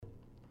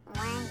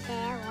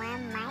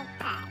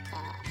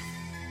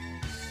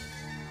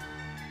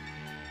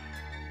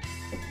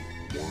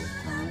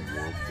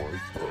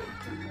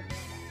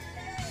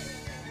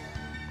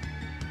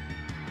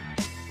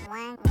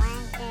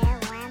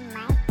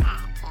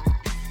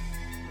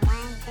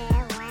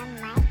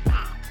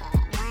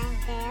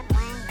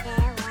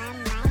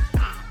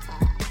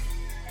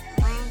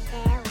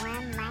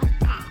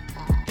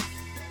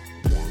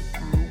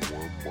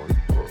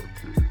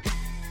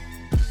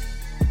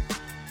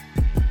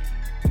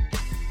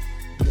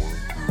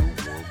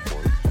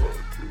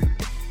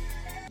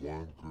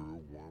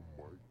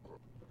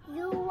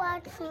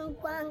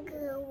One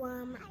Girl,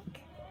 One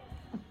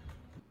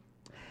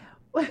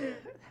Mic.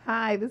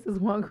 Hi, this is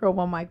One Girl,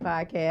 One Mic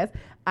podcast.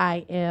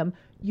 I am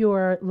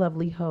your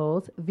lovely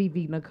host,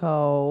 Vivi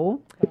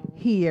Nicole,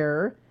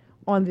 here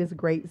on this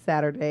great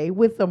Saturday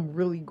with some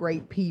really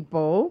great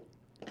people.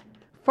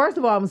 First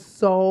of all, I'm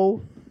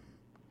so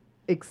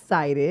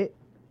excited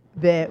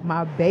that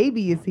my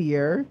baby is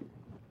here.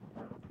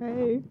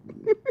 Hey.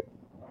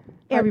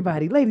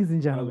 Everybody, ladies and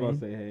I was gentlemen. about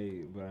to say, hey,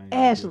 but I ain't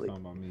Ashley.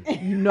 talking about me.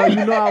 You know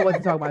I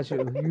wasn't talking about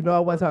you. You know I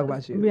wasn't talking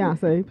about you.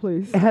 Beyonce,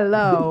 please.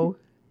 Hello,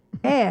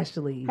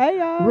 Ashley. Hey,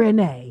 y'all.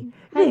 Renee.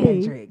 Hey.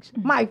 Hendrix.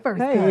 My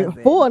first Hey,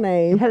 cousin. full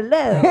name.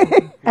 Hello.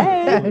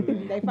 Hey.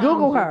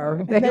 Google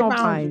her. They don't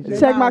find you.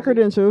 Check my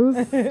credentials.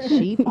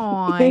 She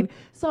fine.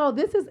 So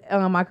this is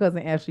my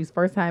cousin Ashley's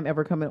first time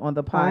ever coming on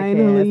the podcast.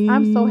 Finally.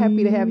 I'm so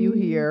happy to have you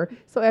here.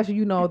 So Ashley,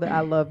 you know that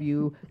I love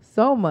you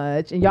so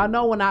much, and y'all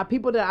know when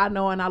people that I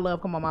know and I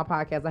love come on my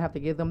podcast, I have to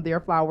give them their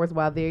flowers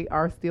while they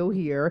are still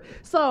here.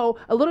 So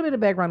a little bit of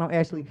background on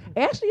Ashley.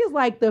 Ashley is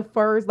like the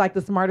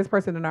smartest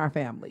person in our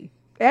family.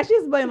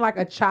 Ashley's been like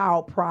a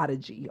child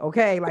prodigy,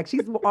 okay? Like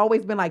she's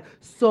always been like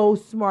so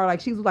smart. Like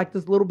she's like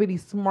this little bitty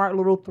smart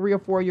little 3 or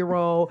 4 year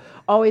old.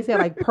 Always had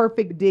like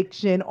perfect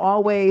diction.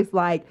 Always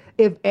like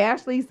if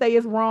Ashley say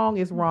it's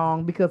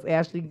wrong because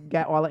Ashley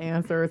got all the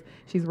answers.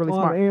 She's really All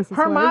smart. the answers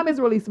Her right. mom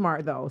is really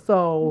smart though.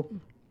 So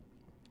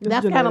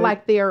that's kind of genetic.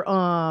 like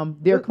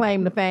their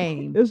claim to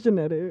fame. It's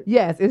genetic.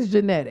 Yes, it's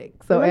genetic.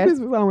 So So it makes Ash-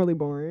 me sound really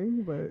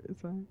boring, but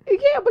it's fine.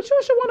 yeah, but you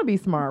should want to be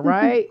smart,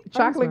 right?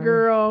 Chocolate smart.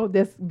 girl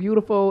that's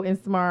beautiful and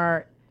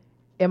smart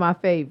and my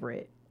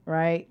favorite,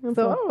 right? I'm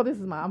So,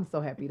 so- I'm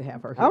so happy to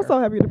have her here. I'm so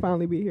happy to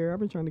finally be here. I've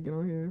been trying to get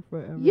on here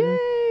forever.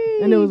 Yay!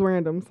 And it was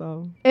random,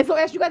 so And so,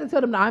 Ash, you got to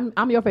tell them that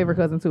I'm your favorite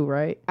cousin too,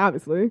 right?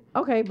 obviously.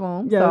 Okay,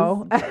 boom. Yes.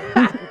 So,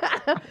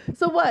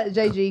 so what,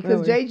 JG?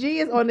 Because Really? JG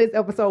is on this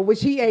episode,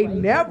 which he ain't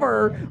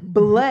never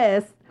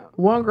blessed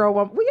one girl,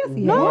 one. Well, yes,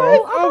 he No, has.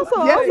 I'm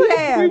also Yes, we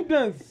have. We've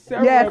done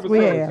several Yes, episodes.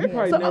 we have. You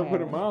probably So- never put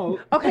them out.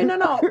 Okay,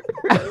 no.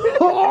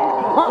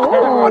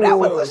 Oh, that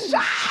was a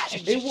shot.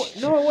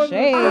 No, it wasn't.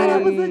 Shade. Oh,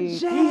 that was a We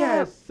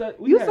jab. had,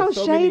 we You had so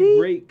so shady. many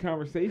great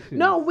conversations.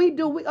 No, we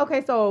do.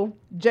 Okay, so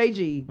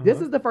JG,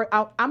 this is the first.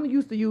 I'm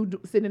used to you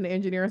sitting in the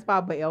engineering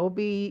spot, but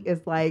LB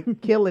is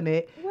like killing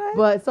it. What?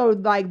 But so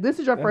like this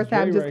is your That's first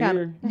time, Dre just right kind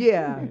of here.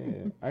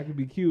 yeah. I could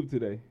be cute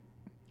today.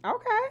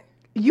 Okay.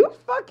 You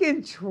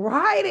fucking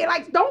tried it.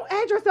 Like, don't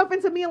add yourself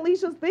into me and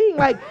Alicia's thing.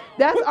 Like,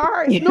 that's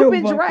our Snoop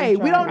and fucking Dre.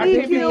 We don't tried need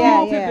I could Q. be cute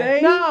Yeah. today.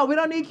 No, we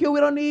don't need Q. We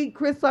don't need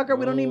Chris Tucker.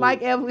 We don't need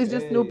Mike Evans. It's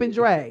just Snoop and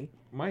Dre.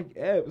 Mike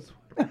Epps.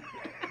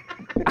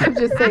 I'm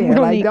just saying, We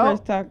don't like, need Chris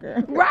don't.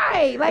 Tucker.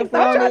 Right. Like, It's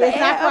don't try to not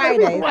add other Friday.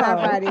 people It's not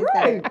on. Friday. It's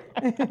Right.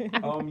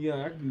 Saturday.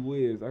 Yeah, I could be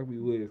Wiz. I could be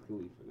Wiz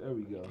Khalifa. There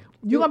we go.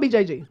 You're going to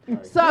be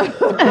JG.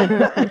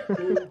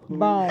 So,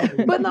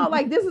 Boom. but no,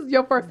 like, this is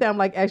your first time,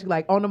 like, actually,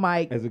 like, on the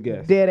mic, As a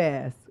guest. dead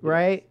ass,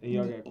 right? And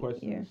y'all got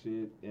questions Yeah. and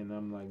shit, and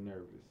I'm like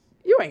nervous.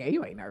 You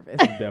ain't nervous.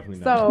 Definitely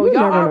not. So You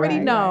y'all never already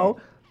right, know.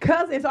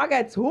 Cousins, so I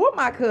got 2 of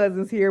my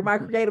cousins here. My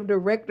creative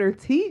director,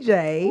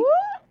 TJ,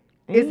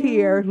 is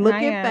here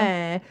looking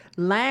am. fine.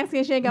 Lion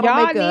skin, she ain't got no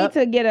Y'all makeup. need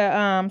to get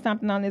a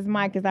something on this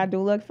mic because I do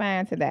look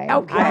fine today.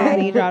 Okay. I just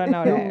need y'all to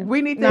know that.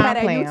 We need to Nah, have I'm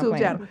that playing, I'm YouTube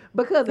playing. channel.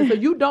 Because so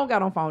you don't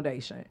got on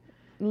foundation.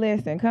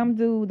 Listen, come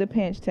do the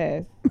pinch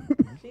test.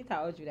 She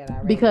told you that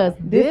already. Because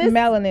This this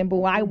melanin,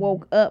 boo, I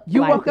woke up. you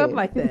like woke up this.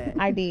 like that.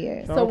 I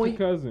did. Shout So out when to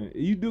cousin.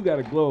 You do got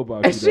a glow about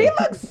you. And she though.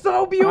 looks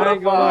so I beautiful.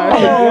 ain't gonna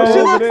lie. She She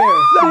looks over there.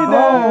 so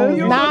does.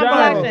 beautiful. Nah, I'm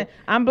shining. blushing.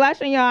 I'm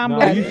blushing, y'all. I'm Nah,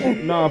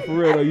 blushing. nah, for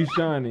real though, you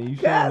shining. You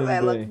shining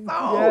Cousin looks today.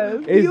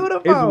 so It's,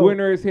 beautiful. it's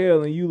winter as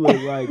hell, and you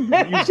look like you She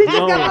just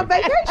got on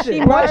glowing. vacation. She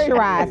right?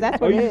 moisturized.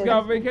 That's Oh, what you it just is.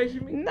 got on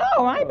vacation with me?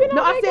 No, I ain't been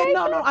No, on I said vacation.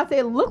 no. I said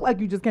it looked like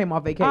you just came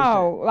off vacation.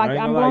 Oh, like I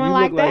ain't I'm gonna lie, going you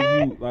like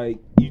look that? Like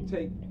you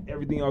take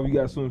everything off. You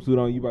got a swimsuit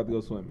on. You about to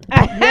go swimming.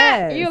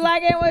 Yes. You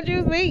liking what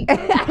you see?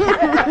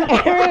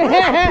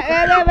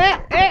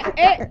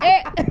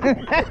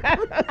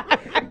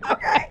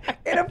 Okay.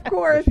 And of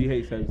course, She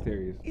hates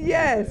Sagittarius.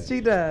 yes,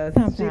 she does.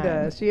 Sometimes. She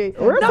does. She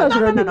We're no, such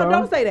good no. people.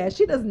 Don't say that.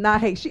 She does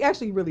not hate. She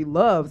actually really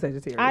loves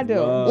Sagittarius. I do.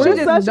 Love. She We're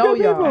just such know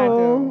good y'all. people. I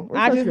do. We're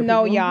I such just good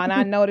know people. y'all, and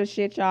I know the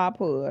shit y'all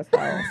put.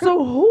 So.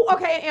 So who?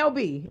 Okay, and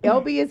LB is here.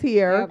 LB is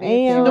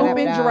here, Snoop whatever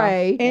and y'all.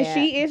 Dre. And Yeah.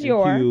 she is And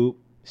your. cute.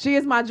 She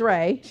is my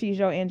Dre, She's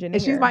your engineer.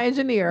 and she's my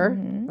engineer.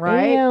 Mhm.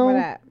 Right? And What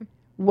up?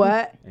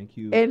 What? And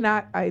cute. And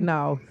I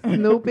know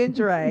Snoop and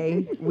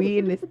Dre. We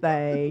in this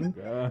thing.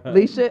 God.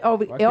 Alicia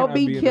over Why can't I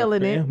be in LB the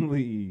killing it.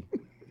 family?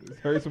 It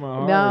hurts my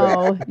heart.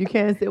 No, you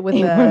can't sit with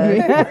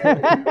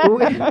us.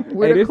 We're Hey,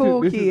 the this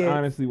cool is, this kids. is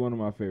honestly one of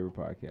my favorite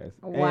podcasts.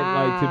 And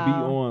like to be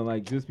Wow. on,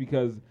 like just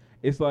because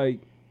it's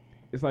like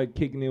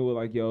kicking in with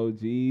like your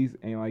OGs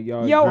and like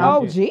y'all.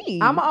 Yo,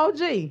 drinking. OG. I'm an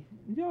OG.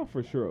 Y'all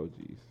for sure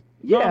OGs.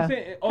 No, Yeah. I'm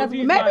saying OG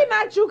is Maybe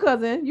not you,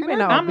 cousin. You may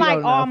not. I'm be like old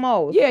enough.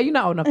 almost. Yeah, you're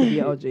not old enough to be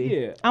an OG.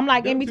 Yeah. I'm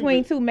like in Them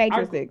between two I,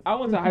 matrices. I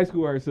went to high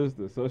school with her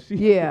sister, so she.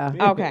 Yeah.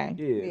 Okay.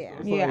 Yeah. Yeah. So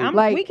it's Yeah,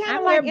 Like- we kind I'm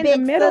of like your in the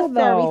big middle sister.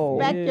 though.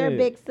 Respect your Yeah.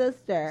 big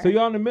sister. So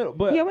y'all in the middle,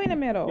 but Yeah, we in the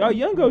middle. y'all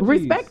young OGs.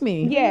 Respect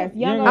me. Yes,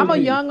 young. Young I'm a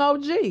OGs. young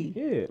OG.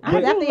 Yeah. I But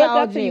do definitely look up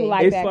OG. to you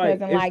like It's that, like-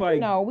 cousin. it's Like, like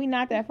you know, we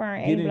not that far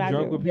in age, getting but I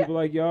drunk do. with people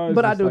like y'all is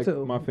But I just do like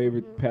too. my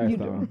favorite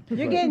pastime.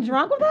 You're getting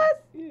drunk with us?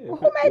 Yeah.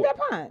 Who made that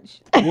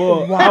punch?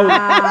 Well,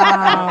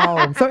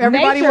 Wow. So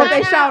everybody Nature- want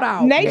their shout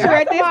out. Nature Yeah.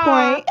 at this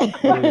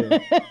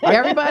point.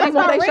 Everybody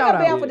want their Ring shout a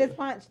bell out. for this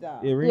punch, though.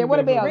 Yeah, what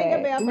a bell Ring a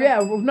at? bell for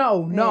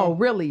Yeah, no,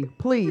 really,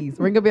 please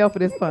ring a bell for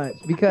this punch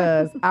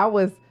because I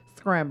was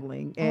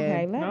scrambling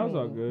Okay, and let That was me.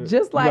 all good.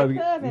 just You like gotta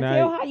get- Cousin, now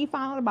tell you- how you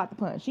found out about the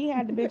punch. She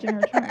had the bitch in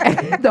her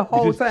trunk the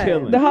whole Just time.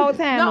 chilling. the whole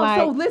time. No, like,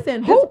 so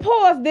listen, who this,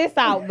 pours this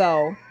out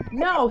though?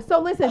 no, so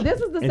listen, this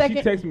is the And second.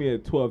 she texted me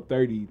at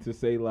 12:30 to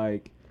say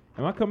like,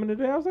 "Am I coming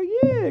today?" I was like,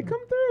 "Yeah, come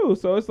through."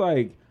 So it's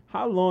like,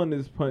 how long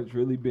has Punch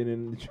really been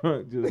in the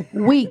trunk, just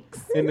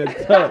Weeks. in the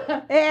tuck?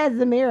 It has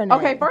the mirror in it.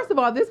 Okay, first of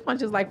all, this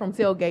punch is like from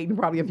tailgating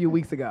probably a few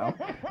weeks ago.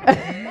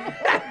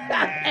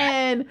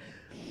 And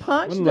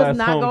punch When the does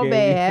last not home go game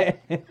bad.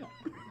 we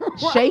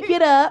had? Shake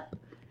it up.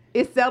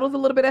 It settles a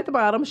little bit at the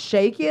bottom.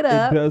 Shake it It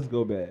up. does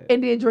go bad.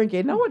 And then drink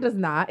it. No, it does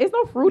not. It's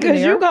no fruit in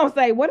Because there. you gonna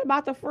say, what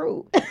about the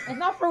fruit? There's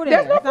no fruit in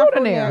There's there. no There's no fruit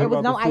in there. It was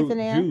What no about the ice fruit in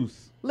there.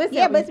 Juice. Listen,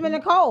 Yeah, but it's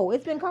been cold.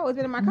 It's been cold. It's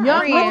been in my car.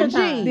 Young Winter OG.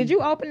 time. Did you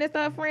open this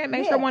up, friend?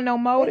 Make Yeah. sure one no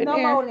mold There's in no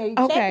there. mold in there. You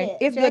check Okay, it.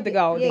 it's Check good to it.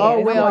 go. Yeah, then. oh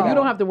it's well, no you don't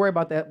mold. have to worry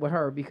about that with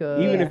her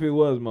because Even if it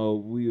was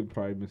mold, we would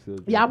probably been still.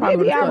 yeah, I probably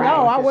Maybe would have I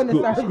know. I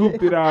wouldn't have started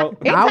Scooped it out.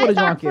 It I would've tastes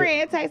all drunk it.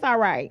 friend. It tastes all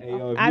right. Hey,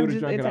 yo, if I you would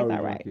just- have it drunk it, I tastes would all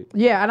have right. drunk it.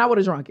 yeah, and I would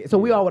have drunk it. So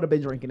we all would have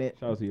been drinking it.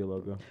 Shout out to your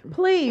logo.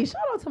 Please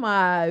shout out to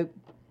my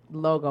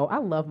logo. I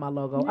love my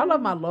logo. I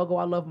love my logo.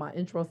 I love my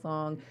intro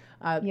song.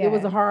 It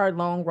was Yeah. a hard,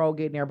 long road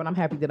getting there, but I'm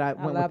happy that I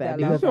went with love that. that Is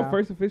because- this your logo.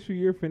 first official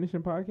year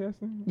finishing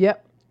podcasting?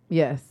 Yep.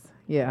 Yes.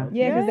 Yeah.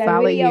 Yeah, because that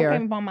Solid video year.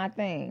 came up on my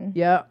thing.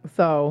 Yep.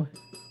 So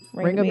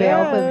ring a me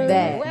bell up. for What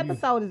that.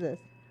 episode is this?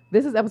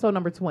 This is episode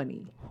number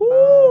 20.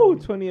 Woo!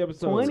 20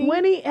 episodes.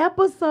 20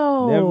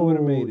 episodes. Never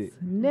would've made it.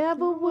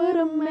 Never would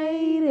have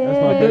made it.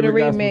 That's my Do the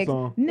favorite gospel remix.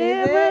 song.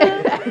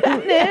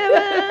 Never,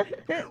 never.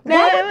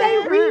 Why would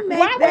they remake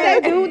Why would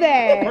that? they do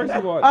that? First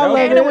of all, I that love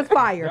And it. it was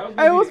fire. That was, It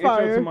gonna was be the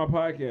intro fire. to my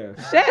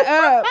podcast. Shut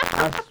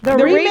up. The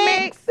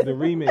remix? The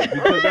remix,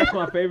 because that's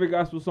my favorite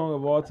gospel song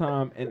of all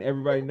time, and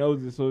everybody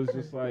knows it. So it's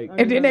just like,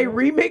 And then they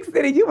remixed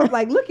it, and you was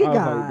like, look I at was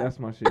like, God. that's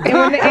my shit.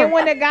 And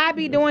when the guy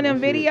be doing them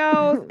That's my shit.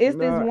 videos, it's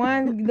Nah. this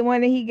one, the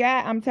one that he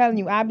got. I'm telling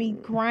you, I be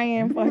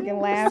crying, fucking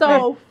laughing.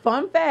 So,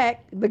 fun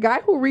fact, the guy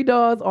who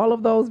redoes all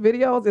of those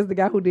videos is the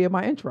guy who did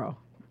my intro.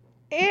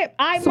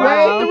 I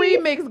Sway the believe-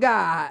 remix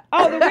guy.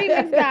 Oh, the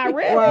remix guy,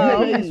 really? Wow.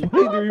 Sway the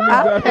remix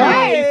I guy.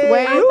 paid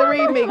Sway Hey, the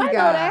remix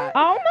guy.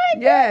 Oh my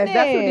goodness. Yes,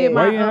 that's who did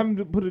Why my. you haven't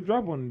to put a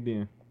drop on it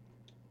then?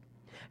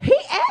 He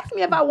asked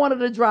me if I wanted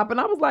to drop, and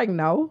I was like,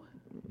 no.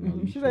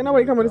 She said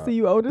nobody coming to see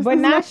you, Otis. But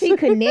now she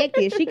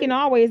connected. She can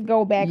always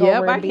go back Yep,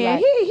 over I and be can.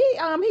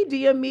 like, He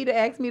DM'd me to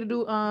ask me to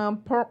do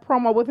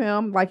promo with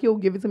him. Like he'll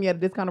give it to me at a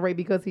discounted rate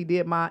because he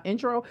did my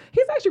intro.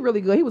 He's actually really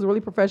good. He was really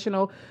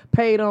professional.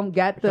 Paid him.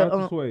 Got the Shout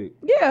out to Sway.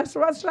 yeah.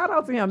 Shout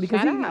out to him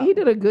because Shout out. he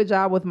did a good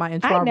job with my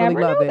intro. I I, never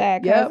really love knew it.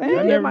 that, Yep, cousin. he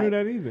I did never my- knew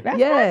that either. that's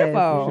Yes. Should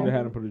have wonderful.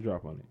 had him put a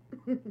drop on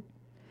it.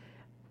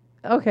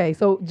 Okay,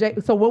 so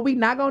so what we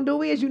not gonna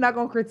do is you're not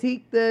gonna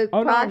critique the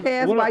Oh, no,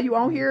 podcast what while I- you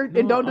on here, no,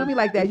 and don't do me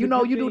like that. it's You a know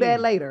good you do thing. that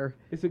later.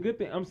 It's a good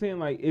thing. I'm saying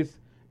like it's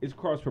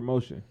cross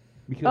promotion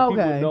because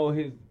Okay. people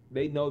know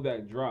they know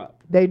that drop.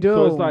 They do.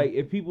 So it's like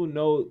if people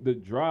know the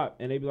drop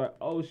and they be like,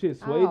 oh shit,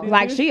 Sway Oh. did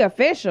Like this? she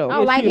official.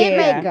 Oh, like she-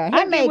 Hitmaker.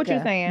 I get what Hitmaker.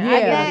 you're saying. I get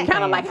what yeah, you're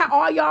kind of saying. like how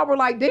all y'all were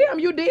like, damn,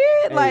 you did.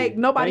 Hey, Like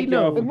nobody thank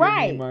y'all for knew. giving me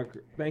Right. my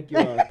thank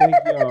y'all. Thank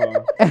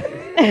y'all.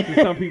 'Cause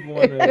some people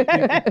want to.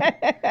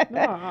 No,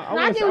 I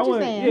I get what you're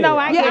saying. No,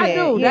 I Yeah, get I it.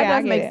 do. Yeah, That I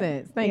does get make it.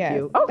 sense. Thank Yes.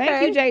 you. Okay.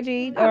 Thank you,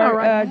 JG I know, or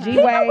right? G He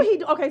know what Way. he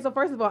do. Okay, so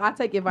first of all, I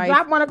take advice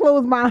Drop one of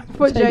Clue's mine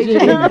for JG.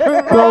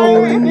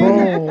 Boom,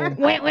 boom.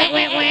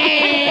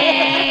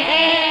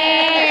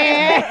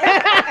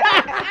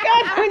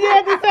 You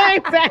at the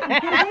same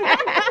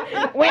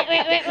time.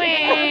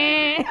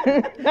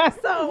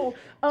 So,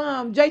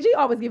 JG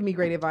always give me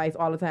great advice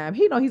all the time.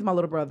 He know he's my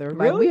little brother.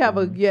 Like Really? we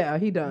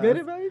have he does. Good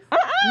advice?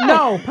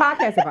 No,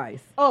 podcast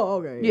advice. Oh,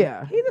 okay.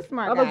 Yeah. He's a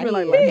smart I guy. thought you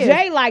were He like, is.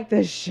 Jay like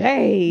the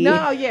shade.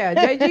 No, yeah.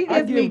 JG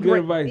I gives give me good great.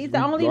 advice. He's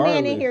the only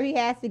man in regardless. here. He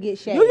has to get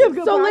shade. You give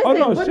good So podcast. listen, Oh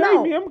no, but shade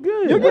no. me. I'm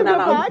good. You give No, good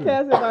no.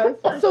 podcast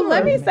advice. So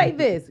let me Sure. say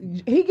this.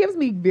 He gives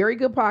me very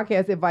good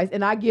podcast advice,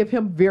 and I give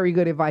him very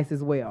good advice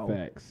as well.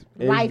 Facts.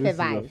 Life This is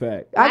a advice.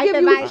 fact. I Life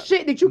give you advice.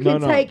 shit that you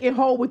can No. take and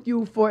hold with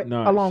you for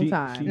No, a long she-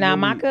 time. she- Now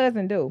my really-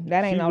 cousin do.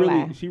 That ain't she no really,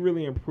 lie. She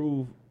really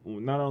improved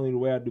not only the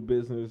way I do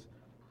business,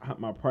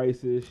 my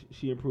prices.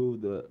 She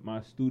improved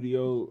my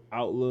studio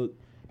outlook.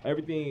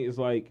 Everything is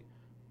like,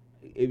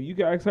 if you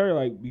can ask her,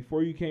 like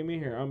before you came in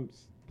here, I'm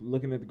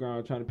looking at the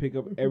ground trying to pick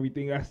up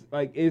everything.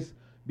 Like it's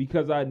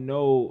because I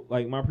know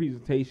like my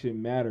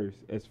presentation matters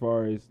as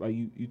far as like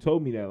you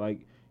told me that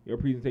like your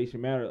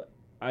presentation matter.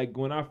 Like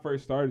when I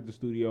first started the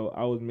studio,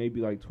 I was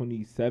maybe like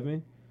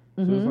 27.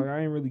 So it's like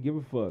I ain't really give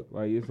a fuck.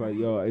 Like it's like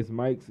it's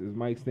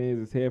mic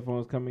stands, it's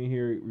headphones. Come in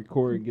here,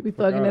 record, and get We the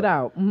fuck thugging it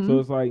out. So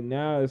it's like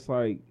now it's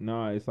like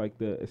it's like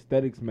the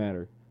aesthetics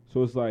matter.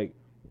 So it's like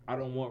I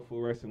don't want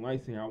fluorescent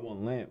lights in here. I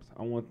want lamps.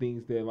 I want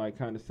things that like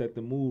kind of set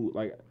the mood.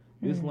 Like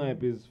this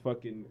lamp is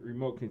fucking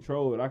remote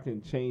controlled. I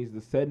can change the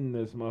setting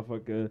of this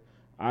motherfucker.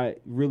 I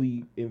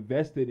really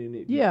invested in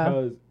it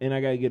because, and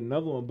I gotta get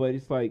another one. But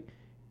it's like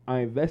I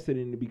invested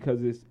in it because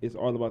it's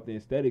all about the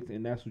aesthetics,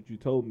 and that's what you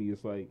told me.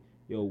 It's like,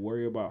 yo,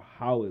 worry about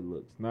how it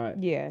looks, not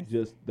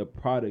just the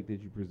product that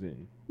you present.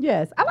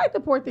 Yes, I like to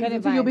pour things Good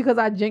into you advice.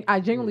 because I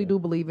genuinely do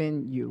believe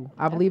in you.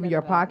 I believe in good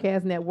your advice.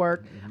 podcast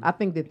network. I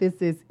think that this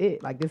is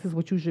it. Like, this is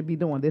what you should be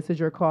doing. This is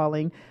your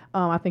calling.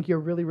 I think you're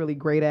really, really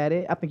great at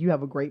it. I think you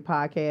have a great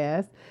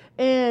podcast.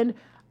 And Which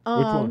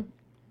one?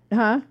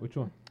 Huh? Which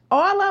one?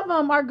 All of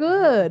them are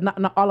good.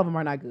 Not all of them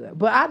are not good,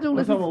 but I do I'm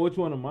listen. talking about which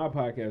one of my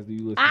podcasts do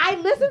you listen? I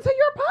listen to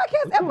your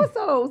podcast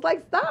episodes.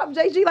 Like, stop,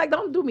 JG. Like,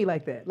 don't do me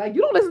like that. Like,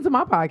 you don't listen to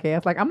my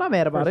podcast. Like, I'm not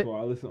mad about First it. of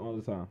all, I listen all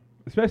the time,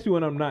 especially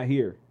when I'm not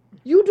here.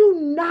 You do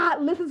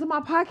not listen to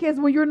my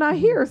podcast when you're not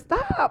here.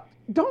 Stop.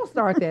 Don't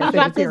start that.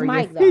 Drop this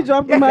Sagittarius. mic, though. He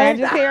dropped the mic.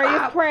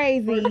 Sagittarius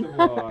crazy. First of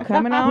all,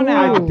 Coming on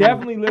I out.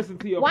 definitely listen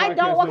to your Why podcast.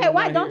 don't? when Okay, I'm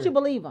why not don't here. you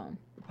believe him?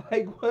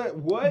 Like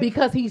what?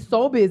 Because he's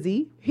so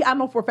busy. I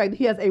know for a fact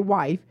he has a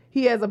wife.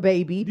 He has a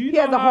baby. Do you He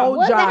has know a how- whole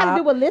What job. does that have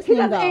to do with listening,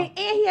 He does- though? and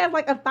he has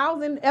like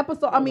 1,000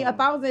 episodes. I mean,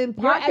 1,000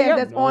 Your- podcasts your-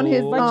 that's on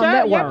his No. But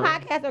network. your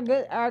podcasts are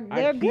good. I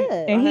They're keep- good.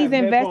 And I he's have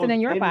invested headphones in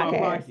your my podcast.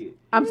 pocket.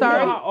 I'm You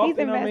sorry? know how He's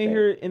often I'm in invested.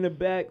 here in the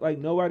back, like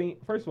nobody.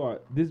 First of all,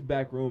 this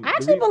back room. I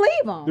actually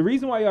believe him. The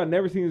reason why y'all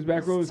never seen this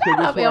back room is Shut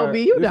because up, this where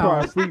LB, you this where I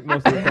don't. sleep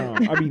most of the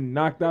time. I be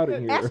knocked out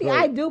in here. Actually, Like,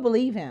 I do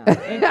believe him. I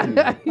listen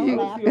to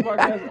your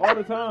podcast all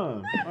the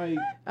time. Like,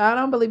 I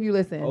don't believe you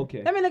listen.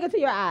 okay, Let me look into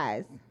your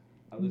eyes.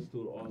 I listen to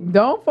it all the time.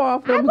 Don't fall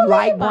for them believe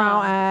light him.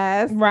 brown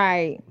eyes.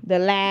 Right. The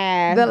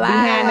laugh. The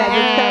behind the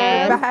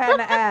ass. Behind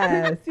the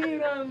ass. See,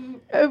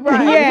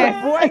 Right.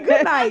 Yes. Boy,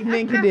 good night,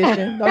 mint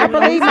condition. Don't I even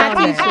believe my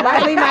understand teacher. that. I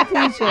believe my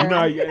teacher.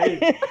 no,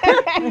 yeah,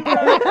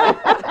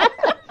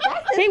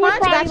 He was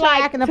Punch got probably y'all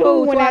like acting a 2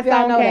 fool when so that y'all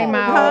song know came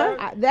that.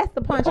 out. That's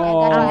the punch. Oh.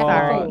 I got y'all I'm acting a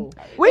sorry. fool.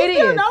 We It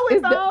still is. know it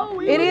It's the- though.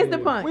 We it was- is the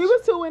punch. We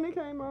was 2 when it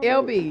came out.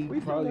 LB. We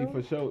still probably know.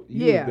 for sure.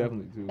 You Yeah. was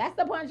definitely too. That's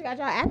the punch got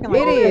y'all acting It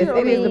like. is. that.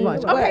 It is the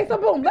punch. What? Okay, so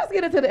boom. Let's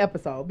get into the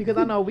episode because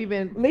I know we've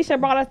been Leisha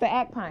brought us the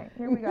act pint.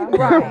 Here we go.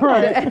 right.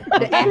 Right.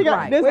 The act We got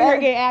right. this We're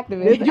here act- to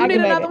get activist. You need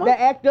another one? The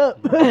act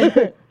up.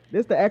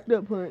 This the act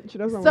up punch.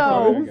 That's what So-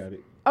 I'm I saying. got it.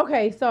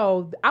 Okay,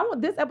 so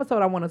this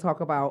episode I want to talk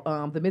about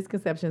the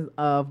misconceptions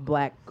of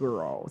black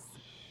girls,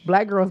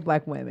 black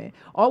women.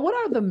 Or what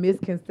are the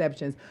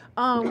misconceptions?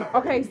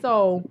 Okay,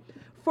 so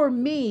for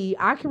me,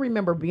 I can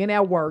remember being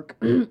at work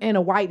and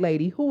a white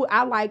lady who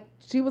I liked.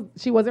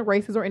 She wasn't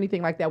racist or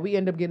anything like that. We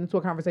ended up getting into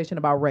a conversation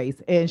about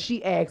race, and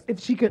she asked if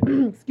she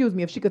could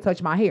if she could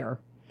touch my hair.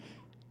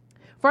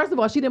 First of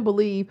all, she didn't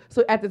believe.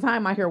 So at the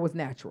time, my hair was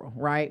natural,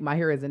 right? My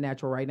hair isn't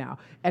natural right now.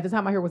 At the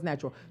time, my hair was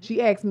natural. She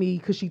asked me,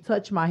 could she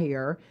touch my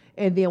hair?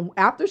 And then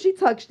after she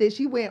touched it,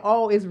 she went,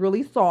 oh, it's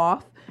really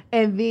soft.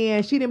 And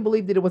then she didn't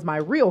believe that it was my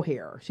real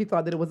hair. She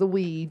thought that it was a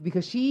weave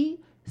because she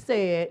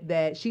said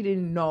that she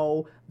didn't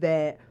know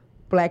that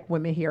black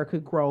women hair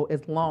could grow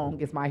as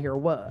long as my hair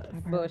was.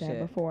 I've heard that Bullshit.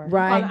 before.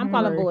 Right. I'm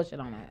calling bullshit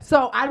on that.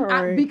 So I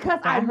Right. because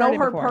I I've know heard it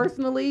her before.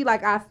 personally,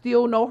 like I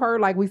still know her,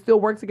 like we still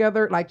work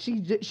together. Like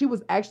she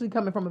was actually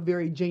coming from a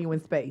very genuine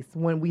space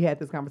when we had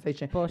this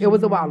conversation. Bullshit. It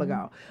was a while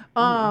ago.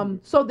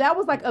 So that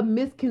was like a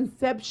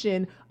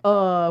misconception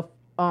of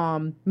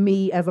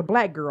me as a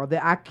black girl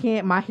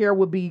that my hair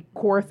would be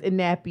coarse and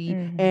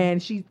nappy,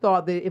 and she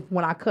thought that if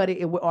when I cut it,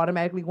 it would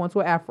automatically go into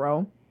an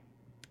afro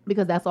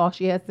because that's all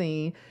she had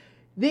seen.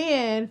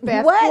 Then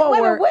fast What? Wait a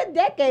forward. minute, what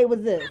decade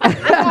was this?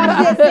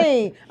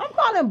 I'm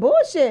calling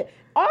bullshit.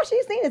 All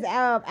she's seen is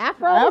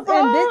afros and this.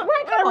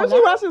 Right, come When on. she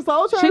now. watching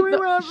Soul Train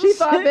reruns, She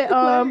thought shit, that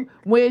like,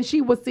 when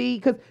she would see,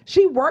 because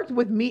she worked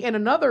with me and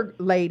another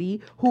lady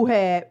who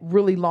had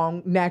really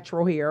long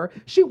natural hair.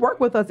 She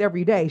worked with us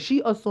every day.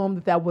 She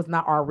assumed that was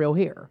not our real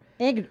hair.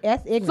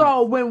 That's ignorant.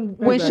 So when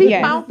Okay. she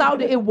Yes. found out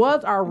that it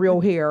was our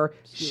real hair,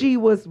 she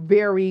was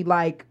very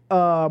like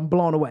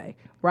blown away.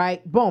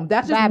 Right? Boom.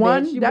 That's just Bye,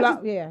 one. bitch. You That's, blow-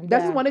 just, yeah, that's yeah.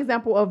 just one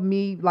example of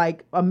me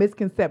like a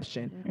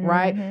misconception.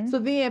 Right? So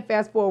then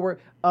fast forward,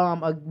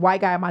 a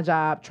white guy at my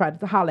job tried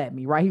to holler at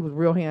me. Right? He was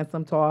real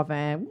handsome, tall,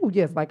 and ooh,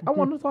 yes, like I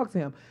wanted to talk to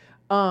him.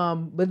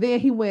 But then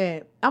he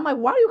went. I'm like,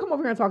 why do you come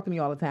over here and talk to me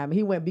all the time? And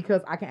he went,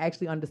 because I can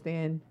actually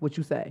understand what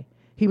you say.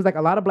 He was like,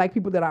 a lot of black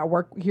people that I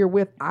work here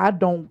with, I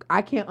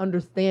can't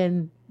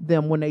understand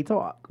them when they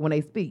talk, when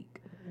they speak.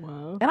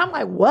 Wow. And I'm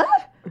like, what?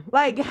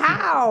 Like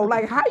how?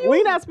 Like how you?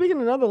 We not speaking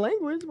another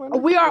language.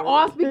 We are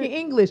all speaking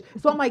English.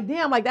 So I'm like,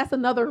 damn, like that's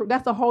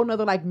a whole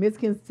nother like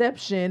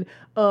misconception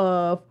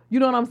of, you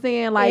know what I'm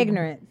saying? Like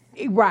ignorance.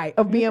 Right,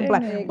 of being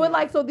black. Ignorant. But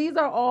like, so these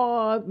are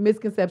all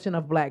misconception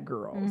of black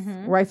girls,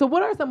 right? So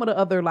what are some of the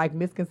other like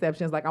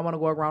misconceptions? Like I want to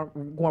go around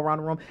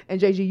the room, and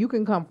JG, you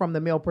can come from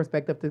the male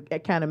perspective to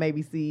kind of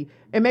maybe see,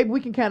 and maybe we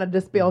can kind of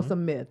dispel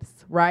some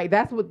myths, right?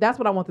 That's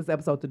what I want this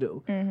episode to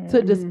do,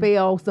 to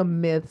dispel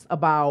some myths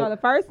about. So the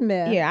first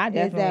myth Yeah, I is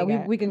that definitely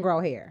got- we can grow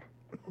hair.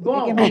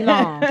 Boom. It can be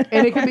long.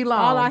 And it can be long,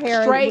 All our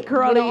hair, straight,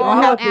 curly, all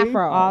all have of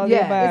afro. All of the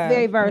Yes. above. It's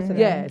very versatile.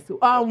 Yes,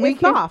 we It's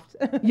can. soft.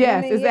 Yes,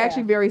 I mean, it's yeah.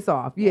 actually very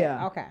soft.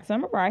 Yeah. Okay.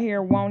 Some of our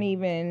hair won't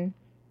even,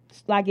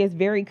 like, it's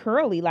very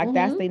curly. Like,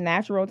 that's the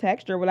natural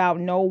texture without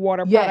no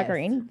water product or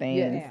Yes. anything.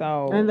 Yeah.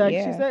 So, And like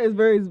yeah. she said, it's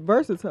very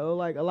versatile.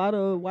 Like a lot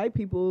of white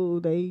people,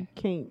 they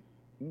can't.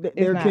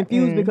 They're not-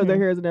 confused because their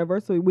hair isn't that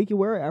versatile. We can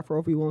wear an afro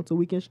if we want to.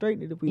 We can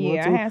straighten it if we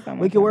Yeah, I want had to. someone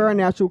We can tell wear me our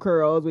natural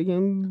curls. We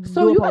can.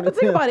 So do you a have to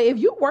think ponytail. about it. If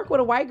you work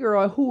with a white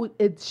girl who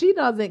she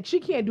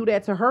can't do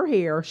that to her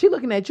hair. She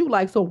looking at you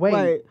like, so wait.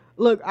 Right.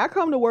 Look, I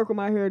come to work with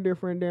my hair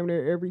different damn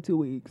near every 2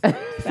 weeks.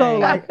 So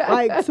like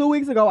 2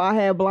 weeks ago, I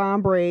had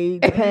blonde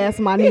braids past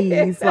my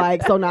knees.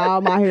 Like so now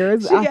my hair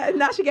is.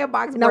 Now she got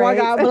box Now I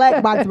braids. got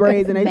black box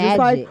braids, and they just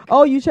like, Magic.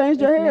 oh, you changed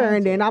your hair,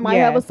 and then I might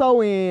have a Yes.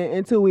 sew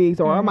in 2 weeks,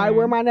 or I might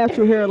wear my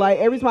natural hair. Like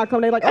every time I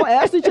come, they like, oh,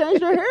 Ashley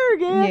changed your hair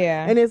again.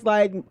 Yeah. And it's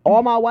like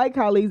all my white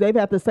colleagues, they've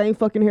had the same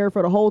fucking hair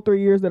for the whole 3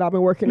 years that I've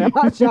been working at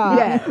my job.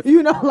 Yes.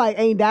 You know, like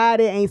ain't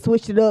dyed it, ain't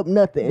switched it up,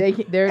 nothing. They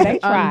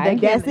tried.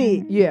 That's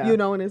it. Yeah. You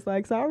know, and it's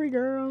like, sorry,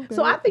 girl.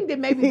 So I think that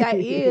maybe that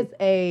is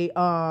a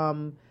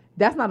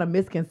that's not a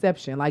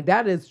misconception. Like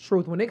that is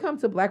truth. When it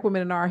comes to black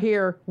women in our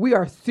hair, we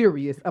are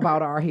serious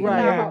about our hair.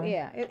 Right.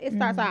 Yeah. It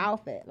starts our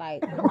outfit.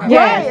 Like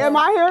Yes. Right, and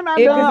my hair not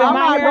If, done. if I'm my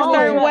not hair a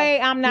certain going. way,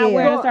 I'm not Yeah.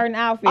 wearing a certain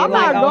outfit. I'm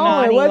like, not oh, no, I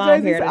going. need What long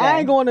Jay-Z hair said, I ain't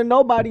today. going to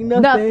nobody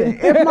nothing. Nothing.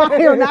 If my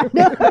hair not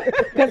done.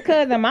 Because,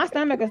 cousin, my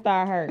stomach will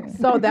start hurting.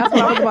 So that's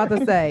what I was about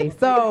to say.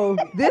 So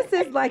this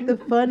is like the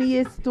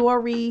funniest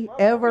story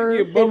ever.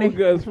 Get in bubble the-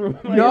 guts from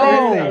like, No.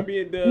 that's not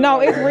being done. No,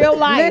 it's real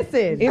life.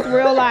 Listen. It's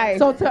real life.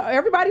 So to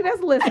everybody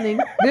that's listening,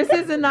 this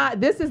is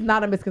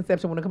not a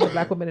misconception when it comes to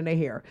black women and their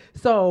hair.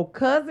 So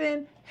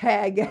cousin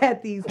had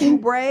got these two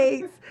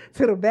braids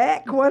to the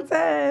back one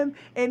time,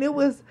 and it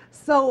was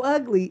so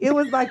ugly. It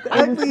was like the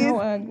It was so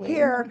ugliest ugly.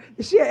 hair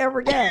she had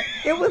ever got.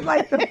 It was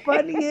like the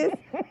funniest.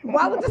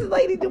 Why would this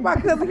lady do my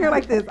cousin hair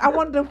like this? I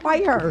wanted to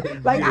fight her.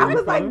 Like I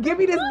was like, give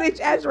me this bitch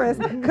address,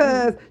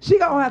 cause she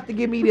gonna have to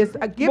give me this.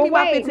 Give But me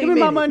my wait, 15 give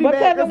me my minutes. money But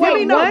back. cousin, Give me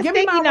wait, no- one give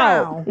me my sticky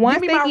note. round. One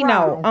Give me my sticky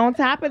note. round. On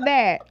top of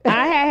that,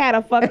 I had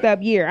a fucked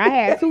up year. I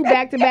had 2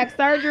 back-to-back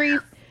surgeries,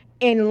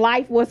 and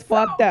life was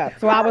fucked up.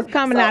 So I was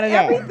coming So out of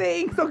that.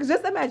 everything. So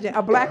just imagine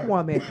a black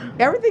woman.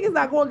 Everything is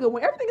not going good.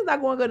 When everything is not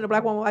going good in a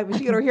black woman's life, and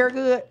she get her hair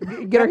good,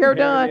 get her hair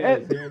done, hair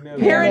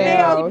and Hair and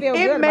nails, nails. You feel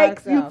good it about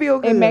makes you yourself. feel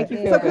good. It make you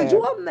feel so could good.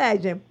 you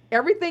imagine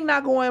everything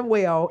not going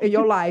well in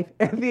your life,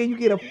 and then you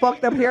get a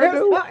fucked up It's,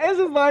 hairdo? it's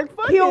just like,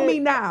 fuck Kill it. me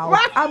now.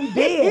 Right. I'm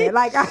dead.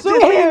 Like I just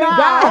Shoot me now.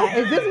 God,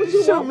 is this what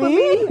you Shoot want from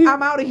me. me?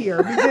 I'm out of here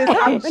because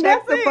I'm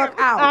checked the fuck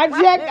out.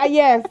 I checked.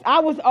 Yes, I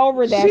was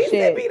over that She shit.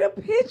 sent me the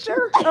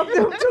picture of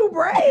them 2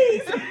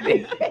 braids.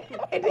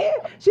 And then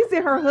she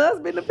sent her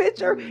husband the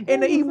picture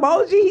and the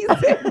emoji he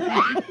sent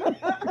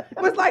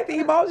was like the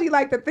emoji,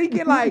 like the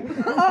thinking, like,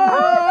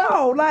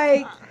 oh,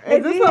 like.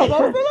 Is this supposed to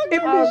look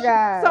it- Oh,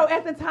 God. So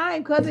at the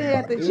time, cousin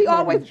had to, she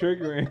always,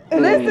 triggering.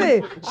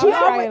 listen, I'm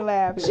trying to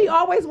laugh. she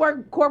always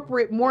worked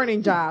corporate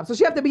morning jobs, so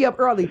she have to be up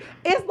early.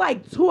 It's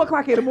like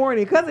 2:00 in the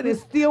morning. Cousin is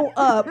still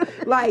up,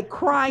 like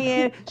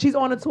crying. She's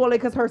on the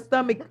toilet because her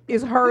stomach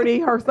is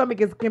hurting. Her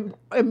stomach is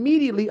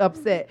immediately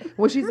upset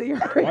when she see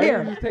her Why you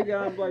hair. just take it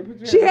out and like put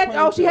your She hair in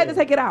had, a she had to ponytail?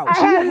 take it out. I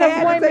She had an had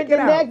to appointment take the it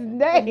out. next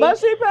day. But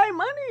she paid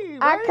money.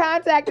 I Right?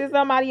 contacted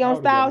somebody on I'll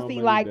get my Style money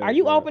Seat, like, back, are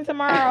you bro. open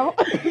tomorrow?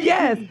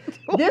 Yes,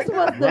 this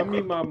was Run me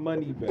the. my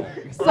money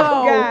back. So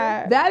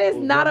God. that is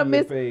Well, not a run me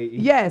a miss. fade.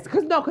 Yes,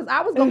 because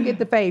I was gonna get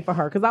the fade for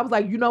her because I was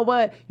like, you know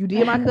what, you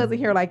did my cousin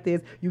hair like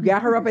this. You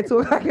got her up at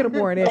 2:00 in the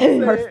morning.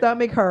 Her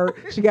stomach hurt.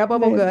 She got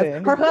bubble guts.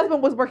 Listen. Her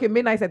husband was working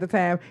midnights at the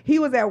time. He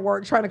was at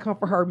work trying to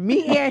comfort her.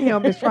 Me and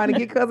him is trying to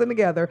get cousin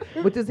together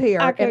with his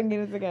hair. I couldn't And get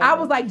it together. I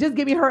was like, just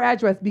give me her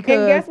address because.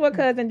 And guess what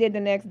cousin did the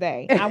next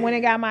day? I went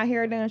and got my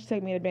hair done. She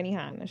took me to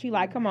Benihana. She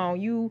like, come on,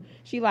 you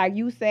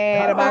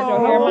sad about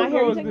your hair. My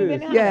hair, you Oh, took me to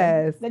this. Benihana.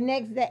 Yes. The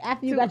next day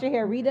after you got your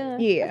hair redone,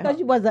 Yeah. because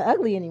you wasn't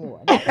ugly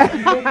anymore.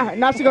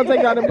 Now she gonna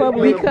take you out in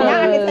public. Because-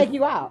 Now I can take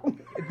you out.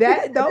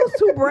 Those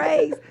 2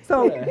 braids.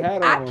 So Yeah,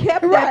 hat I on.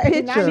 kept that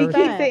Right, now picture. She she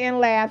keeps it and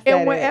laughs And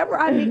at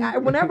whenever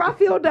whenever I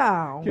feel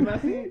down, Can I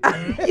see it?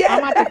 yes, I'm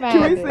about to Can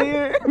we find see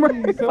it. it?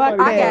 Please, somebody I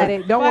got got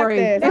it. Don't Fuck worry.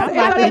 this. It's I'm it's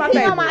about under to my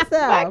Picking on favorites.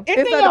 myself.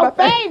 It's in under your my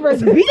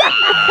favorites,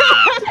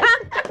 bitch.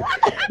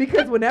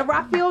 Because whenever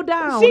I feel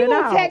down She and will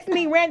out, text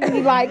me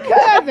randomly like,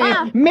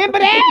 cousin, remember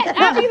that?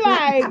 I be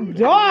like,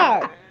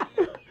 dog.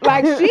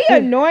 Like, she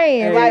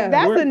annoying. Hey, Like,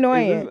 that's where-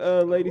 annoying. Is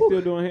this lady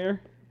still doing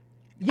hair?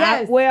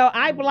 yes,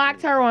 I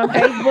blocked her on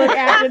Facebook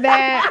after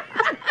that.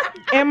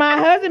 And my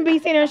husband be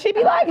seeing her and she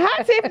be like,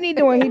 how Tiffany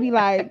doing? He be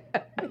like,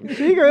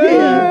 She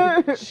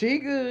good. She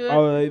good.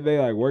 Oh, they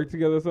like work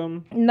together or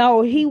something?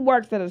 No, he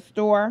works at a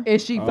store.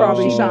 And she Oh.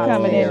 probably She be shot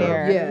coming in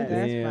there. Yeah. That's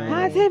Damn. fine.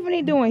 How's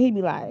Tiffany doing? He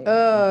be like,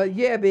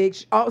 Yeah,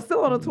 bitch. Oh,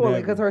 still on the toilet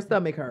Never. because her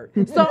stomach hurt.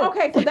 So,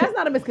 okay, so that's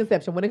not a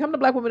misconception. When it comes to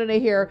black women and their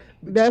hair,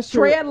 That's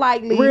true. tread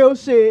lightly. Real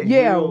shit.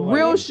 Yeah, Real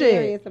real life. shit.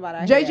 Serious about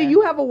her JG, hair.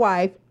 you have a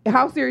wife.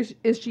 How serious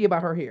is she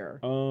about her hair?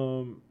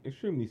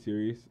 Extremely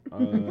serious.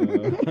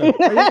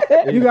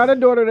 You got a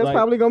daughter that's Like,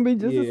 probably gonna be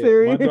just as yeah,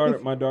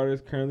 serious. My daughter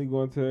is currently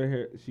going to her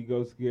hair. She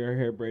goes to get her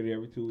hair braided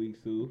every 2 weeks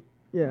too.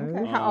 Yeah.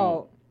 Okay. How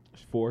old?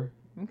 She's 4.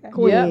 Okay.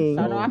 Queen.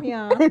 Start off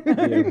young. Yeah,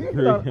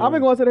 So, I've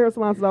been going to the hair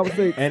salon since I was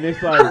 6. And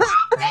it's like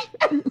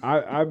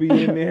I be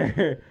in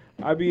there.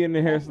 I be in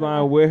the hair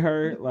salon with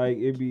her. Like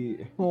it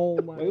be. Oh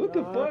my Like, what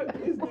the god.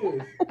 fuck is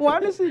this? Why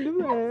did she do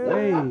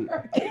that?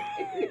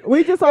 Wait.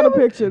 We just saw the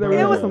picture. That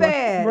It was was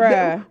bad.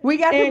 Bruh. We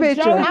got the And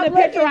picture. Joe had the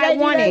picture I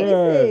wanted.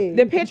 Bruh.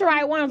 The picture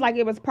I wanted was like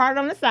it was parted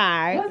on the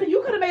side. Listen,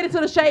 you could have made it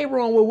to the shade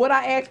room with what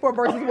I asked for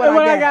versus what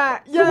What I I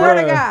got. got. Swear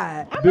to Bruh.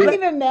 God. I'm Dude. not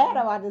even mad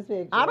about this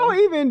picture. I don't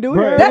even do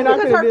Bruh. hair. That's and I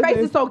because could've her did face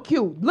this. is so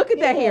cute. Look at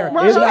that hair.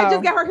 Right. She had Wow.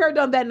 just got her hair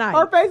done that night.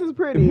 Her face is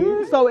pretty,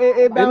 so it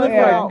It balances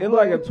looked out.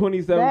 like a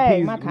 27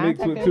 Dang, my piece mixed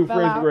contact with 2 fell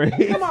French out.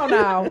 braids. Come on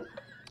now.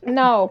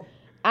 No.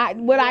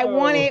 What I No.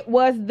 wanted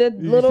was the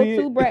You little see it?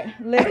 2 braid.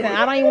 Listen,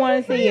 I don't even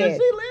want to see Yeah, it.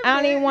 she lived I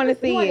don't even it. want to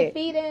see You want it.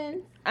 feet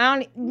in? I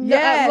don't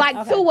Yes. like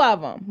Okay. 2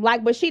 of them.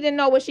 Like, but she didn't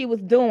know what she was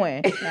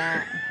doing. Nah.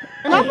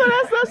 And I feel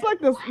that's such like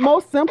the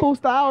most simple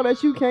style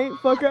that you can't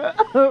fuck up.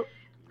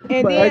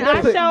 And But- then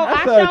I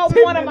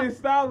showed one of my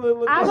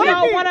I What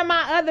showed is- one of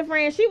my other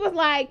friends. She was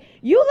like,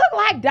 "You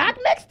look like Doc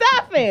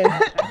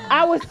McStuffins."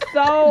 I was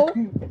so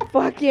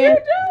fucking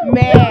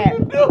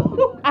mad.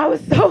 I was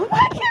so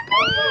fucking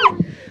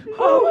mad.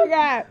 Oh my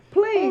god!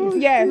 Please.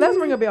 Yes. Let's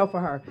ring a bell for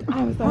her.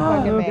 I was so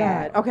fucking Oh,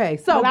 mad. God. Okay,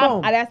 so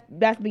But boom.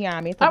 that's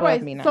beyond me. It's All above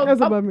right, me now. so-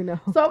 That's above me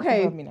now. So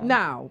okay, Above me now.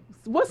 now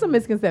what's some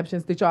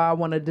misconceptions that y'all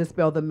want to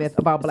dispel the myth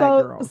about black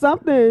So girls?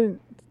 something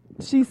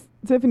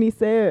Tiffany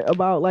said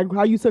about like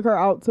how you took her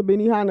out to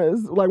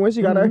Benihana's, like when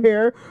she got her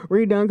hair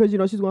redone because you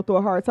know she's going through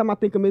a hard time. I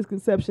think a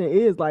misconception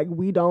is like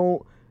we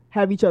don't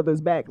have each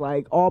other's back.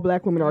 Like all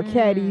black women are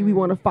catty. We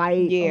want to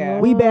fight. Yeah.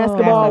 we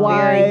basketball That's a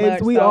very wives.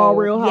 much We so. all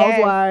Real Yes.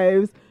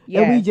 Housewives.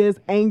 And we Yes. just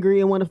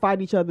angry and want to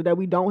fight each other that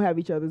we don't have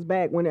each other's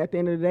back. When at the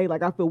end of the day,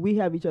 like I feel we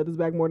have each other's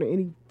back more than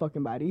any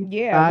fucking body.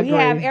 Yeah, I we agree,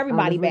 have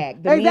everybody honestly.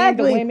 back. The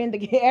Exactly. men, the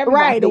women,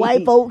 everybody. Right, the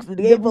white folks, the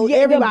gay folks, yeah,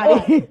 the-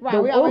 everybody.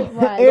 Right, we always right. The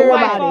white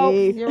Everybody.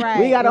 folks, you're right,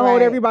 We gotta you're hold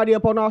right. everybody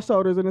up on our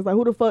shoulders, and it's like,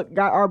 who the fuck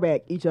got our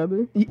back? Each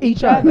other.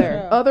 Each other.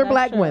 other, other That's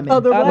black true. women,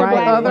 Other right?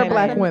 black Other women.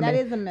 black That women.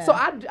 is a myth. So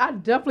I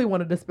definitely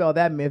want to dispel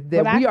that myth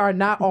that But we are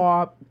not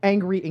all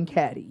angry and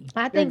catty.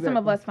 I think some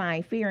of Exactly. us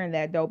find fear in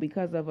that though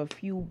because of a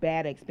few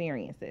bad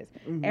experiences.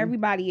 Mm-hmm.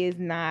 Everybody is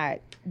not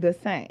the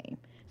same.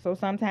 So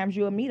sometimes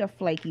you'll meet a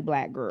flaky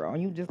black girl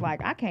and you just like,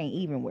 I can't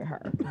even with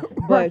her.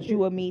 But you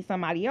will meet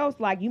somebody else,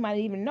 like you might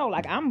even know,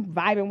 like I'm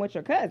vibing with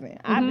your cousin.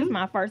 This is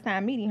my first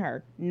time meeting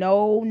her.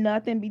 No,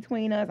 nothing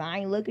between us. I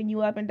ain't looking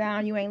you up and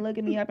down. You ain't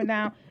looking me up and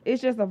down.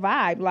 It's just a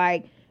vibe.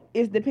 Like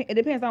it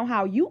depends on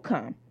how you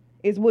come.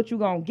 Is what you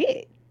gonna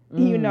get.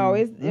 You know,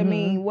 it's I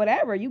mean,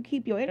 whatever. You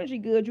keep your energy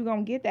good, you're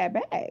gonna get that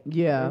back.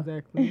 Yeah,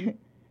 Exactly.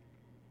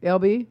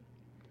 LB.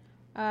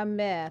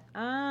 Myth.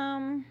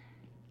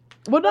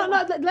 Well, no,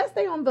 let's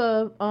stay on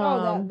the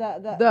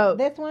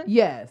This one.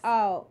 Yes.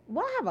 Oh,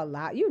 well, I have a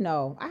lot. You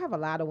know, I have a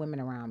lot of women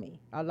around me.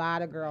 A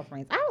lot of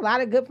girlfriends. I have a lot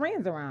of good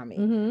friends around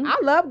me. I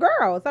love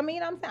girls. I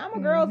mean, I'm a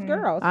girl's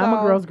girl. So I'm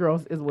a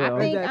girl's as well. I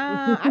think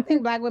Exactly. I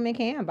think black women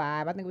can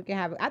vibe. I think we can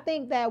have. I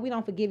think that we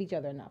don't forgive each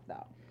other enough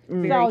though.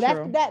 Very So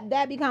true.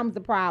 that becomes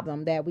the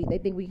problem that they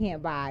think we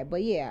can't vibe.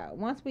 But yeah,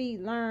 once we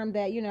learn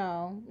that you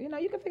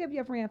can forgive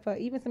your friend for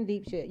even some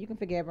deep shit. You can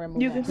forgive her and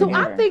move You on. can So forgive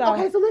I her. think So-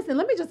 okay. So listen,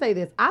 let me just say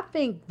this. I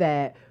think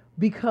that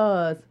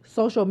because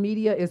social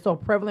media is so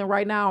prevalent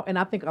right now, and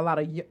I think a lot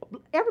of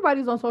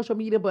everybody's on social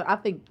media, but I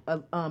think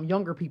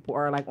younger people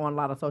are like on a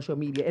lot of social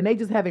media, and they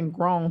just haven't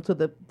grown to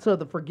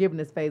the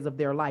forgiveness phase of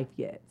their life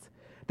yet.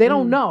 They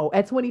don't know.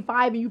 At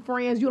 25 and you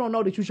friends, you don't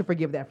know that you should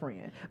forgive that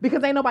friend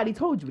because ain't nobody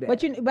told you that.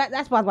 But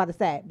that's what I was about to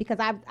say because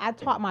I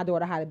taught my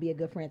daughter how to be a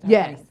good friend to her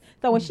Yes. friends.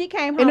 So when she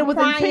came home And it was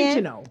crying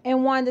intentional.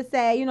 and wanted to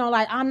say,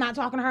 like I'm not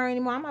talking to her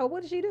anymore. I'm like, well,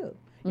 what did she do?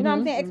 You know what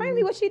I'm saying? Explain to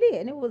me what she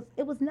did, and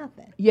it was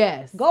nothing.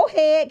 yes. Go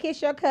ahead,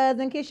 kiss your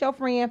cousin, kiss your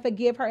friend,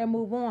 forgive her, and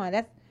move on.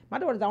 That's my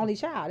daughter's the only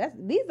child.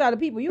 These are the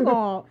people you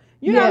gonna.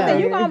 You know what I'm saying?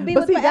 You're gonna be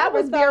But with see, that forever,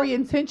 was so- very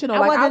intentional. I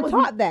Like, wasn't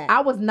taught that.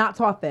 I was not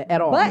taught that at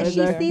all. But she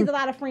Exactly. sees a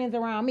lot of friends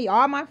around me.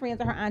 All my friends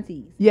are her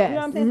aunties. Yes. You know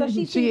what I'm saying? So she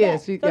She sees is.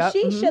 that. She- So yep.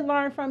 she Mhm. should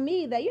learn from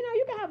me that,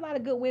 you can have a lot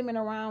of good women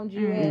around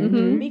you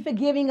and be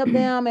forgiving of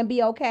them and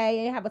be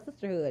okay and have a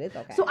sisterhood. It's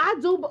okay. So I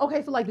do.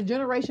 Okay, so like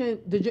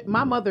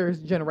my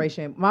mother's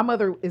generation. My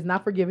mother is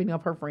not forgiving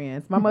of her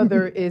friends. My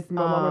mother is.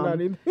 My mama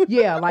not either.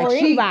 Yeah, like Or she,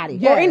 anybody.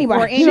 yes, Or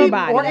anybody. she-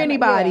 Anybody. or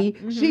anybody.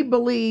 Yeah. She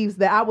believes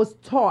that I was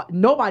taught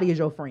nobody is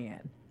your friend.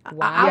 I was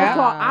Wow.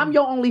 taught I'm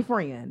your only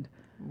friend.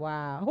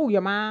 Wow. Who,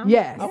 your mom?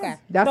 Yes. Okay.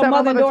 That's so how my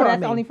mother and mother daughter, taught that's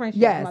me. the only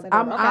friendship. Yes. Mother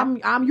and daughter.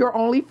 Okay. I'm your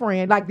only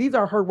friend. Like, these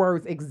are her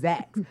words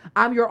exact.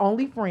 I'm your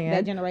only friend.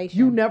 That generation.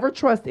 You never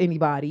trust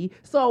anybody.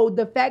 So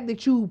the fact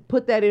that you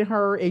put that in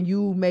her and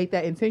you made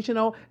that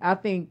intentional, I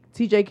think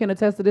TJ can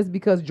attest to this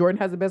because Jordan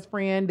has a best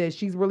friend that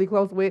she's really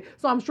close with.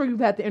 So I'm sure you've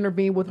had to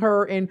intervene with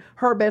her and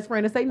her best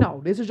friend and say,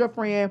 no, this is your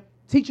friend.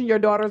 Teaching your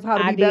daughters how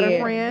to be better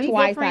friends.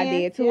 Twice friends. I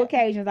did. Two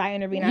occasions I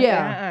intervened. I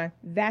said,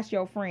 that's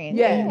your friend.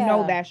 Yeah. And you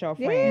know that's your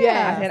friend.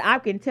 Yeah. I said, I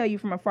can tell you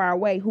from afar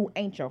away who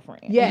ain't your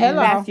friend. Yeah.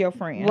 Hello. That's your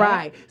friend.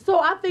 Right. So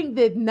I think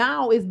that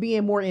now is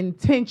being more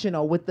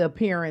intentional with the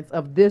appearance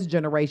of this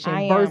generation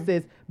I am.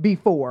 versus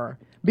before.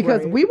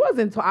 Because Right. we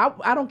wasn't taught.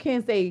 I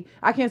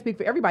can't speak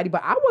for everybody,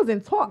 but I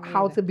wasn't taught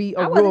how to be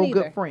I a wasn't real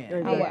either. good friend.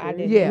 Exactly. I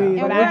did. Yeah. Me And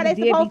either. where are they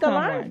did supposed to become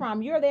learn one.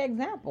 from? You're the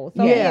example.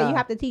 So Yeah. yeah, you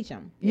have to teach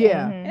them.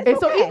 Yeah. It's And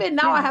so okay. even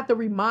now I have to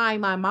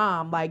remind my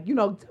mom, like, tell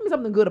me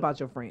something good about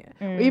your friend.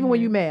 Even when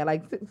you mad,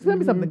 like, tell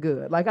me something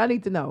good. Like, I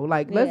need to know.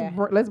 Like, Yeah.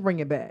 let's bring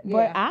it back. Yeah.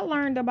 But I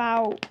learned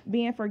about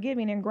being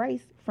forgiving and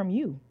grace from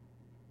you.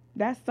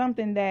 That's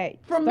something that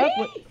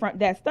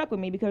stuck with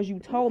me because you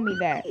told me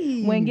that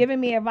when giving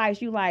me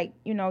advice. You like,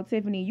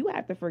 Tiffany, you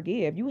have to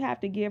forgive. You have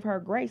to give her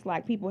grace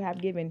like people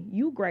have given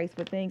you grace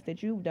for things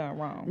that you've done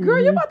wrong.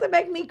 Girl, you're about to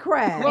make me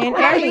cry. And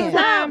Crying. every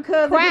time,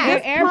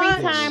 Crying.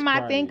 every time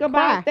I think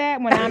about that,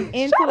 when I'm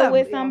into Shut it up.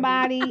 with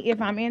somebody, if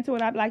I'm into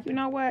it, I'm like, you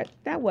know what?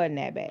 That wasn't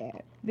that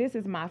bad. This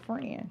is my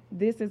friend.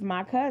 This is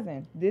my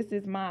cousin. This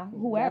is my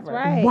whoever.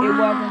 That's right. It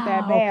wasn't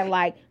that Wow. bad.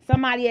 Like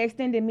somebody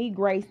extended me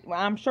grace. Well,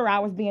 I'm sure I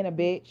was being a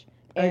bitch.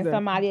 And Exactly.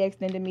 somebody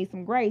extended me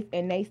some grace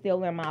and they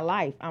still in my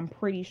life. I'm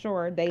pretty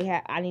sure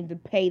I need to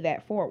pay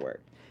that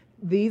forward.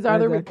 These are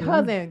the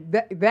cousin.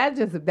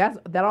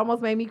 That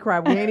almost made me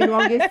cry. We ain't even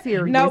gonna get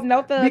serious. No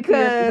thug tears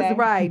because today.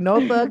 right,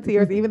 no thug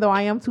tears. Even though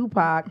I am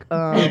Tupac.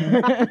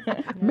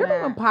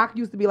 Remember when Pac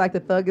used to be like the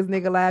thuggest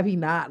nigga alive? He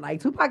not like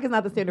Tupac is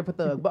not the standard for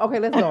thug. But okay,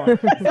 let's go on.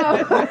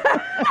 So,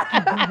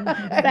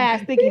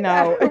 Fast sticky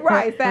note.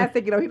 right, fast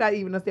sticky note. He's not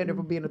even a standard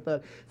for being a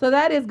thug. So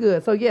that is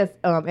good. So yes,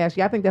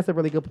 Ashley, I think that's a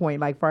really good point.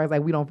 Like, far as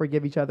like we don't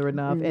forgive each other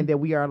enough, and that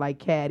we are like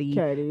catty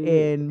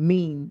and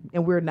mean,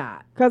 and we're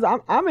not. Cause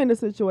I'm in a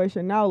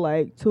situation now,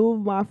 like two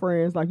of my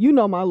friends, like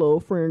my little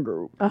friend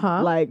group,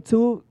 like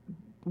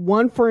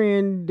one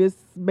friend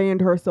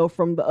disbanded herself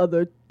from the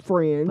other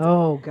friends.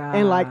 Oh God.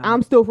 And like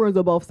I'm still friends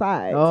with both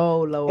sides.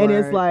 Oh Lord. And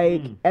it's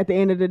like at the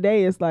end of the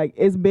day, it's like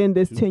it's been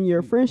this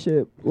 10-year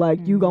friendship. Like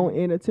you gonna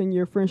end a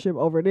 10-year friendship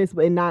over this,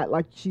 but not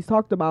like she's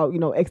talked about,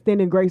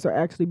 extending grace or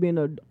actually being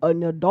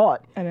an adult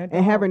and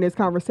having this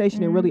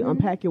conversation and really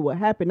unpacking what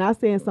happened. Not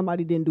saying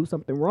somebody didn't do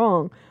something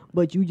wrong,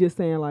 but you just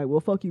saying like, well,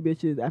 fuck you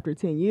bitches. After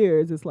 10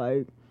 years, it's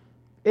like,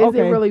 is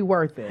it really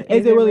worth it?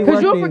 Is it really worth it?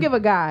 Because you'll forgive a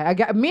guy.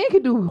 Men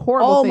can do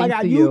horrible oh things my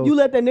God, to you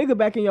let that nigga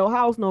back in your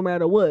house no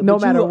matter what. No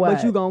matter what.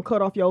 But you gonna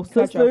cut off your Cut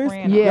your sisters,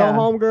 friend your off.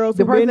 homegirls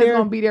The who person been that's there.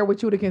 gonna be there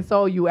with you to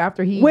console you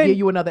after he When- give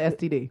you another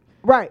STD.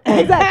 Right,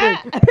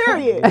 exactly.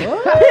 Period.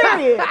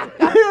 Period.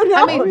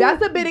 I mean,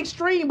 that's a bit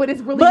extreme, but it's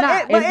really But,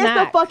 not. but it's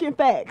not. the fucking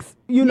facts.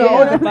 Yeah,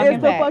 It's fucking the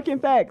facts. fucking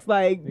facts.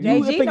 Like, you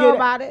JG forget know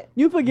about it.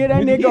 You forget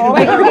that Wait, nigga.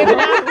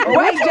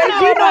 Wait,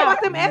 JG know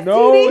about them STDs?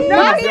 No,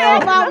 No, no. you know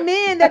about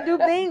men that do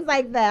things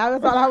like that.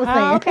 That's all I was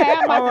saying. Okay,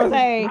 I'm about to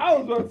say. I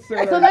was about to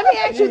say So that. let me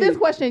ask you this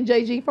question,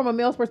 JG, from a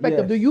male's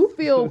perspective. Yes. Do you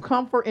feel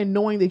comfort in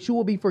knowing that you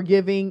will be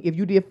forgiving if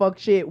you did fuck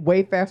shit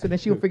way faster than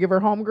she will forgive her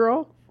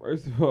homegirl?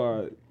 First of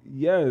all,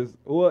 yes.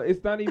 Well,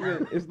 it's not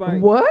even. It's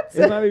like What?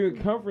 It's not even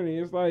comforting.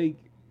 It's like,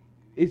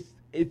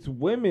 it's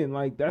women.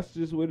 Like that's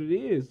just what it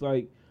is.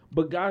 Like,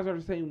 but guys are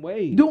the same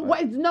way.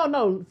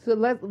 No.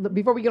 So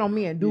before we get on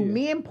men, do Yeah.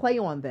 men play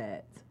on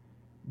that?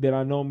 That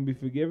I know I'm gonna be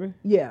forgiven.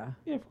 Yeah.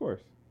 Yeah, of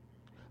course.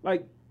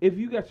 Like if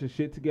you got your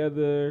shit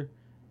together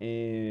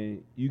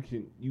and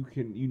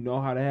you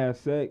know how to have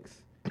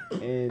sex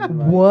and like,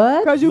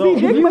 What? Because you No,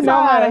 be you You know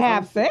how to dickmatized.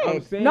 have I'm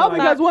sex. saying, No, like,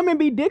 because women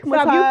be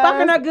dickmatized. So if you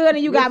fucking her good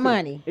and you got listen,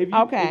 money, if you,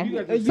 Okay. if you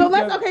got your So shit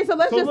let's together- just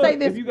so say look,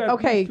 this. If you got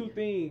Okay. these two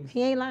things,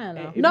 he ain't lying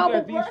though. and if No, you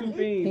got but these two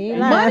things, he and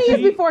lying. Money you is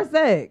cheat- before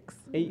sex.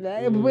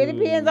 It really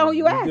depends on who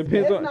you ask. It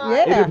depends on. not.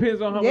 It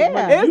depends on how Yeah. much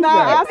money It's you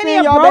not- got. I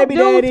seen y'all baby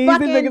daddies. These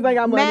niggas ain't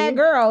got money. Mad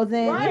girls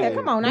and Right. yeah,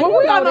 come on. Now Well, you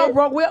we all know know this.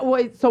 broke.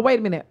 Wait, so wait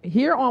a minute.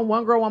 Here on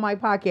One Girl One Mic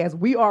podcast,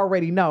 we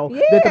already know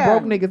that the Yeah.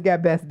 broke niggas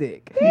got best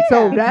dick.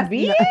 So that's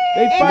Yeah.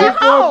 They And fight the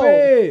for a hoe.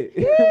 bed.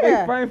 Yeah.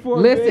 They fight for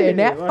a listen. bed.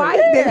 That Like, fight.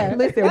 Yeah.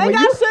 Listen. Ain't When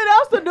got you shit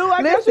else to do.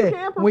 I guess you listen,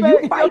 can't when you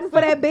perfect fighting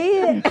for that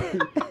bed,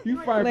 You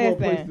fight for a place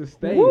Listen. to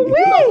stay. Woo-wee.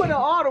 You know when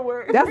all the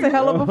work. that's a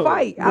hell of a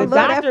fight. I The love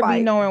that doctor be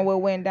fight. knowing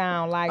what went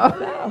down. Like,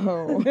 so.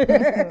 Who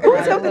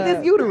tilted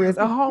this uterus?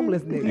 A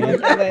homeless nigga.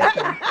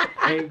 Listen.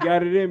 Ain't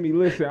got it in me.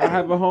 Listen, I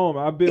have a home.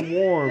 I've been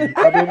warm.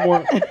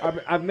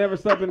 I've never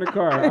slept in the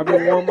car. I've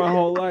been warm my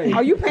whole life.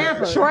 Are you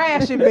pampered?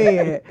 Trash in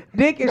bed.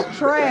 Dick is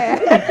trash.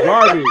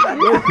 Garbage.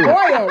 Listen,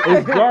 Spoiled.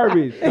 it's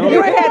garbage. Don't,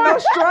 You ain't had no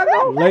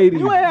struggle. ladies.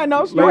 You ain't had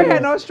no You struggle. ain't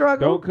had no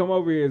struggle. Don't come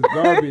over here. It's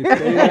garbage.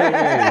 Stay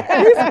that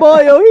way. He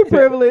spoiled. He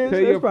privileged. Tell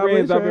That's your probably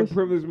friends I've been trash.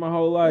 privileged my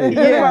whole life.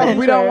 Yeah,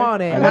 we don't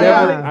want it.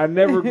 I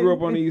never grew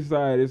up on the east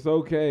side. It's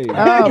okay.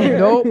 Oh,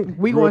 nope.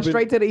 We Grew going up in-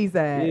 straight to the east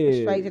side.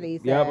 Yeah. Straight to the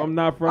east Yep, side. I'm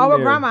not from Over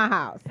there. grandma's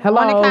house.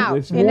 Hello, On the couch.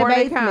 listen. In the Warren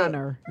basement.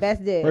 Counter.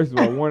 That's it. First of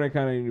all, Warner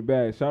kind of in the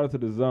bag. Shout out to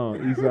the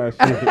zone, East Side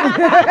shit.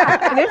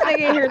 This nigga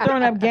in here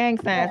throwing up gang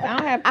signs. I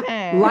don't have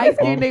time. Light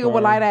skinned I'm nigga with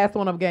sorry. light ass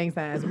throwing up gang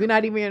signs. We're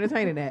not even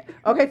entertaining that.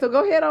 Okay, so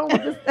go ahead on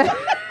with this.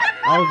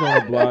 I was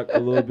on the block a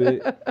little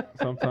bit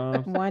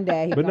sometimes. One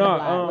day he But was no, on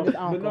the block with his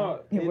but uncle.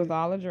 no, It was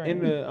all a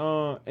dream.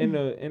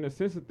 in the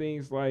sense of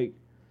things, like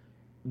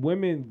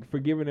women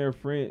forgiving their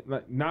friend,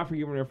 like not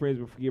forgiving their friends,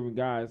 but forgiving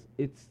guys.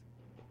 It's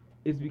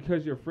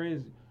because your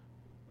friends,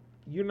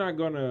 you're not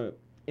gonna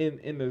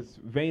in this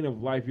vein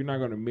of life, you're not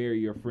gonna marry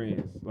your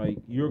friends. Like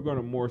you're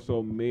gonna more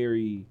so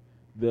marry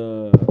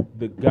the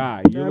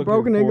guy. You're That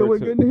broke nigga forward with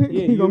to, good dick,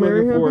 yeah, you you're gonna marry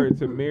looking him? forward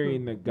to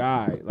marrying the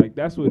guy. Like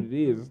that's what it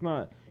is. It's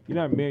not you're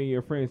not marrying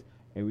your friends.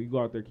 And we go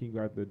out there. Can you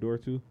go out the door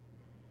too?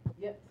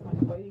 Yep.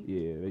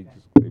 Yeah,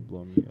 they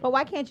blow me up. But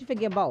why can't you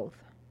forgive both?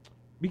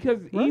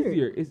 Because it's Right.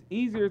 easier. It's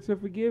easier to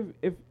forgive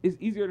if it's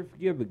easier to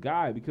forgive the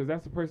guy because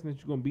that's the person that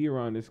you're gonna be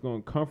around. That's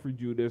gonna comfort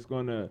you. That's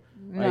gonna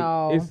like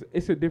No.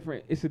 it's a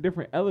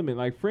different element.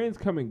 Like friends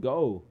come and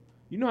go.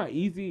 You know how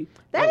easy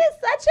That like, is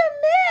such a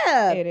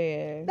myth. It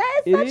is.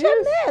 That is It such is?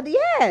 a myth.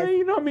 Yes. Man,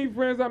 you know how many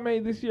friends I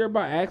made this year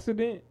by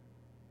accident?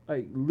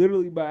 Like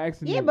literally by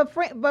accident. Yeah,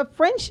 but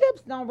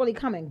friendships don't really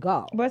come and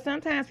go. But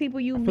sometimes people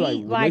you I feel like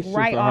meet like relationships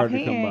right are hard to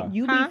come offhand, by.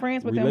 you Huh? be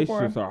friends with them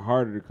relationships for. are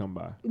harder to come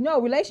by.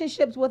 No,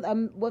 relationships with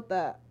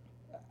a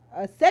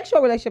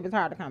sexual relationship is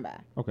hard to come by.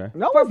 Okay.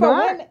 No, For it's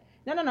not. women,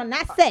 no,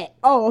 not sex.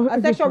 Oh, A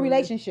sexual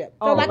relationship.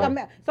 So Oh, like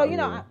okay. so you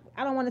know, Yeah.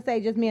 I don't want to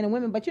say just men and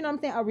women, but you know what I'm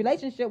saying. A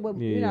relationship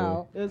with you Yeah.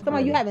 know It's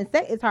someone you hard. having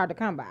sex is hard to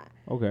come by.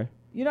 Okay.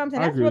 You know what I'm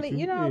saying? I That's agree with really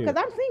you. you know Yeah. because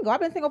I'm single. I've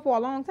been single for a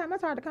long time.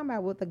 That's hard to come by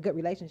with a good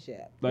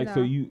relationship. Like know?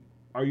 so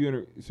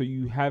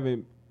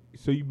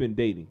you've been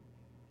dating.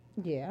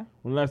 Yeah,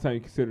 When the last time you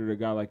considered a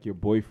guy like your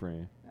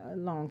boyfriend? a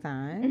long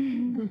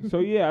time. So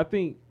yeah, I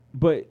think.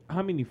 But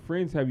how many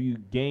friends have you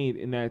gained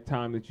in that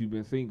time that you've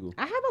been single?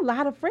 I have a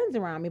lot of friends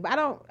around me, but I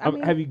don't. I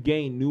mean, Have you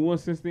gained new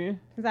ones since then?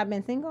 since I've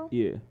been single.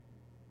 Yeah,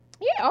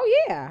 Yeah.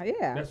 Oh yeah.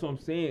 Yeah. that's what I'm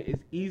saying.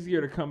 It's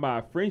easier to come by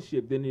a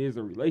friendship than it is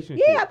a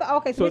relationship. Yeah.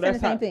 Okay. So, we're saying the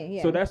same how- thing.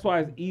 Yeah. So that's why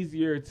it's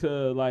easier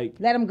to like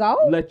let them go.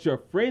 let your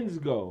friends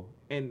go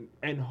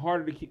and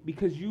harder to keep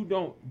because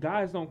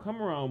guys don't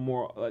come around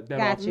more that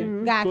Got often.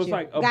 you. Got so you. it's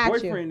like a got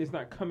boyfriend you. is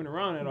not coming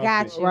around that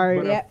Got often. you. Right.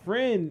 But Yep. a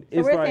friend So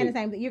is we're like saying the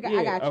same thing.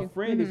 I got you. a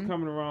friend is Mhm.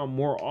 coming around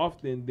more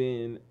often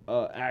than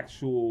a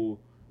actual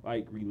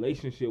like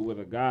relationship with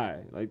a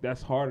guy. Like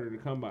that's harder to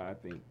come by, I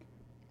think.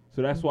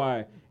 So that's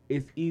why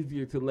it's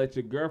easier to let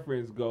your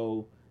girlfriends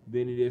go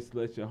than it is to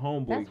let your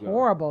homeboy That's go.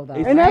 horrible though.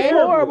 It's And that's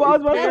terrible. horrible. I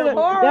was about to It's say that.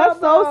 terrible. That's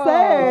so Horrible.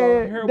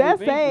 sad. Terrible That's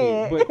thinking,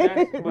 sad. but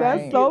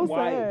That's Right. so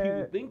why sad.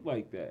 people think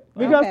like that.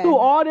 Because Okay. through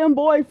all them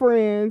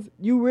boyfriends,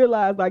 you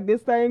realize like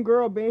this same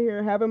girl been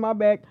here having my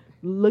back,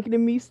 looking at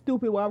me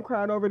stupid while I'm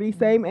crying over these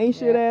same ain't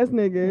shit ass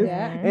niggas.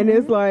 Yeah. And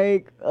it's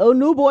like, oh,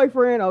 new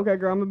boyfriend. Okay,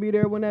 girl, I'm gonna be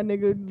there when that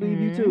nigga leave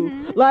you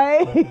too.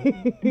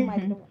 Like,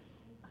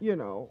 you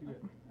know.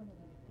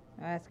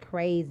 That's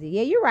crazy.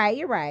 Yeah, you're right.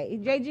 You're right.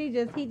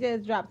 JG he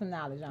just dropped some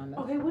knowledge on us.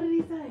 Okay, what did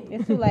he say?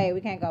 It's too late.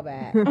 We can't go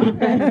back.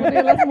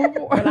 Let's move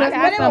But on. I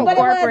got some but it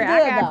was corporate. I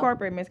good, got though.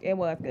 corporate It was good. It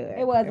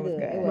was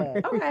good. It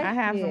was. Okay. I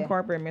have some Yeah.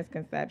 corporate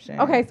misconceptions.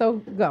 Okay, so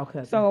go,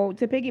 cousin. So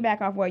to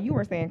piggyback off what you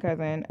were saying,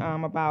 cousin,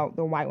 about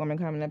the white woman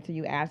coming up to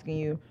you asking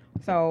you.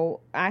 So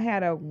I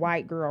had a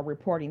white girl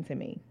reporting to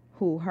me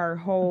who her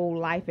whole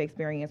life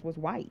experience was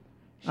white.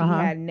 She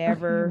had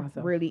never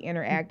myself. really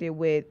interacted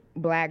with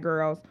black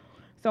girls.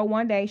 So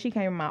one day she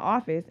came in my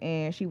office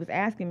and she was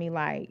asking me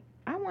like,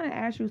 I want to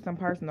ask you some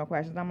personal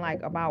questions. I'm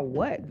like, about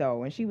what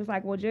though? And she was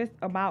like, well, just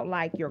about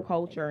like your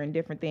culture and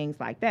different things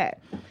like that.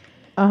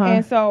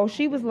 And so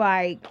she was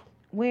like,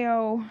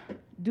 well,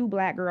 do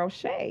black girls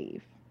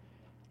shave?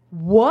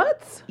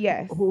 What?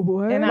 Yes.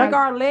 What? And Like I-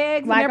 our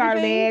legs like and our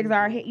everything? legs,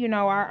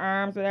 our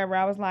arms, whatever.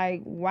 I was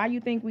like, why you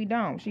think we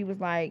don't? She was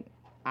like,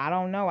 I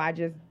don't know. I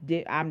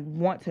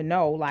want to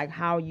know like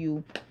how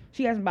you.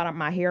 She asked me about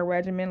my hair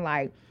regimen,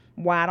 like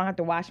why I don't have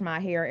to wash my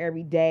hair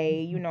every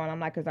day, you know. And I'm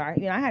like, cause I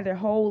had the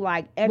whole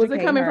like educate Was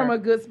it coming her. from a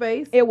good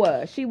space? It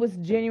was. She was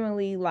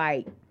genuinely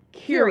like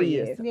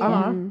curious. Yeah.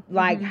 Uh-huh.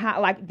 Like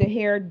how, like the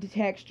hair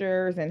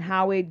textures and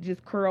how it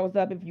just curls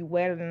up if you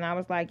wet it. And I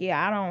was like,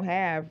 yeah, I don't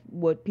have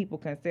what people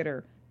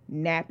consider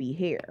nappy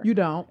hair. You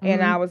don't.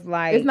 And Mhm. I was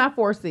like, It's not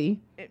 4C.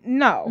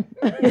 no,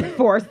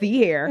 4C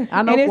hair.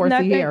 I know And it's 4C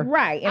nothing- hair.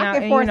 right? And I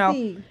can and, you know,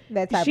 foresee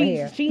that type of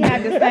hair. she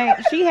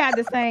had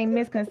the same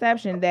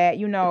misconception that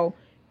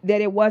that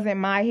it wasn't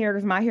my hair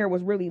because my hair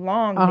was really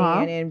long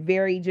Uh-huh. then and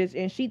very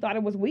and she thought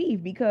it was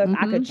weave because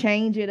I could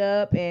change it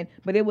up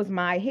but it was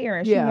my hair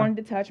and she Yeah. wanted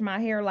to touch my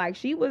hair like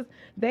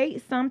they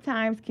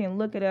sometimes can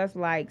look at us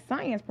like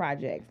science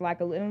projects, like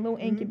a little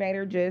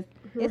incubator just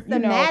It's the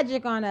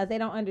magic on us. They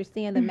don't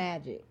understand the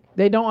magic.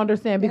 They don't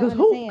understand They because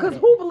don't understand it.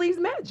 who believes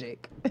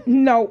magic?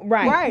 no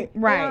right. Right.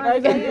 Right.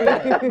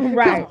 Exactly.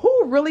 Right.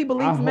 Who really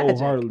believes magic.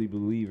 wholeheartedly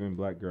believe in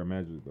black girl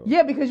magic though.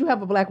 Yeah, because you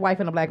have a black wife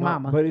and a black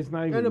mama. But it's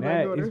not And even a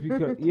black that. It's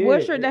daughter. because yeah,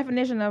 What's your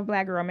definition of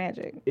black girl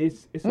magic?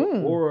 It's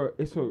an aura.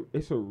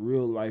 It's a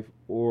real life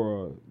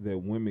aura that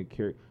women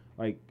carry.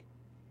 Like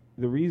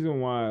the reason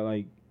why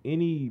like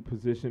any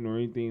position or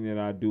anything that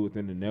I do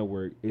within the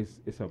network, it's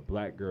a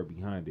black girl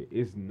behind it.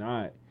 It's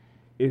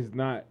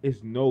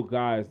no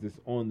guys that's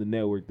on the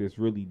network that's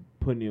really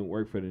putting in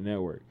work for the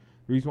network.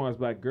 The reason why it's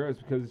black girls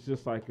is because it's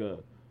just like a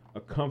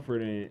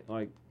comfort, and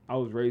like I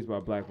was raised by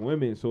black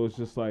women, so it's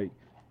just like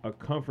a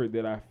comfort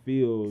that I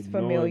feel It's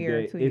knowing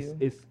familiar that to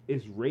you.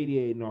 it's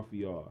radiating off of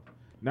y'all.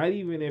 Not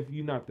even if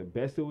you're not the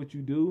best at what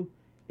you do,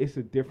 it's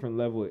a different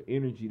level of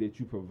energy that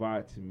you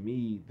provide to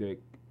me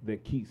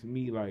that keeps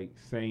me like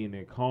sane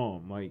and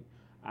calm. Like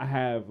I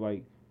have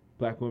like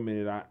black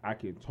women that I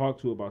can talk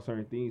to about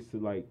certain things to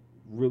like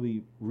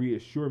really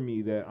reassure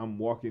me that I'm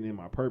walking in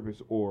my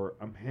purpose or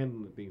I'm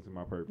handling things in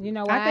my purpose. You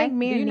know why? I think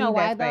men Do you know need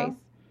why that though? space.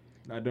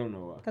 I don't know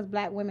why. Because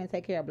black women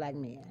take care of black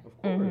men.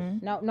 Of course.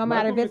 No Black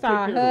matter if women it's take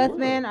our care of the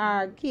husband, world.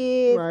 our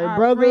kids, Right, our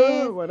brother,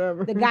 friends,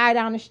 whatever. the guy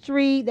down the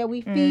street that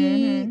we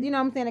feed. You know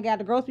what I'm saying? The guy at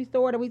the grocery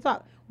store that we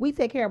talk. We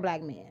take care of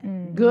black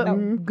men.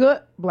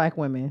 Good black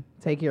women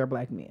take care of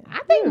black men.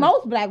 I think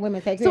most black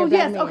women take care So of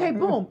black yes, men. okay,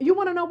 boom. You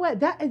want to know what?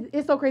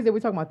 It's so crazy that we're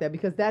talking about that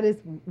because that is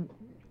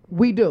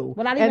we do,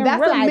 Without even and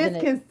that's a realizing it.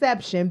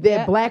 misconception that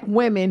Yeah. black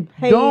women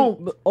Hey,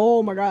 don't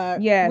Oh my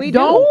God. Yes. We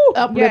don't do.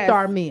 uplift Yes.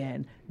 our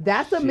men.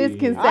 That's a Shit.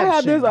 misconception. I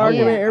have this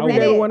argument Yeah. every That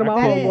day is- with one of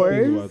my that is-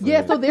 homeboys.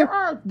 Yeah,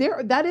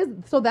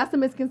 so that's a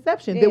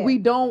misconception that Yeah. we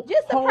don't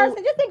Just the hold-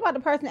 person. Just think about the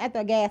person at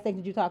the gas station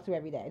that you talk to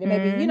every day. That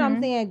maybe you know what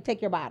I'm saying.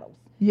 Take your bottles.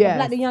 Yes.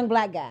 Like the young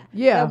black guy.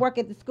 Yeah. That work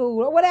at the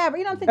school or whatever.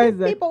 You know what I'm saying. Just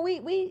Exactly. people.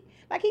 We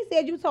like he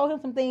said. You told him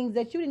some things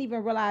that you didn't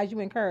even realize you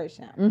encouraged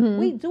him.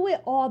 We do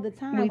it all the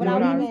time We do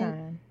without it all the even.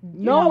 time.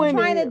 You know, Knowing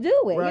trying it, to do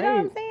it. You know what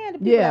I'm right. saying? The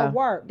people Yeah. at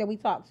work that we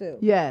talk to.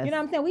 Yes. You know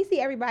what I'm saying? We see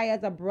everybody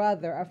as a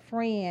brother, a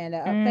friend,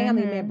 a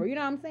family member. You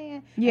know what I'm saying?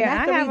 And Yeah,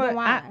 that's I the have reason a.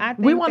 why. I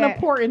think we want to that-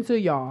 pour into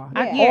y'all.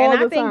 Yeah. Yeah, All and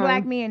I the think time.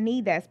 black men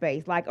need that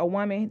space, like a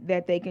woman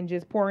that they can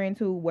just pour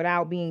into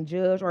without being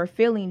judged or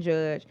feeling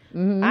judged.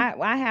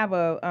 I have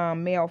a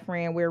male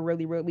friend.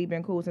 We've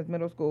been cool since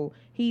middle school.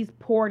 He's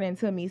poured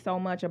into me so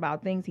much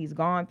about things he's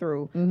gone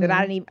through that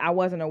I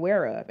wasn't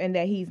aware of, and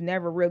that he's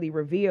never really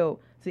revealed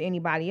to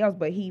anybody else.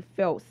 But he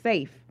felt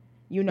safe,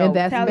 you know, In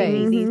that telling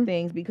me space. these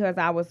things because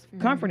I was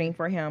comforting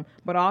for him,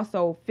 but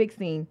also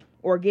fixing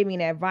or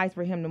giving advice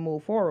for him to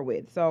move forward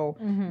with. So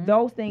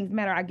those things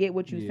matter. I get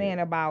what you're Yeah. saying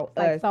about It's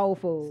like us. soul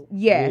food.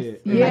 Yes. Yeah.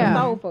 It's Yeah.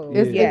 like soul food.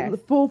 It's, Yes.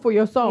 it's food for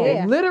your soul.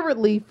 Yeah.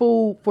 Literally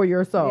food for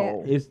your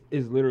soul. Yeah.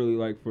 It's literally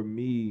like for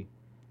me,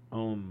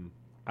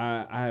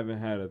 I haven't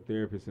had a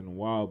therapist in a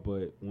while,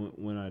 but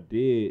when I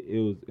did,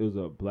 it was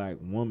a black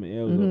woman.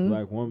 It was a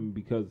black woman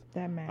because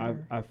That matter.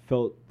 I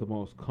felt the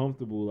most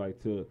comfortable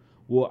like to.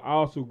 Well, I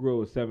also grew up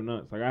with 7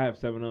 aunts. Like I have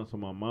 7 aunts on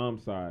my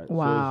mom's side.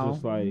 Wow. So it's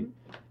just like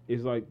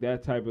it's like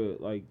that type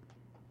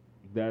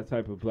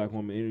of black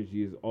woman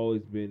energy has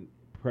always been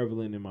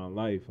prevalent in my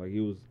life. Like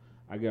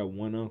I got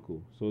one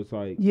uncle, so it's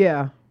like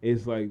Yeah.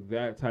 it's like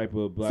that type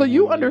of black. So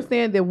you woman.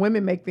 understand that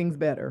women make things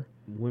better.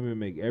 Women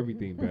make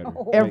everything better. Like,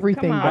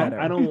 Everything come on. better.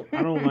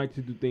 I don't like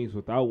to do things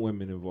without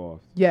women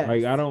involved. Yes.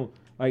 Like I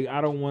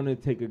don't want to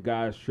take a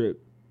guy's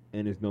trip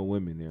and there's no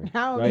women there.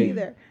 I don't Like,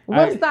 either.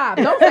 Well, stop.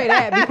 Don't say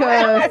that I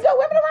because got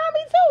women around me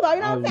too, though.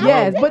 You know what I'm saying?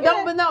 yes, I'm but taking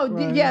don't. But no,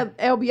 Right. yeah,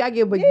 LB, I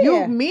get. But Yeah.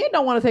 you men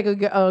don't want to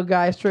take a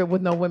guy's trip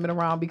with no women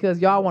around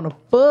because y'all want to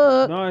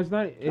fuck. No, it's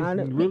not. It's I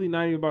know. really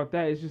not even about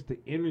that. It's just the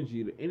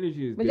energy. The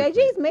energy is But different.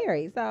 JG's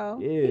married, so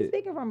Yeah. he's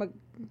speaking from a.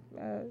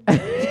 the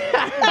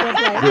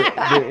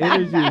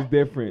energy is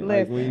different.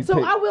 Like when you So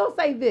take, I will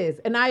say this,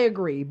 and I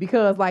agree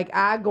because like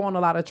I go on a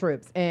lot of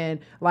trips, and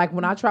like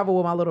when I travel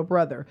with my little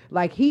brother,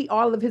 like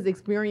all of his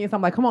experience,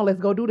 I'm like, come on, let's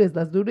go do this,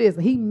 let's do this.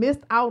 He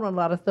missed out on a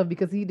lot of stuff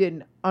because he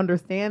didn't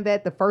understand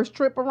that the first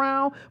trip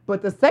around,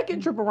 but the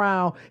second trip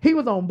around, he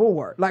was on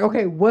board. Like,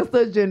 okay, what's the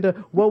agenda?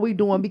 What we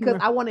doing? Because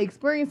I want to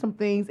experience some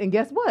things, and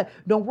guess what?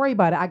 Don't worry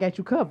about it. I got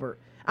you covered.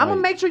 I'm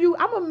gonna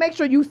Right. make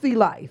sure you see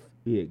life.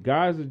 yeah,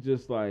 guys are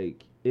just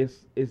like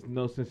it's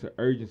no sense of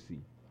urgency.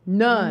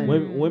 None.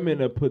 Women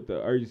that put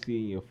the urgency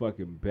in your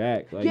fucking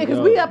back. Like, Yeah, because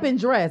yo, we up in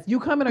dress. You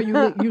coming or you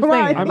staying?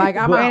 Right. Like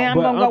I'm but- out. And I'm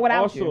but gonna go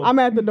without you. I'm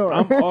at the door.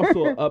 I'm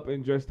also a up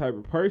and dressed type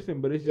of person,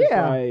 but it's just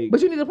Yeah, like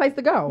but you need a place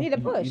to go. Need a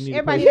push. you need a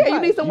Everybody push. need a Yeah, you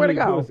push. need somewhere to You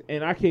need go. push.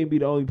 And I can't be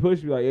the only push.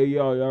 Be like, hey,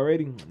 y'all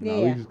ready? No, we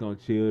Yeah. just gonna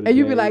chill. And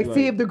you be today. like,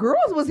 see, if the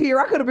girls was here,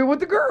 I could have been with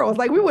the girls.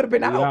 Like we would have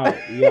been out.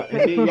 yeah, and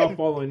then y'all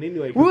following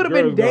anyway. We would have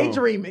been day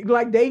daydreaming,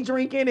 like day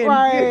drinking and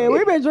Right,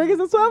 we've been drinking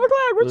since 12 o'clock.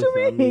 What Listen,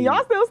 you I mean? mean-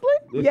 Y'all still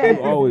sleep? Yes.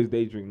 You always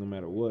day drink no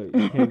matter what.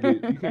 You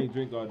can't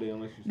drink all day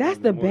unless you. That's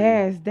the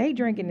best. Day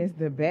drinking is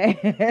the best.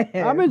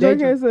 I've been They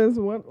drinking since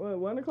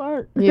 1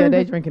 o'clock. Yeah,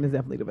 day drinking is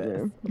definitely the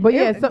best. Yeah. But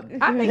yeah, so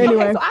I think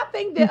Anyway. okay, so I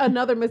think that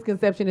another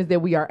misconception is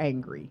that we are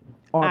angry.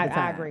 all the I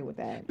time. agree with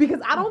that. Because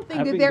I don't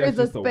think I that think there that's is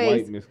a just a space.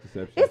 white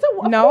misconception. It's a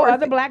of No, course.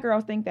 other black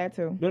girls think that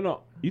too.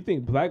 No. You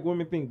think black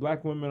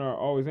women are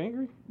always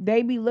angry?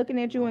 They be looking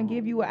at you and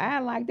give you an eye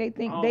like they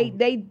think Oh.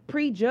 they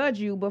prejudge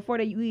you before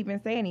you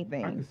even say I can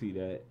anything. see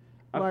that.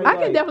 Like- feel I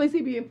can definitely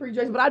see being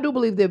prejudged, but I do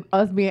believe that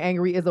us being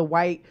angry is a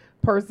white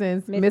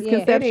person's Yeah,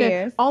 misconception.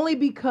 it is. Only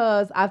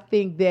because I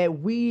think that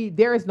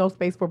there is no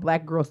space for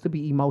black girls to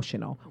be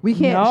emotional. We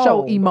can't No.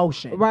 show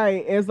emotion.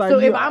 Right. It's like So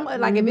you- if I'm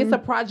like, if it's a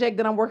project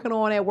that I'm working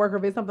on at work, or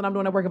if it's something I'm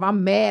doing at work, if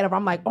I'm mad, if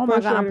I'm like, oh my God,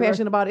 I'm Frustrated,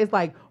 passionate about it, it's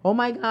like, oh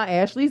my God,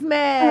 Ashley's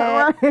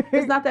mad. Right.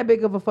 It's not that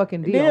big of a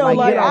fucking deal. deal,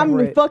 like get I'm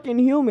over it. fucking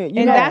human.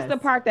 You And know? that's the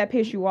part that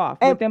piss you off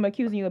And- with them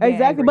accusing you of being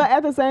Exactly, angry. but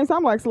at the same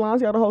time, like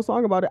Solange got a whole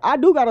song about it. I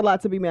do got a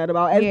lot to be mad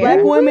about. As Yeah.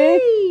 black women,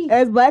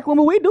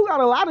 Wee. we do got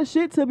a lot of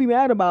shit to be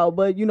mad about.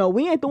 But you know,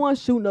 we ain't the ones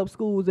shooting up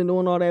schools and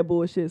doing all that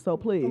bullshit. So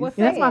please, What's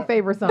And that's my Sad.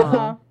 favorite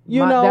song.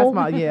 you My- know, that's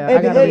my I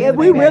If, got a reason if to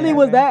we be really mad.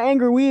 was that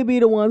angry, we'd be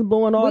the ones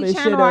blowing all We this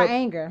shit channel our up.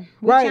 anger.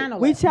 Right,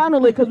 we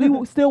channel it because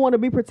we still want to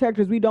be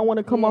protectors. We don't want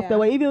to come off Yeah. that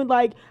way. Even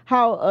like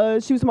how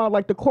she was talking about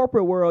like the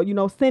corporate world, you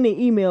know, sending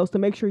emails to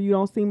make sure you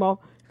don't seem all,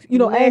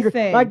 angry.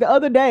 Listen. Like the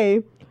other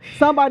day,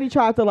 somebody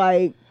tried to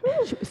like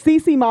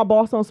CC my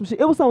boss on some shit.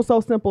 It was something so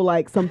simple,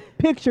 like some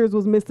pictures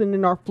was missing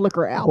in our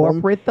Flickr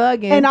album. Corporate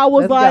thugging. And I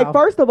was Let's like, go.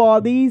 first of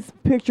all, these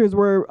pictures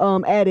were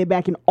added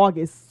back in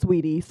August,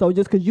 sweetie. So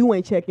just because you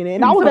ain't checking it,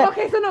 and I was So, at,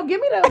 okay, so no,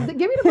 give me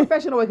the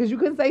professional way, because you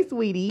couldn't say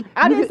sweetie.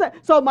 I You didn't say.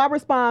 So my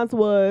response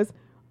was,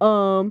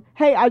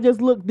 hey, I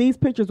just looked. These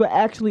pictures were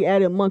actually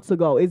added months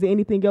ago. Is there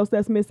anything else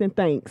that's missing?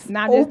 Thanks.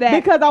 Not just that.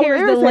 Because I was Here's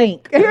the irritated.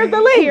 link. Here's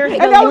the link. Here's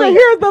and the that was link.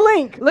 here's the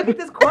link. Look at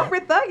this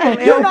corporate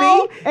thugging, You LB.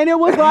 know, and it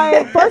was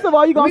like, first of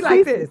all, you gonna We like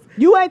CC this.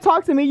 you ain't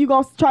talk to me. You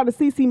gonna try to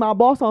CC my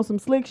boss on some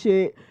slick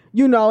shit.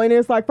 You know, and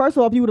it's like, first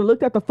of all, if you would have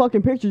looked at the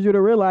fucking pictures, you'd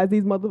have realized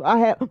these I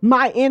had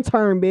my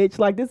intern, bitch.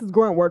 Like, this is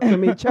grunt work for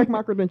me. Check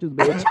my credentials,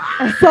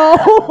 bitch. So,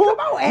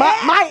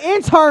 my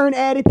intern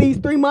added these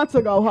 3 months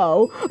ago,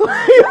 ho.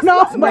 You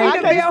know, but I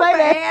Ring the can't bell say for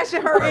that. Ash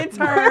and her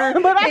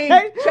intern. But I and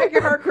can't-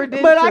 checking her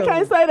credentials. But I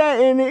can't say that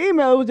in the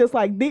email. It was just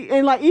like,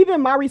 and like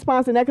even my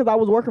response in that, because I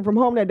was working from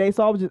home that day,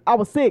 so I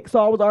was sick, so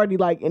I was already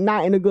like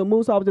not in a good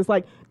mood. So I was just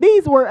like,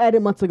 these were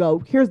added months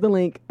ago. Here's the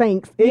link.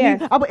 Thanks.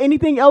 Yes.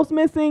 Anything else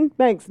missing?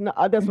 Thanks. No,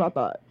 that's what I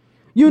thought.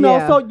 You know,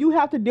 Yeah. so you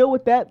have to deal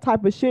with that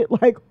type of shit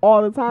like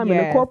all the time in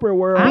the Yes. corporate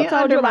world. I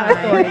told you a lot of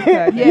stories.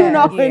 Cause You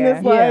know, and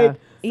it's like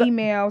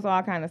emails,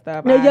 all kind of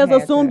stuff. they I just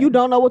had assume to- you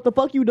don't know what the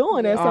fuck you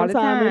doing at All some the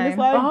time, and it's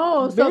time. like,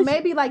 Oh, so bitch.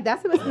 maybe like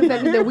that's a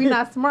misconception that we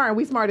not smart and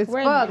we smart as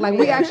We're- fuck. Like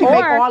we actually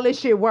make Or- all this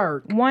shit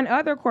work. One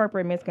other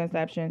corporate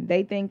misconception: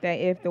 they think that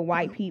if the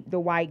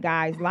white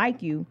guys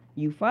like you,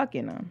 you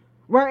fucking them.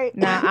 right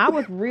Now, I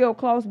was real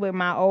close with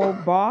my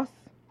old boss,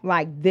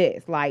 like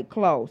this, like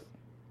close.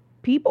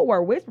 People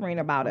were whispering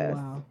about us,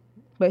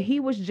 but he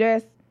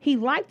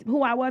liked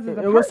who I was as a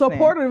person. It was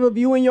supportive of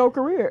you in your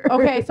career.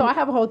 Okay, so I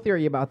have a whole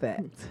theory about that.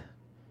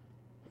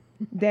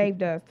 Dave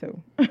does too.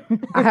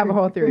 I have a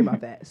whole theory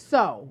about that.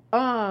 So,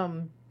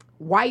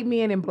 white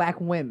men and black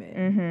women,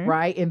 Mhm.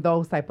 right, in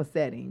those type of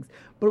settings.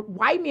 But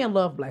white men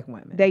love black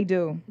women. They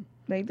do.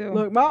 They do.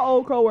 Look, my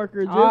old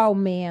coworker just All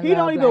men. he love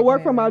don't even black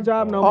work for my women.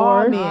 job no All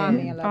more. men. All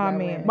men. Love All black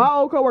men. women. My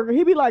old coworker,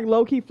 he be like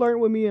low key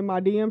flirting with me in my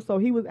DM. So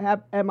he was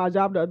at my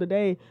job the other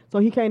day. So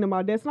he came to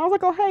my desk and I was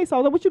like, "Oh hey," so I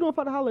was like, "What you doing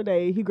for the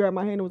holiday?" He grabbed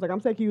my hand and was like,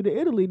 "I'm taking you to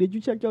Italy. Did you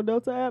check your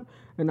Delta app?"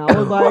 And I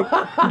was like,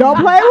 "Don't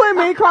play with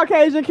me,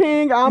 Caucasian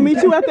King. I'll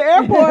meet you at the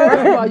First of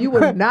airport." all, you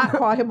would not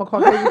call him a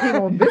Caucasian king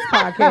on this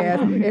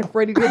podcast, and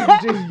Freddie, this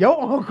is just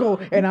your uncle,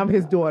 and I'm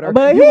his daughter.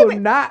 But you he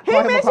would not he call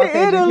him a mentioned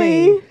Caucasian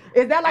Italy. king.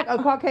 Is that like a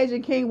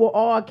Caucasian king with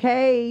all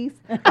K's?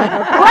 Like a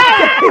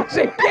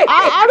Caucasian king.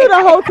 I do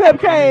the Hotep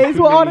K's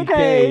with all the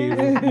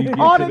K's. K's.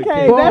 All the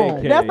K's.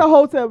 Boom. That's the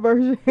Hotep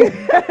version.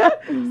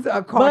 It's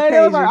a But Caucasian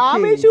it was like, I'll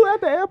king. meet you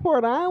at the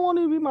airport. I ain't want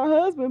to be my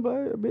husband,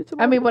 but bitch.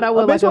 I mean, but I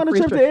would bitch like a on a free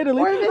trip to trip.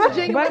 Italy. Or if it's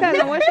Jingle But Bells.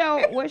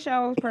 cousin, what's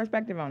your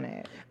perspective on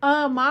that?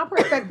 My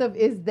perspective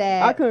is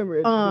that I couldn't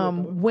really do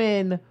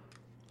it,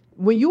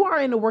 when you are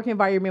in the work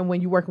environment,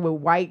 when you're working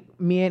with white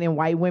men and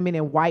white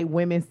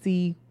women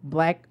see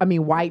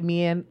white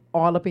men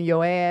all up in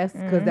your ass,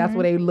 because that's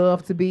what they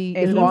love to be.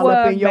 And Is he all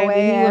up was, in your baby.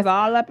 ass. He was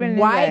all up in his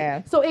White.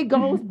 ass. So it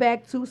goes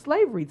back to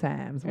slavery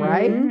times,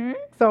 right? Mhm.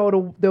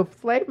 So the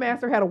slave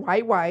master had a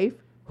white wife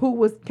who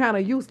was kind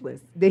of useless.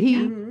 That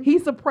he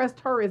suppressed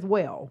her as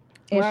well.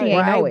 And she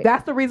ain't know it.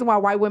 That's the reason why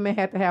white women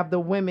had to have the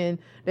women,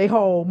 they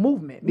whole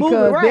movement, because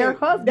Movement, right. their They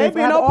husbands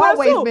been have oppressed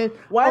always too. been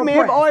White men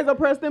have oppressed. always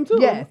oppressed them too.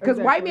 Yes, because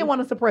white Exactly. men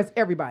want to suppress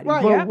everybody.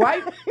 Right. But Yeah.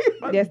 white,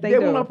 Yes, they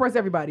want do. to oppress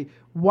everybody.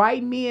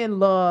 White men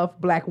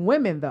love black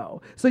women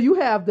though. So you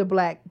have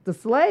the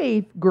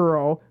slave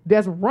girl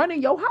that's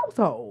running your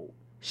household.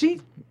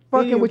 She's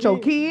fucking Eating with your your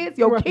kids. kids.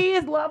 Your Right.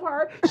 kids love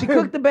her. She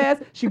cook the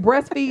best. She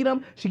breastfeed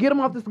them. She get them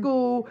off to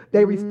school.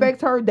 They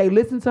respect her. They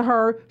listen to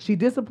her. She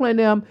discipline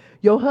them.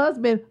 Your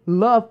husband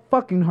love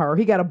fucking her.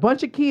 He got a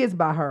bunch of kids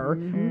by her.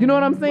 You know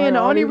what I'm saying? Right, The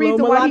all only these little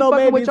reason why he mulatto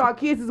fucking with babies. y'all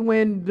kids is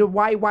when the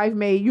white wife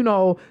may,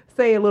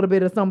 say a little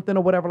bit of something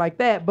or whatever like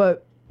that.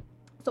 But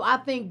so I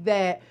think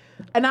that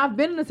and I've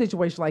been in a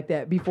situation like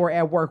that before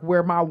at work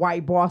where my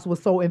white boss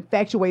was so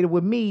infatuated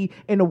with me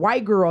and the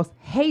white girls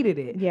hated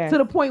it. Yes. To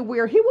the point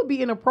where he would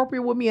be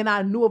inappropriate with me and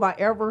I knew if I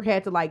ever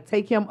had to like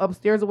take him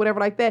upstairs or whatever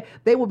like that,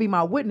 they would be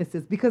my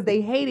witnesses because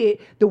they hated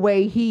the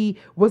way he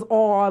was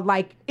all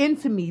like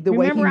into me, the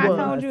Remember way he I was.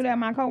 told you that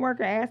my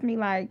coworker asked me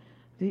like,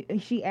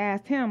 she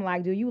asked him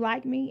like, do you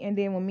like me? And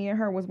then when me and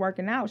her was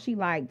working out, she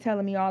like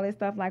telling me all this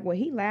stuff like, well,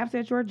 he laughs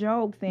at your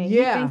jokes and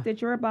Yeah. he thinks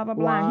that you're blah blah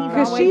blah. Wow. He's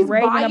 'Cause always she's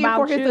raving vying about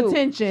for his you.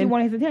 attention. She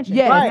wanted his attention.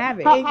 Yes. She Right. didn't have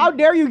it. How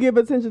dare you give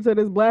attention to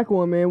this black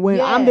woman when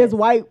I'm this Yes.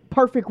 white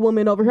perfect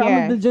woman over here? I'm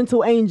Yes. the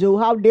gentle angel.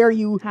 How dare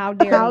you? How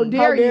dare How you?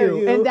 dare dare you?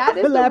 you? And that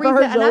is the Laugh at her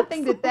reason. And I jokes.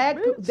 think that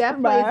Bitch, plays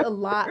bye. a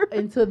lot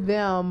into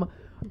them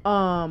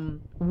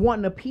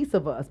wanting a piece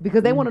of us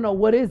because they want to know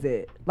what is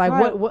it like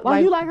Right. what Why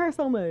you like her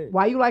so much?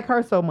 why you like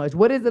her so much?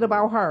 What is it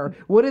about her?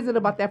 What is it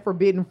about that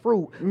forbidden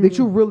fruit that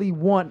you really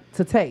want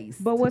to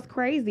taste? But what's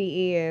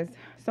crazy is,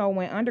 so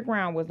when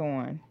Underground was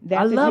on,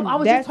 I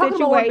was just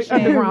talking about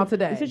Underground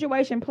today. The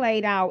situation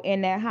played out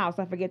in that house.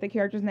 I forget the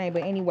character's name,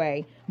 but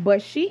anyway.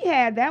 But she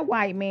had that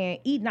white man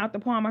eating out the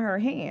palm of her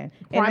hand.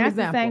 And Prime that's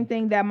example. the same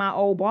thing that my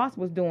old boss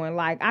was doing.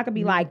 Like, I could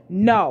be like,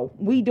 no,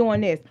 we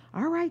doing this.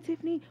 All right,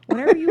 Tiffany,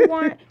 whatever you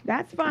want,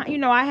 that's fine. You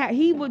know,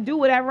 he would do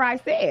whatever I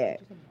said.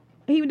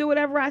 He would do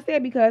whatever I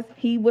said because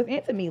he was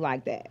into me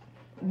like that.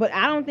 But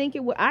I don't think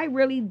it was, I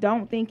really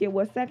don't think it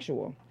was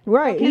sexual.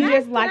 Right. He Can I-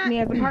 just can liked I- me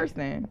as a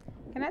person.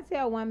 Can I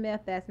tell one myth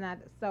that's not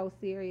so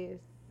serious?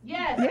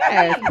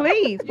 Yes,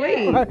 please.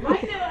 Right.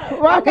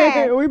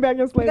 Okay. We back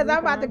in slavery. Because I'm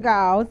about to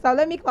go. So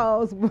let me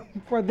close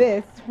for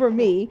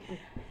me.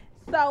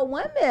 So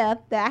one myth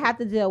that I have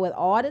to deal with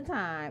all the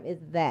time is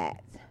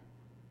that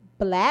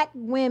black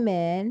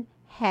women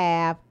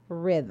have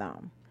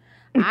rhythm.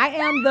 I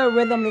am the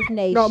rhythmless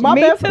nation. No, my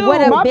Me best too.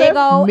 with a my big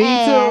best, old Me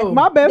ass too.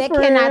 My best that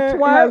friend cannot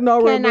twerk, has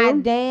no cannot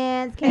rhythm.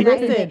 dance, cannot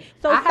Listen, anything.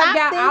 So I have stop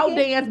got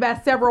thinking. outdanced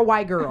by several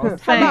white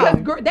girls. Same.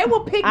 Because they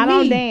will pick I me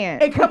don't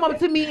dance. and come up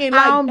to me and I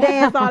like don't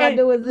dance, all I and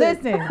do is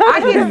this. listen. I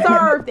get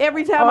served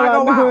every time All I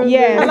go I do out. is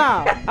Yes.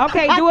 Hello.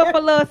 Okay, do it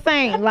for Lil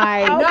Saint.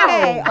 Like,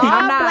 Okay, No, all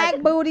I'm not.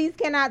 black booties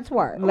cannot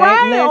twerk. Right,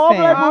 all listen.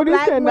 black All booties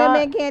black cannot.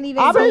 women can't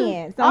even I've been,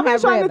 dance. I've been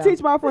have trying rhythm. to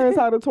teach my friends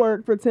how to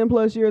twerk for 10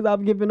 plus years.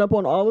 I've given up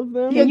on all of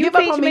them. Yeah, Can you give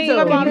up teach on me?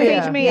 too. Can you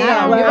Yeah. teach me?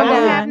 Yeah, I like, don't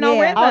I'm have no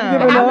yeah. rhythm. I've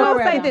given I up.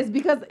 will say this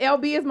because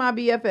LB is my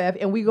BFF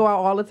and we go out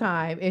all the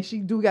time and she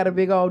do got a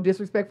big old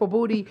disrespectful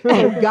booty.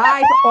 So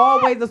guys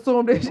always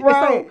assume that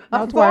Right. so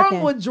a No song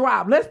twerking. would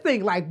drop. Let's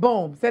think like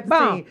boom, set the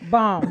Boom, scene.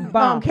 boom,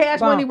 boom.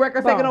 Cash boom, Money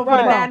Records boom, taking over for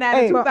the Right. 99 and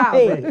Hey,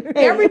 2000.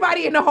 hey.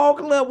 Everybody in the whole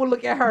club will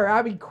look at her.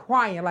 I'd be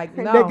crying like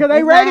no. Because they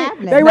It's ready. not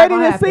happening. They It's not ready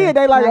gonna to see happen. it.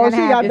 They like, It's oh, not she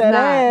gonna got that happen.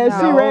 ass.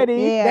 It's She not. ready.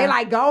 Yeah. They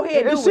like go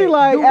ahead. And Do she it.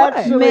 like, Do what?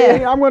 actually,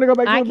 Yeah. I'm gonna go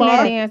back to I the can't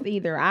bar. dance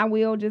either. I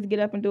will just get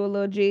up and do a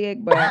little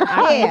jig, but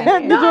I Yeah.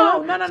 can't dance.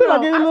 No. She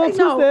like, give you a I, little say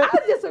no. two-step.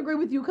 I disagree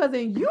with you,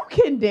 cousin. You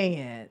can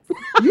dance.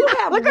 You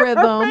have rhythm.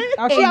 Oh,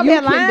 and she up you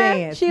here can lying?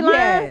 dance. She lying?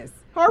 Yes.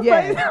 Her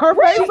Yes. face, her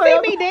face. She see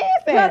me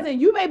dancing. Cousin,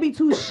 you may be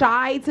too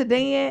shy to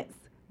dance,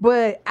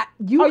 but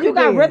you Oh, can you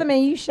got dance. rhythm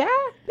and you shy?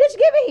 Bitch,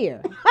 give it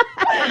here.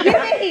 give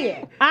it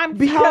here. I'm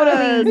Because-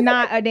 totally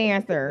not a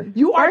dancer.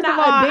 You are First not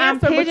of all, a dancer, I'm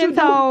but you do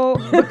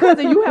pigeon-toed.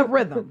 because you have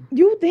rhythm.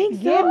 You think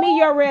so? Give me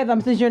your rhythm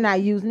since you're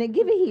not using it.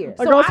 Give it here.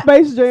 Like on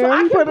Space Jam. So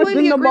I Put us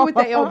completely in the agree with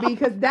bar. that, LB,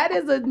 because that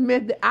is a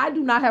myth. That I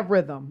do not have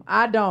rhythm.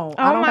 I don't.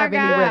 I Oh don't my have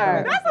God.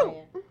 any rhythm.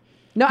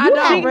 No, I You don't.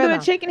 have She can do rhythm.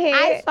 a chicken I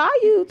head. saw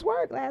you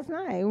twerk last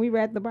night when we were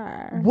at the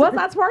bar. Was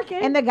I twerking?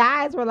 And the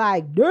guys were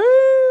like, damn.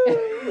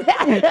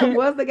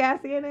 was the guy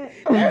seeing it?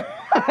 And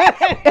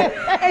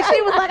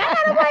she was like, I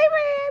got a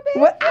boyfriend,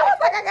 bitch. Well, I was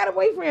like, I got a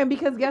boyfriend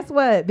because guess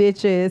what,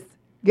 bitches?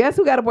 Guess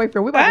who got a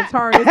boyfriend? We about to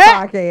turn this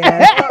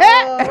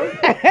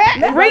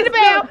podcast. Ring the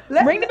bell.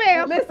 Let's- Ring the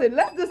bell. Listen,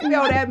 let's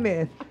dispel that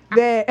myth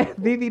that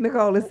Vivi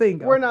Nicole is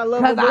single. We're not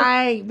lovable. Because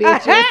I ain't,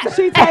 bitches.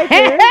 She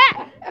taking.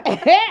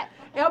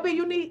 LB,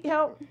 you need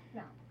help?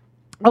 No.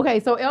 Okay,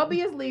 so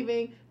LB is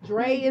leaving.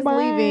 Dre is Bye.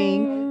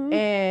 leaving.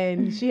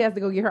 And she has to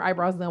go get her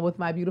eyebrows done with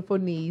my beautiful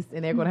niece.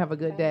 And they're going to have a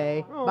good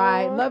day.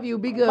 Bye. Aw. Love you.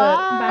 Be good.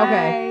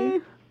 Bye.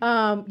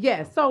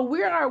 Okay. So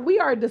we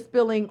are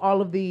dispelling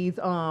all of these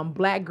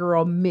black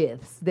girl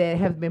myths that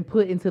have been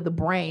put into the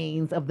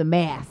brains of the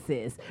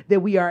masses that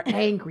we are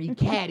angry,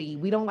 catty,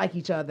 we don't like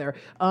each other.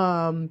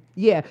 So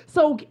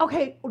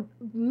okay,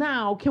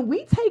 now can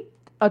we take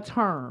a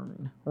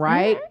turn,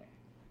 right?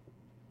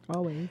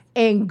 Always.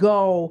 And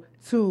go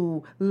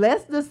to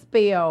let's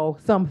dispel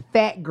some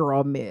fat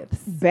girl myths.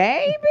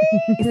 Baby.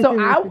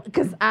 So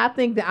because I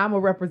think that I'm a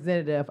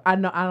representative.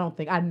 I'm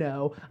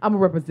a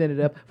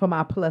representative for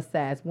my plus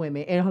size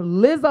women. And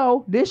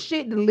Lizzo, this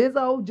shit that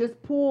Lizzo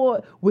just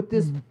pulled with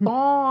this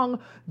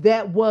thong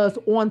that was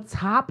on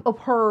top of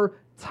her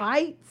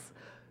tights,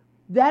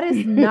 that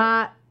is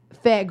not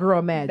fat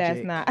girl magic.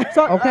 That's not.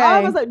 So Okay. I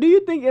was like, do you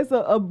think it's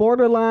a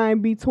borderline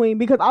between,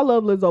 because I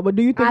love Lizzo, but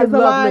do you think I it's a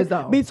love line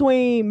Lizzo.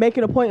 between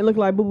making a point and looking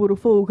like Boo Boo the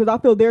Fool? Because I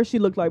feel there she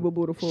looked like Boo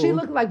Boo the Fool. She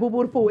looked like Boo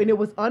Boo the Fool, and it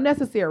was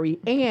unnecessary.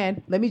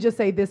 And let me just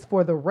say this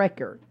for the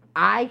record.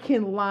 I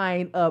can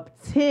line up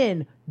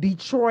 10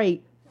 Detroit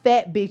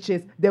fat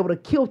bitches that would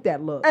have killed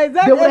that look.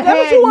 Exactly. That would That's what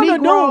have you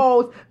had wanna do.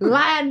 Negroes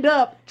lined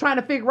up trying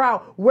to figure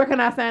out where can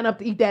I sign up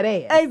to eat that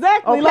ass.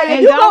 Exactly. Okay. Like, if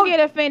And you don't go, get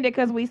offended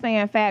because we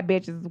saying fat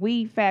bitches.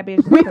 We fat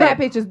bitches. We too. fat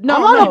bitches. No,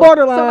 I'm on no. the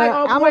borderline. So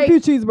like, I'm a few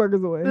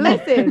cheeseburgers away.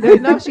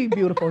 Listen, no, she's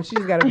beautiful. She's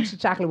got a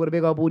chocolate with a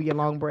big old booty and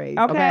long braids.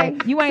 Okay,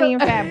 you ain't even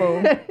fat,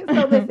 boo.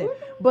 So listen,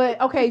 but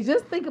okay,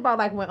 just think about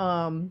like when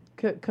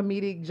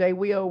comedic Jay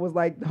Will was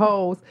like,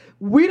 hoes,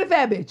 we the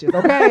fat bitches,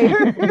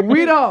 okay?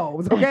 We the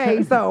hoes,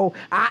 okay? So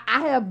I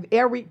have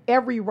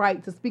every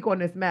right to speak on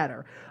this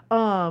matter.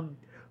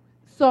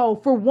 So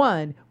for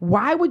one,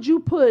 why would you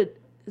put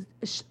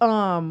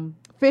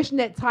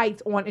fishnet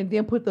tights on and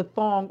then put the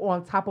thong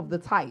on top of the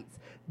tights?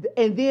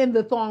 And then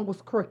the thong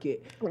was crooked.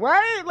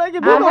 Right? Like,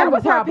 if I you have go,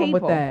 a problem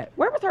with that.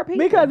 Where was her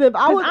people? because if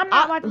I 'Cause was, I'm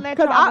not about to let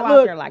because y'all go out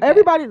look, there like that.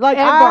 everybody, like,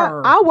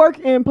 Ever. I work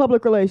in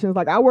public relations.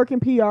 Like, I work in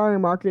PR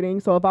and marketing.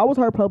 So if I was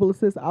her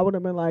publicist, I would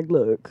have been like,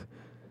 look,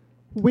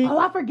 we. Oh,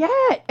 I forget.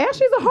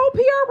 Ashley's a whole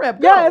PR rep.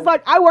 Yeah, Go. it's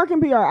like I work in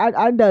PR.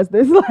 I does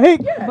this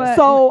like But-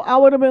 so I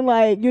would have been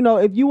like, you know,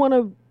 if you want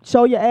to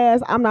show your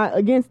ass, I'm not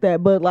against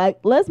that, but like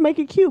let's make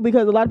it cute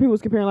because a lot of people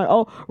was comparing like,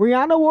 oh,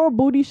 Rihanna wore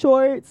booty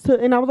shorts to,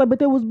 and I was like, but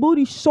there was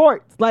booty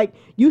shorts. Like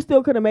you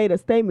still could have made a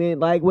statement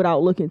like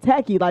without looking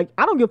tacky. Like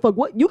I don't give a fuck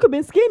what you could have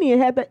been skinny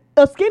and had that.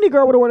 A skinny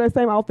girl would have worn that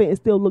same outfit and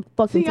still looked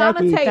fucking Tiana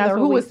tacky. Taylor, That's what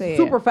who we is said.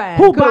 super fine.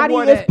 Who coulda body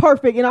wore is that.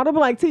 perfect, and I would have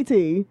been like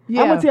TT.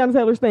 Yeah. I'm a Tiana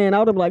Taylor stan. I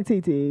would have been like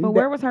TT. But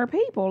where was her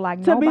people?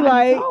 Like To nobody be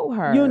like, told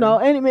her. you know,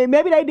 and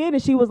maybe they did,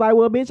 and she was like,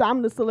 "Well, bitch,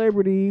 I'm the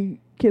celebrity.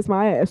 Kiss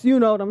my ass." You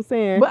know what I'm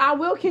saying? But I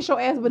will kiss your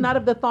ass, but not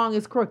if the thong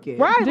is crooked.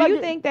 Right? Do like,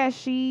 you think that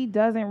she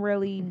doesn't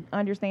really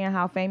understand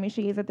how famous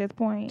she is at this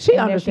point? She And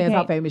that understands how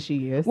can't- famous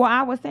she is. Well,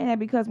 I was saying that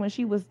because when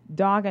she was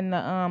dogging the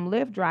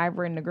Lyft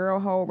driver and the girl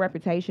whole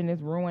reputation is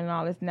ruined and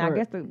all this. Now I Right.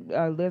 guess the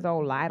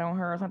Lizzo lied on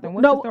her or something.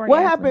 What's no, the story, what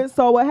Ashley? happened?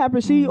 So what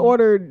happened? She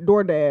ordered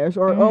DoorDash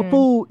or Mhm.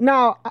 food.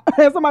 Now,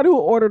 as somebody who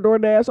ordered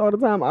DoorDash all the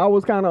time, I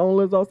was kind of on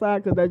Lizzo's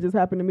side because that just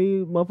happened to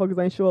me. Motherfuckers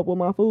ain't show up with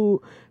my food,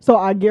 so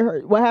I get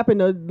her. What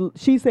happened?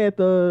 She said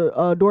the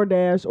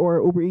DoorDash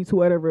or Uber Eats,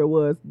 whatever it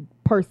was,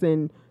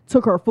 person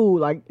took her food.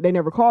 Like they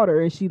never called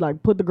her, and she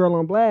like put the girl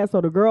on blast.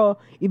 So the girl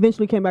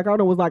eventually came back out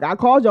and was like, "I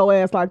called your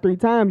ass like 3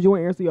 times. You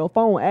ain't answer your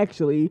phone.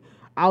 Actually,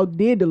 I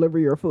did deliver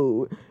your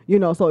food." You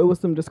know, so it was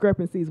some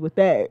discrepancies with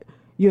that.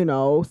 You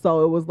know,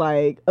 so it was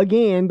like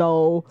again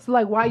though. So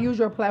like, why use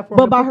your platform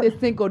But to by put her- this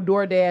single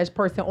DoorDash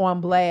person on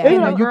blast? And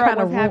You And know, the you girl kind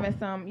was of having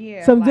some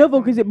Some like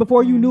difficulty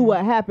before you knew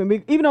what happened.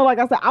 Even though, like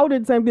I said, I would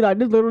have the same be like,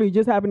 this literally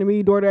just happened to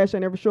me. DoorDash, I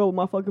never showed up with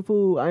my fucking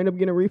food. I ended up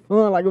getting a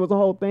refund. Like it was a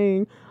whole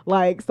thing.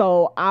 Like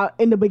so,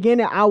 in the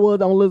beginning, I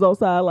was on Lizzo's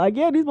side. Like,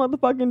 yeah, these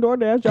motherfucking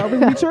DoorDash drivers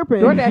be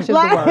tripping. DoorDash is the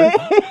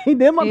like,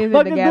 them Is it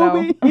the ghetto?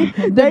 motherfuckers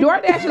do be. the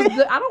DoorDash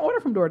is. I don't order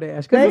from DoorDash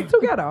They- because it's too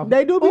ghetto.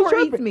 they do be Uber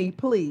tripping. Eats me,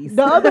 please.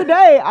 The other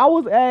day, I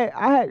was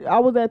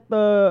at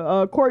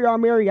the Courtyard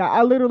Marriott.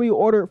 I literally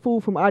ordered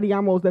food from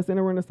Adiamos that's in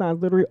the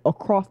Renaissance, literally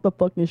across the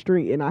fucking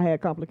street, and I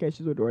had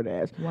complications with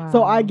DoorDash.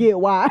 So I get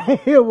why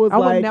it was I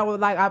would like. never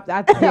like. I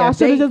Yeah, should have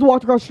they- just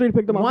walked across the street and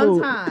picked up my one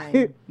food.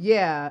 time.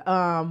 Yeah.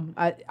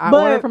 I But-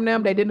 ordered from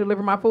them. They didn't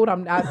deliver my food.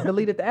 I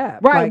deleted the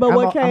app. Right, Like, but I'm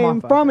what I'm came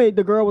off of from it,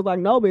 the girl was like,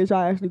 "No, bitch,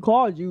 I actually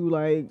called you.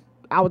 Like,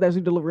 I was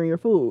actually delivering your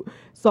food."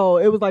 So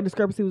it was like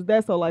discrepancy was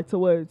that. So like to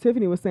what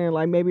Tiffany was saying,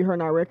 like maybe her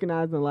not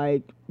recognizing,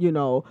 like you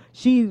know,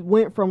 she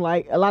went from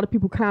like a lot of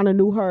people kind of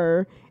knew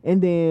her,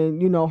 and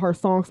then you know her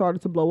song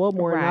started to blow up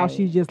more, and now Right.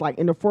 she's just like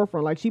in the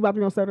forefront. Like she about to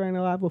be on Saturday Night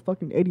Live with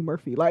fucking Eddie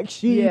Murphy. Like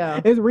she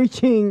Yeah. is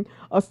reaching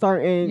a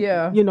certain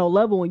Yeah. you know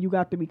level, and you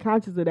got to be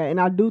conscious of that.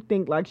 And I do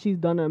think like she's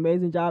done an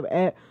amazing job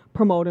at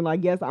promoting.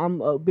 Like, yes,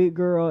 I'm a big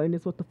girl, and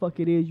it's what the fuck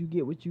it is. You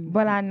get what you.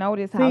 But I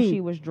noticed how See. she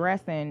was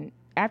dressing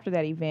after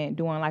that event,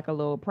 doing like a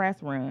little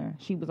press run.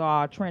 She was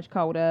all trench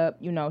coat up.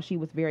 You know, she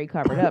was very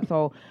covered up.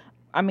 So,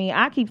 I mean,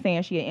 I keep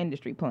saying she an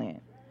industry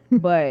plant,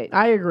 but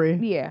I agree.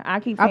 yeah, I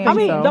keep I saying. I think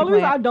mean, she so. an the only industry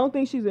reason I plant. don't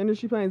think she's an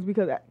industry plant is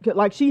because,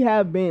 like, she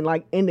have been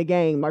like in the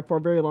game like for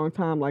a very long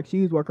time. Like,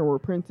 she was working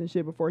with Prince and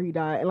shit before he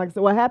died. And like,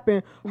 so what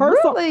happened? Her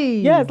song,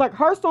 Really? yeah, it's like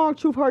her song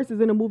 "Truth Hurts" is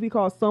in a movie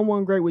called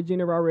 "Someone Great" with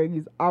Gina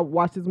Rodriguez. I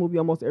watch this movie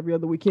almost every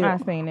other weekend I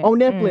seen it. on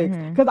Netflix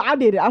Mhm. because I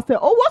did it. I said,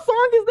 "Oh, what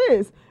song is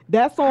this?"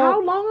 That song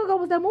How long ago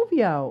was that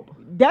movie out?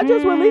 that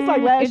just released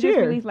like It last just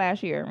year. released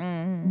last year.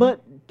 Mhm.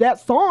 But that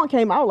song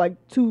came out like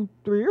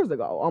 2-3 years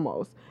ago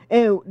almost.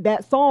 And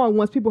that song,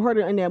 once people heard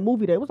it in that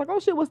movie, they was like, "Oh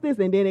shit, what's this?"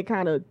 And then it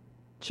kind of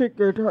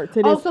triggered her to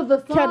this. Oh, so the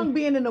song cat-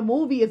 being in the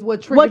movie is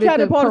what triggered what it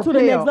catapulted to the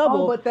propel. next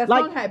level. Oh, but that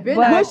Like, song had been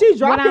but- out. when she What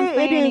dropped I'm it, it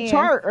saying didn't is-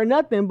 chart or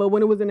nothing. But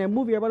when it was in that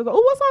movie, everybody was like,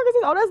 "Oh, what song is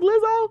this? Oh, that's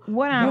Lizzo."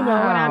 What I'm, Wow. what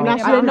I Now mean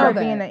she about didn't know her that.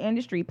 being an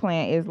industry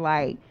plant is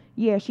like,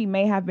 yeah, she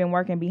may have been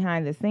working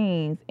behind the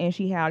scenes and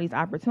she had these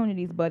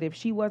opportunities, but if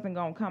she wasn't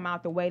gonna come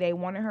out the way they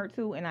wanted her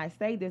to, and I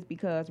say this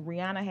because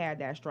Rihanna had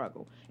that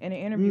struggle. In an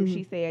interview,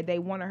 she said they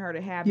wanted her to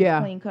have Yeah.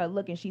 the clean cut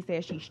look, and she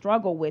said she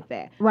struggled with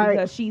that Right.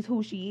 because she's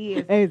who she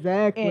is.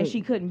 Exactly. And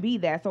she couldn't be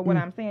that. So what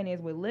I'm saying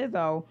is with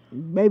Lizzo,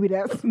 maybe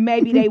that's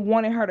maybe they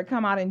wanted her to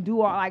come out and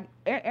do all like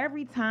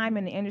every time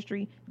in the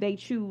industry they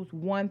choose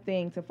one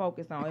thing to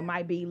focus on. It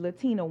might be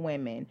Latina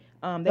women.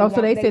 So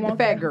they said the want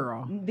fat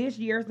girl. This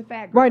year's the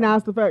fat girl. Right now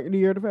it's the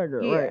year of the fat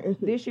girl. Yeah, Right.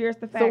 this year's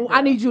the fat So girl.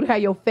 I need you to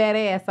have your fat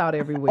ass out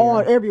everywhere.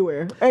 On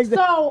everywhere.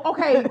 So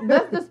okay,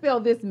 let's dispel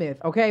this myth,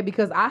 okay?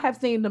 Because I have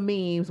seen the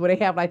memes where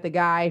they have like the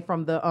guy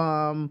from the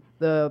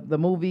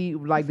movie,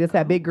 like this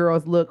how big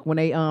girls look when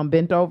they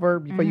bent over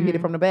before you hit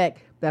it from the back.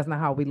 That's not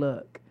how we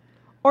look.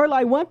 Or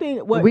like one thing,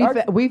 what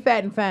We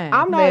fat and fine.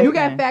 I'm not- You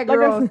got fat Like I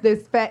girls.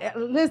 This fat.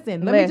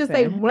 Listen. Let me just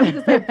say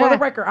for the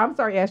record. I'm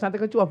sorry, Ash, not to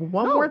cut you off.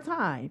 One more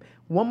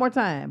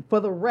time for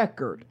the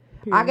record.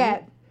 I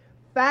got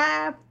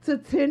 5 to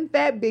 10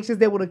 fat bitches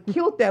that would have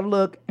killed that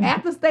look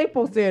at the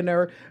Staples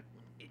Center.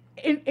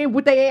 And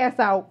with their ass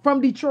out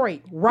from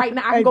Detroit right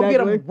now. I can go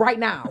get them right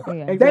now. Yeah. They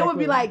would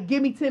Exactly. be like,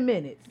 give me 10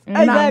 minutes.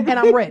 Exactly. And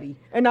I'm ready.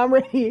 and I'm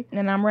ready.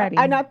 And I'm ready.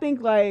 And I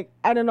think like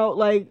I don't know,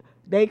 like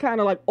they kind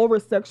of like over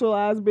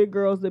sexualize big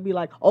girls to be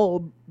like,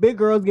 oh, big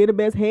girls get the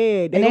best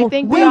head. And they gon-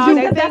 think when we all, you-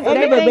 they and think give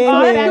the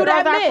all best fat head. do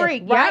that girls are myth,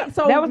 freak. right? Yep.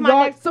 So that was my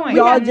y'all- next point. We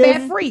got Y'all fat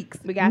just- freaks.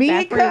 We got Me fat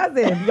and freaks.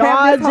 cousin. Y'all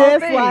have this whole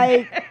just thing.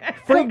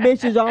 like freak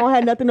bitches. Y'all don't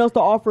have nothing else to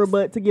offer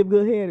but to give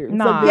good head.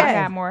 Nah, Yes. I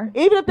got more.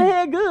 Even if the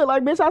head good,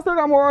 like bitch, I still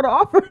got more to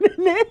offer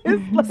than this.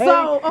 Like,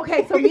 So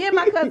okay, so me and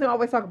my cousin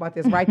always talk about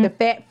this, right? The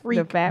fat freak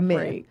The fat myth.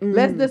 freak.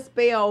 Let's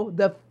dispel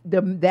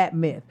that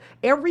myth.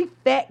 Every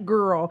fat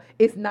girl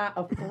is not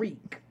a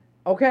freak.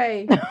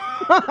 Okay.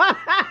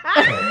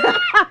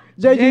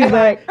 JG's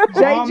like,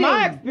 All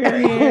my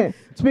experience.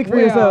 speak for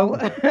Well,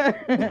 yourself.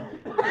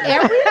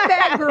 Every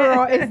fat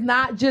girl is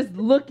not just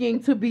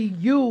looking to be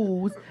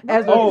used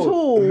as a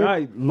tool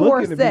not for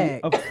looking to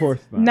sex. be. Of course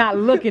not. not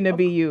looking to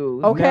be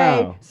used.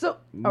 Okay. Now. So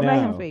Oh, let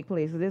him Now, speak,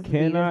 please. This is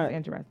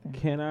interesting.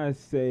 Can I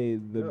say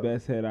the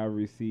best head I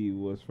received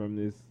was from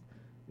this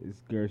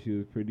girl? She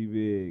was pretty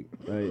big.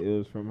 Like it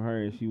was from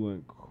her, and she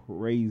went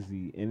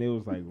crazy, and it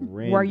was like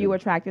random. Were you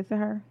attracted to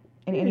her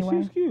in Yeah, any she way?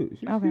 was cute.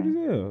 She was Okay. cute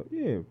as hell.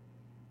 Yeah.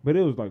 But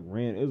it was like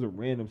It was a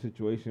random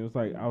situation. It was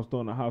like I was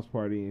throwing a house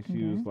party, and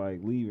she was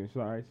like leaving. She's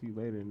like, "All right, see you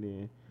later." And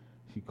then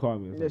she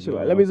called me. And Yeah, was she like,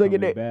 like, "Yo, "Let me I'm suck your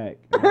coming dick."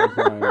 back." And I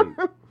was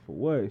like, "For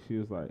what?" She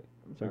was like,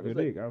 "Suck your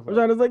dick." I was I'm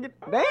like, trying to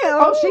say, damn.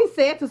 oh, she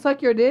said to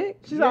suck your dick?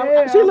 She's Yeah,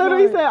 like, she I'm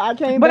literally like- said, I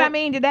came But back. I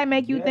mean, did that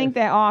make you think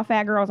that all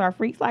fat girls are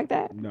freaks like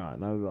that? "Nah,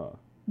 not at all."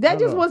 That Not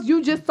just at all. was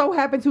you just so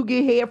happened to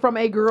get head from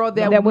a girl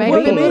that That was maybe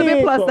a big. little bit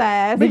Big. plus So-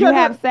 size. Did you Because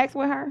have sex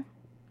with her?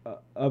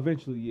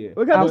 Eventually, yeah.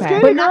 Because Okay. a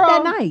skinny But not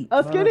girl, that night.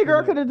 a skinny Not girl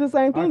that could have done the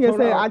same I thing and told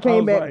her, said, I I came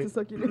was back like- to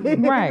suck your dick.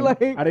 Right.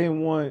 Like,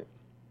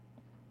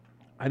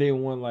 I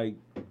didn't want like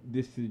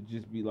this to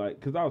just be like,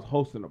 because I was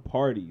hosting a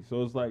party,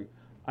 so it's like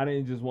I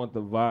didn't just want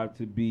the vibe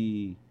to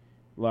be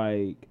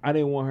like, I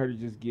didn't want her to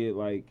just get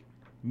like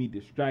me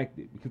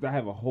distracted because I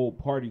have a whole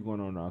party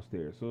going on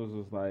downstairs. So it's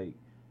just like,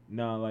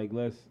 nah, like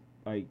let's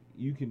like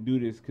you can do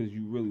this because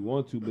you really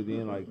want to, but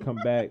then like come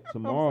back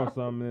tomorrow or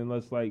something and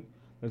let's like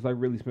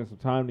really spend some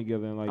time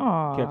together and like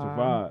catch a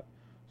vibe.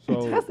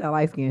 So That's that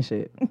light skin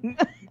shit.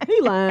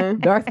 he lying.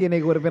 Dark skin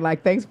nigga would have been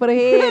like, thanks for the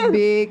head,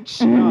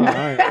 bitch. nah,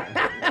 I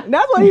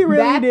That's what he really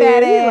That did.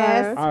 fat He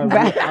ass. lying.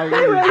 I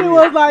He really did.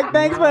 was like,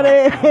 thanks for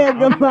the head,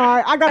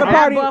 goodbye. I got a That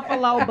party.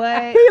 buffalo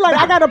butt. He like,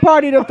 I got a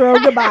party to throw,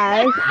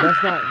 goodbye.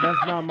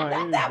 That's not my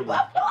energy.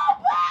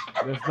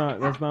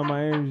 That's not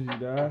my energy,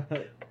 dog.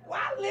 Why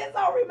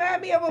Lizzo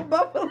remind me of a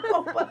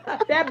buffalo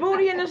butt? That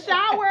booty in the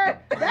shower.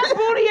 That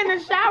booty in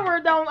the shower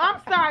don't. I'm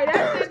sorry.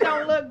 That shit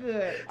don't look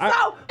good.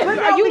 So,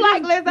 Are you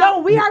like Lizzo? No,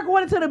 we are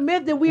going into the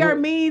myth that we are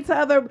mean to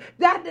other.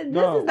 This is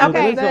not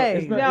okay, the Lizzo, thing.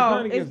 it's not,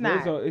 No, it's it's not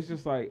against not. Lizzo. It's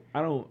just like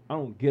I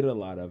don't get a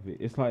lot of it.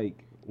 It's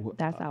like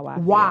That's how I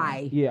feel.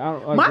 Why? yeah, I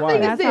don't like My why.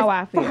 thing is That's this: how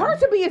I for feel. her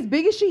to be as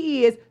big as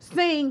she is,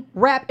 sing,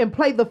 rap, and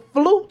play the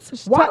flute,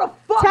 why the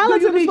fuck do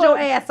talented you as need fuck. your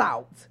ass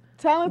out?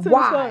 Talented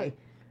Why? as fuck.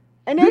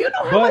 And Do then, you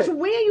know how But- much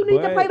wind you need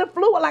to but- play the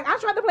flute? Like I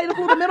tried to play the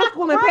flute in middle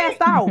school and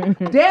passed out.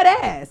 Dead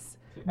ass.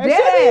 and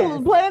Dead she ass.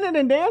 be playing it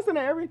and dancing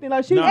and everything.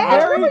 Like she's Nah, Ash,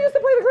 very remember used to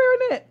play the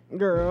clarinet.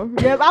 girl.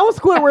 Yes, I was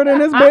Squidward in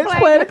this I bitch played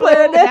playing the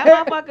clarinet.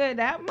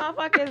 That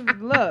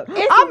motherfucker's look.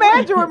 I'm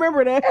mad you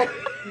remember that.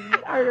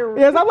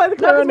 Yes, I played the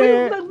No, 'cause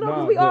clarinet.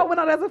 we Nah, all but- went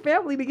out as a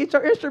family to get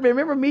your instrument.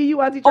 Remember me,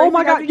 you, Auntie Tracy? Oh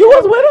my God, Auntie you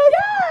was Tracy? with us?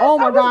 Yes, Oh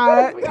my I was with God.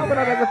 us. We all went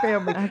out as a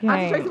family. Okay.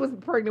 Auntie Tracy was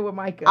pregnant with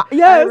Micah. I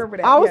Yes, remember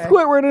that. I was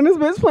Squidward in this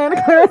bitch playing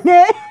the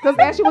clarinet. Because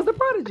Ashley was the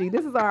prodigy.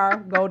 This is our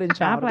golden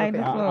child. played of the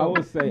the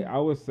family. flute.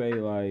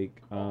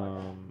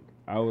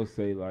 I would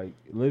say like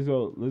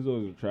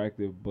Lizzo is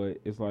attractive, but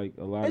it's like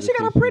a lot And of she the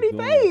got a shit pretty she's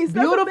doing. face. That's the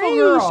Beautiful thing.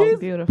 girl. She's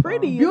Beautiful.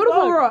 pretty. as Beautiful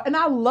fuck. girl, and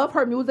I love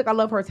her music. I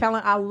love her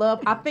talent.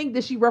 I think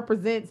that she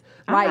represents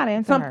I'm not like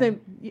into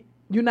something.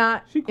 You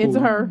not She cool. into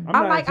her?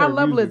 I'm not into I her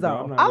love music, Lizzo. though.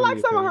 I'm not I really like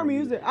some a of her fan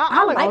music.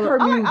 I like all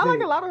her I like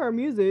music. a lot of her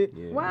music.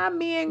 Yeah. Why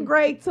me and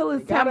great till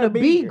it's time Gotta to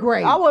be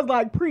great? I was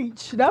like,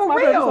 preach. That's For my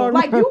favorite real. song.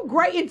 Like you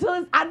great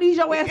until I need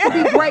your ass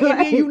to be great and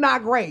then you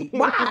not great.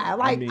 Why?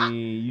 Like I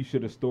mean, you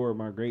should have stored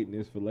my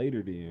greatness for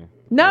later then.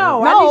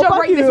 no, I No, need your fuck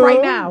greatness you.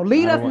 right now.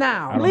 Lead I us don't-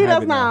 now. I don't Lead have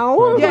us it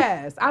now.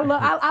 Yes, I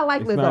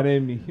like It's Lizzo. not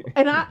in me.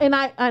 And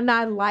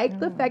I like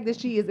the fact that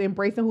she is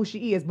embracing who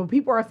she is. But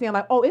people are saying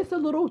like, oh, it's a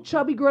little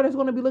chubby girl that's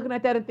going to be looking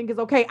at that and think it's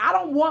okay. I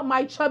don't want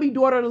my chubby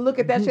daughter to look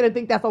at that shit and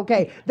think that's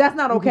okay. That's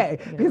not okay.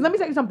 Because let me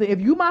tell you something.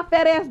 If you my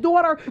fat ass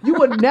daughter, you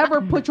would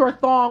never put your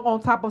thong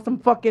on top of some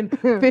fucking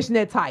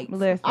fishnet tights.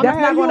 Listen. I'ma That's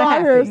have not you going to out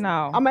happen. here-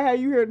 No. I'm gonna have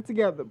you here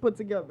together, put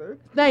together.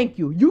 Thank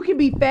you. You can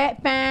be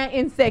fat, fine,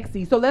 and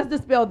sexy. So let's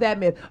dispel that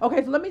myth.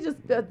 Okay, so let me just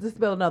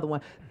dispel another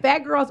one. Fat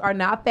girls are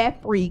not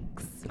fat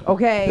freaks.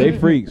 Okay. They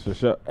freaks for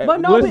sure. But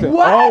no, Listen,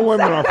 what? all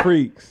women are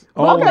freaks.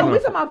 All Okay, women we're are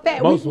talking about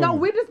fat. Most No, women.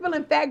 we're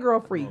dispelling fat girl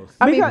freaks. Most.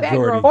 I mean, Because- fat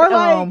girl. Or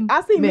like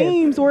I see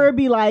myth. memes where it'd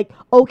be like,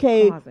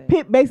 okay,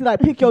 Closet. basically like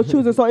pick your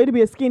chooser. So it'd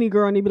be a skinny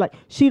girl and it'd be like,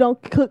 she don't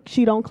cook,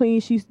 she don't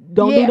clean, she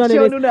don't Yeah, do none she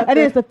of don't this. do nothing. And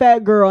then it's the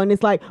fat girl and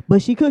it's like,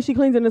 but she cooks, she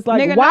cleans, and it's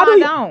like, Nigga, why no, do I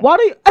you? don't. Why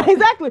do you?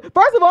 Exactly.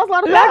 First of all, it's a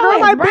lot of fat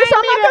girls like, Bring bitch,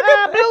 I'm me not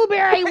cooking. the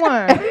blueberry one.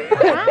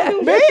 I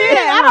don't do Bitch, shit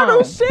at I don't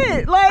home. do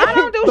shit. Like I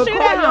don't do But shit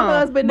call at your home.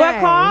 husband But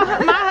name. call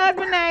my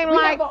husband name We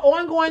like, have an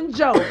ongoing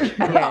joke.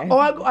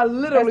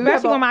 Literally,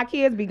 especially when my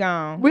kids be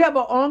gone. we have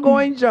an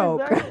ongoing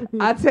joke.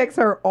 I text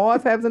her all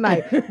times a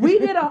night. I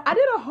did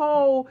a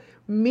whole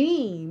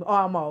meme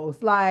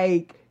almost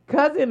like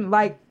cousin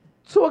like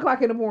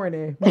 2:00 in the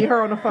morning. Me and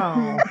her on the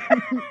phone.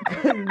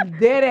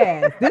 Dead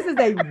ass. This is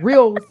a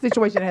real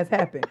situation that has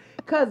happened.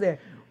 Cousin,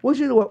 what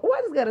you doing? Oh,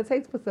 I just got a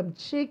taste for some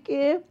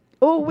chicken.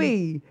 Oh,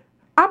 we.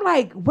 I'm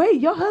like, wait,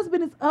 your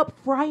husband is up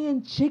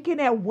frying chicken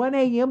at 1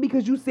 a.m.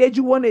 because you said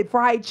you wanted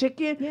fried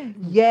chicken?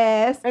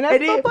 Yes. And that's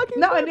then, so fucking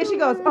no, and then she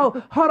goes,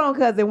 oh, hold on,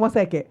 cousin, 1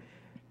 second.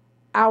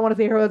 I want to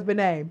say her husband's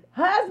name.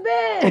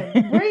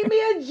 Husband, bring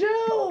me a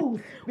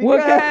juice. What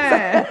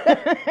Because-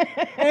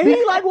 kind? and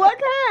he like, what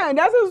kind?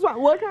 That's his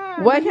what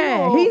kind? What You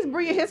kind? know, He's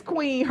bringing his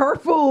queen her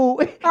food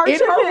her in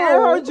chicken her and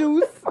her room.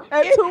 juice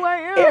at 2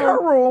 a.m. In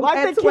her room like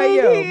at the 2 king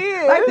a.m. he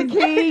is. Like the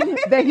king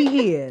that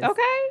he is.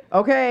 Okay.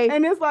 Okay.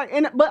 And it's like,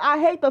 but I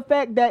hate the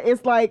fact that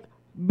it's like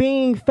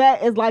being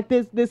fat is like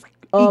this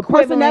Equivalent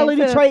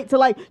personality to- trait to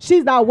like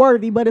she's not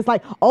worthy, but it's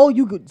like, oh,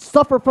 you could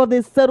settle for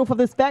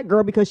this fat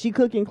girl because she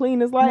cook and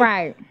clean. It's like,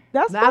 Right.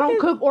 that's Now, I don't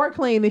fucking- cook or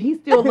clean, and he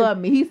still love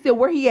me. He's still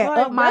where he at,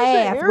 Like, up my that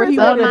shit ass, where he irritating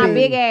want Up to my be.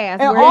 big ass.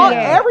 And Where all he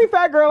at? every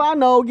fat girl I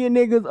know get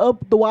niggas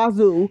up the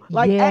wazoo.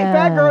 Like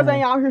fat girls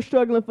ain't out here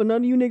struggling for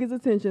none of you niggas'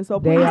 attention. So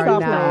They please are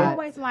stop not. playing.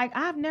 Always like,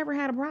 I've never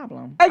had a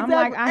problem. Exactly.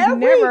 I'm like, I've Every-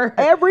 never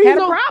every- had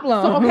a so-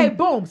 problem. So okay,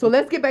 boom. So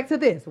let's get back to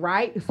this,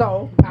 right?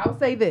 So I'll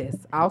say this.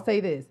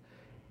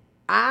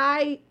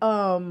 I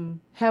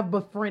have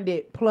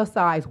befriended plus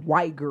size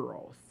white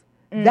girls.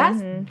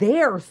 That's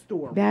their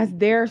story. That's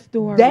their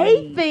story.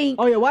 They think.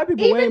 Oh yeah, white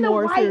people way Even the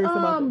more white, serious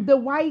about that. the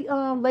white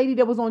lady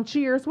that was on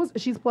Cheers,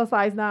 she's plus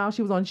size now.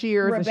 She was on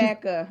Cheers. and she's-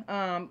 Rebecca,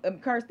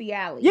 Kirstie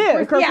Alley.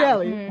 Yeah, Kirstie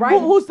Alley, Alley, right.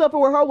 who suffered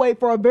with her weight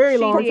for a very She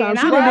long did, time. and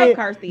She I done love did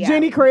Kirstie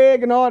Jenny Alley.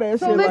 Craig and all that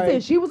So shit. listen,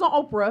 like, she was on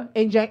Oprah,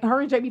 and her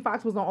and Jamie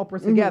Foxx was on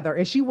Oprah together,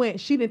 and she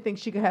didn't think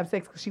she could have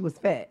sex because she was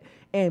fat.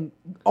 And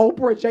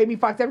Oprah, Jamie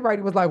Foxx,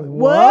 everybody was like,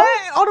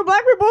 what? All the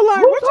black people like,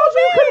 Who what told you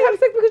you couldn't you have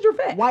sex because you're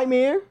fat? mean? White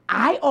men.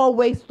 I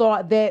always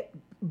thought that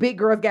big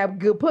girls got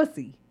good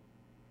pussy.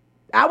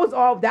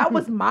 That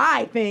was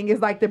my thing. Is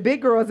like the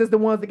big girls is the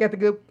ones that get the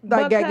good.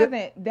 Like, But got good.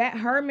 cousin, that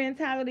her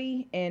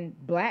mentality and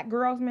black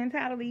girls'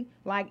 mentality,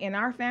 like in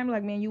our family,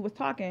 like me and you was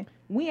talking,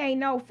 we ain't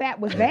know fat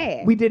was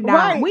bad. We did not.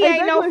 Right. We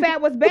ain't know Exactly.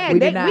 fat was bad. We We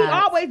did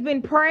not. always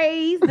been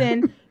praised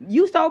and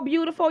you so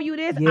beautiful, you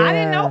this. I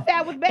didn't know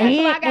fat was bad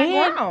until I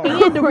got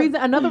grown.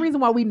 Another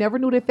reason why we never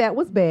knew that fat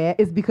was bad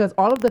is because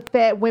all of the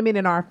fat women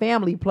in our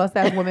family, plus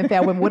size women,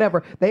 fat women,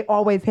 whatever, they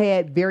always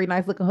had very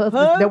nice looking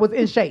husbands that was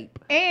in shape.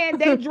 And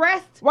they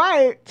dressed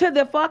Right. to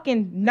the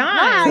fucking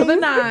nines. To the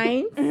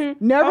nines.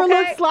 Never Okay?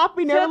 look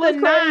sloppy, never to look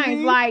the crazy.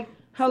 nines. Like,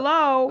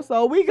 hello.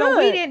 So we So good.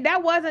 we didn't.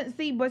 That wasn't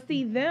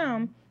see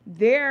them.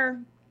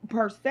 Their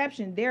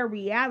perception, their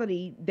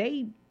reality.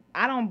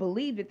 I don't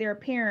believe that their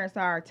parents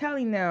are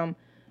telling them.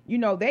 You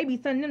know, they be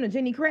sending them to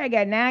Jenny Craig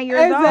at 9 years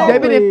Exactly. old.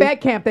 They've been in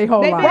fat camp their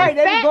whole They life. been Right,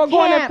 they fat go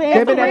going camp. to They've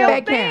That's been a in real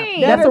fat thing. camp.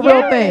 That's That's a a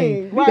real real thing.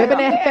 thing. Right. They've been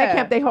in Yeah. fat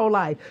camp their whole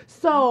life.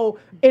 So,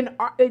 and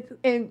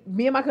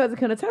me and my cousin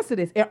can attest to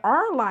this. In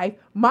our life,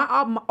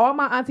 all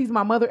my aunties,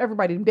 my mother,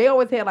 everybody, they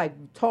always had like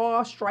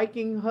tall,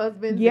 striking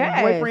husbands Yes.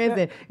 and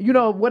boyfriends,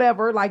 and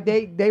whatever. Like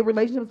they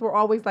relationships were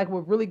always like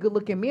with really good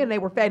looking men. They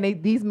were fat.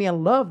 And these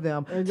men loved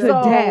them To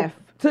So, death.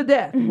 to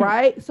death,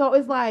 right? So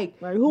it's like,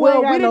 Like, who well,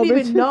 ain't got we no didn't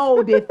even bitches?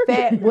 know that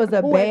fat was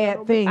a Who ain't got bad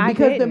no thing I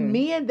because the didn't.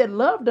 men that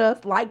loved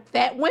us liked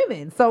fat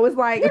women. So it's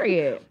like,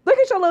 Period. look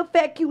at your little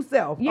fat cute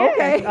self. Yes,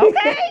 Okay,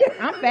 okay.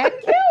 I'm fat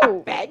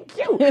cute. fat and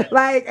cute.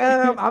 Like,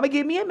 I'm gonna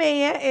get me a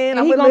man, and And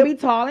I'm he gonna gonna live-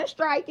 be tall and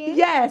striking.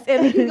 Yes,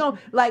 and he's gonna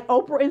like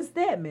Oprah and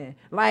Stedman.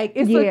 Like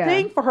it's a Yeah.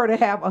 thing for her to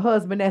have a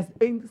husband that's.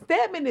 And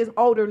Stedman is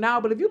older now,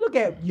 but if you look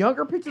at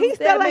younger pictures, He's of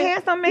still a Stedman,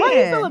 handsome man. Well,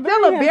 he's still a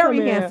very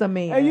very, handsome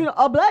man. And you know,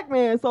 a black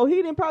man, so he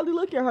didn't probably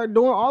look at her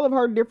doing all of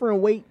her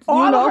different weights.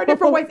 all you know? of her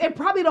different ways, and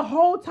probably the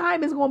whole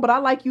time is going. But I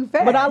like you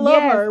fat. But I love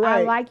Yes, her,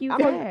 right? I like you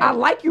I'm a- fat. I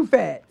like you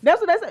fat.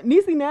 That's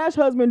Niecy Nash's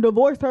husband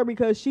divorced her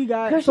because she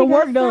got 'Cause some she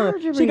got work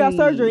done. She got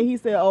surgery. surgery, and he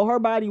said, "Oh, her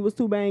body was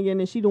too banging,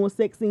 and she doing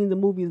sex scenes and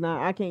movies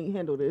now. I can't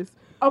handle this."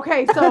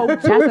 Okay, so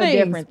That's two a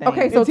things. different thing.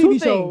 Okay, so And two TV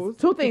things. shows.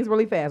 Two things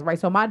really fast, right?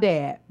 So my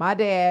dad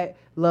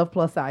loved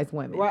plus size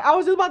women. Right? I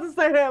was just about to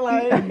say that,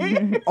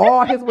 like,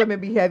 All his women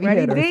be heavy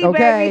Ready hitters. D, Okay,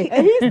 baby.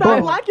 and he stopped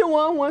But- liking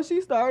one once she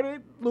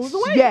started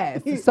losing weight.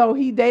 Yes. So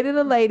he dated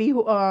a lady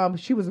who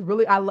she was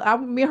really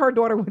me and her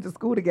daughter went to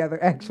school together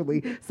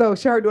actually. So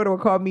her daughter would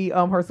call me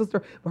her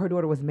sister, but her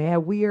daughter was mad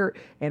weird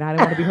and I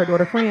didn't want to be her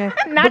daughter friend.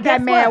 Not But that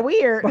guess mad what?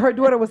 weird. But her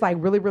daughter was like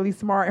really, really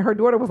smart and her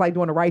daughter was like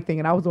doing the right thing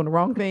and I was doing the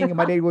wrong thing and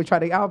my daddy would try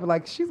to I would be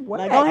like, she's what?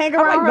 Like, don't hang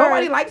I'm around like, her.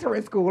 nobody likes her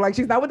in school. Like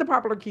she's not with the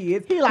popular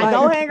kids. He like,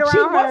 don't hang she,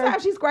 around one her. time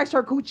she scratched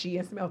her coochie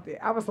and smelled it.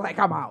 I was like,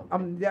 I'm out.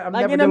 I'm Like never in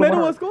the dealing with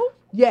middle her. of school.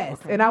 Yes.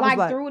 And I was Like,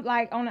 like through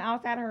like on the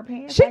outside of her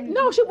pants. she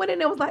like- she went in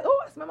there and was like,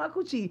 oh, I smell my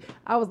coochie.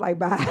 I was like,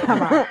 bye.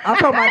 I'm out. I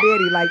told my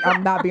daddy like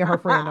I'm not being her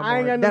friend no I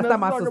ain't more. got That's nothing not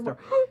my to talk sister.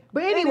 about.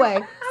 But anyway,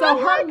 so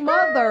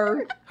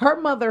her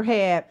mother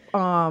had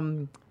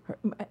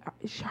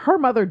her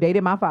mother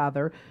dated my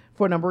father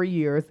for a number of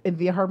years, and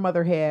then her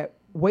mother had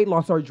weight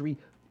loss surgery.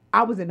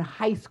 I was in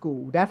high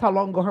school. That's how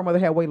long ago her mother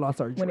had weight loss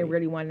surgery. when it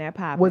really wasn't that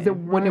popular. was it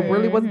when it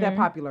really wasn't Mm-hmm. that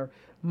popular.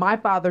 My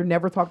father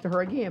never talked to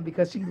her again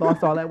because she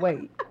lost all that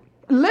weight.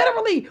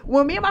 Literally,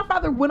 when me and my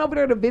father went over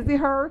there to visit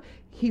her,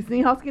 he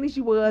seen how skinny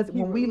she was.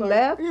 When we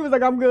left, he was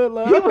like, "I'm good,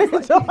 love." he was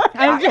like,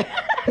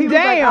 he was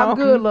like, Damn. I'm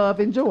good, love,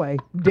 enjoy.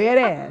 Dead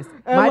ass.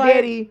 And My like-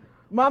 daddy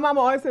My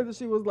mama always said that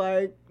she was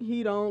like,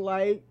 he don't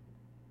like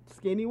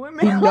skinny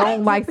women. he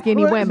don't like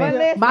skinny But women.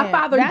 listen, My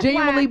father that's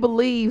genuinely why-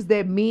 believes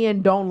that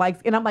men don't like,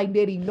 and I'm like,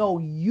 Daddy, no,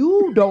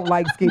 you don't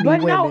like skinny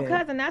But women. no,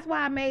 cousin, that's why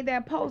I made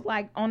that post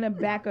like on the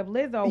back of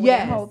Lizzo with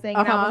Yes, that whole thing.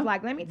 And I uh-huh. was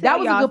like, let me That tell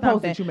was a y'all good post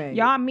something. that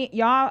you made.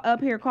 Y'all up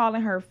here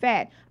calling her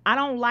fat. I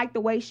don't like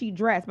the way she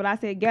dressed, but I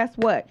said, guess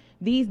what?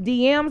 These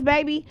DMs,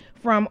 baby,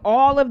 from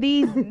all of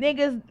these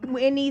niggas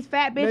in these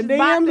fat bitches DMs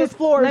boxes. is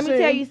flourishing. Let me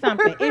tell you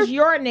something. It's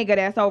your nigga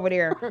that's over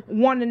there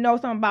wanting to know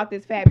something about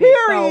this fat bitch.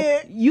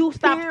 Period. So you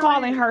stop Period.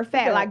 calling her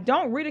fat. Yeah. Like,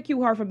 don't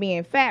ridicule her for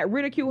being fat.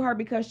 Ridicule her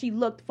because she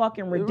looked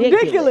fucking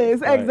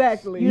ridiculous. Right.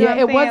 exactly. You know Yeah, what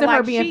it I'm saying? wasn't her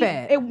Like, being she-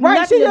 fat. It Right,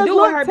 nothing she to just do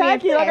with looked her being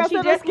tacky. fat. Like I She said,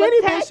 a just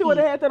skinny looked bitch she would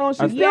have tacky. had that on. She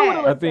I still Yeah. would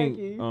have I looked think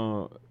tacky.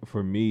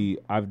 for me,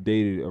 I've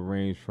dated a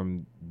range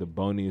from the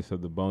boniest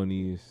of the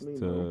boniest Me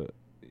to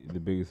the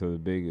biggest of the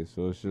biggest.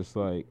 So it's just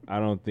like I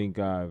don't think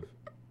I've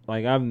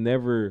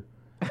never.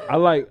 I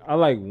like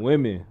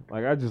women.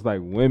 Like I just like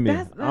women.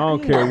 That's- I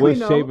don't yeah. care what We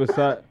know. shape or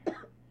size.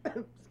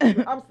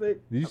 I'm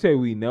sick. Did you say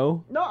we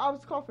know? No, I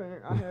was coughing.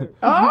 I had.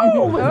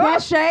 Oh, was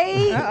that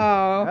shade?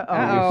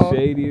 You're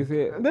shady as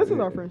hell. This is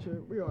our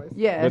friendship. We always.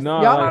 Yes, But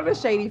no, y'all like, are the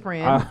shady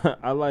friends.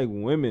 I like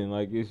women.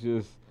 Like it's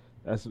just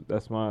that's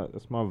my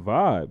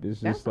vibe.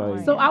 It's just That's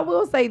like So I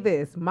will say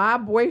this: my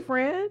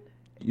boyfriend,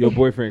 your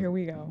boyfriend. Here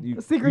we go.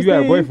 Secret you got a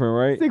Steve. boyfriend,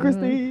 right? Secret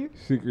Steve.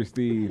 Secret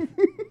Steve.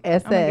 I'm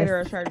gonna get her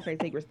a SS, shirt to say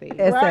Secret Steve.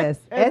 Right.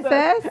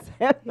 SS,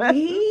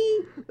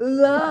 he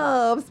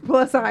loves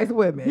plus size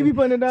women. He be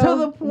putting it down. to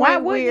the point Why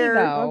wouldn't he where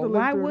though? I'll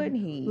Why delete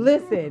wouldn't he?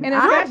 listen, And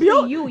I,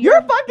 especially you,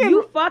 you're fucking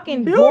you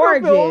fucking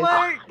beautiful,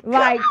 gorgeous.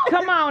 Like,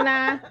 come on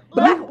now.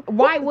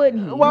 Why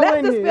wouldn't he? Why let's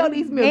wouldn't he? dispel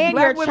these myths. And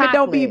Black you're women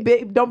don't be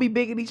chocolate. don't be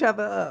bigging each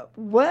other up.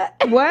 What?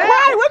 What?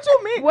 Why? What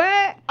you mean?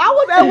 What? I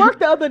was at work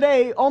the other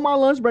day on my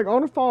lunch break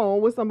on the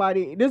phone with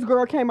somebody. This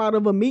girl came out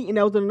of a meeting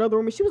that was in another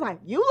room and she was like,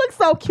 "You look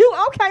so cute."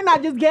 Okay,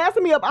 not just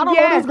gassing me up. I don't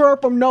know Yes. this girl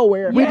from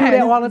nowhere. We do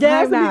that all the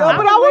time Gassing me now. up,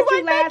 but I was with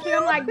you like, last year.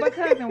 I'm like, but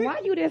cousin, why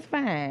you this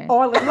fine?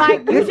 All the Like,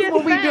 you this is just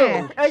what we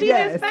fine. do. She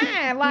Yes. just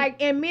fine.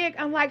 Like, and Mick,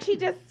 I'm like, she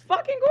just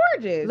fucking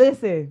gorgeous.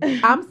 Listen,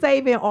 I'm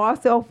saving all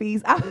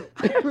selfies. I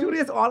do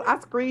this all. I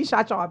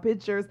screenshot y'all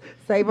pictures,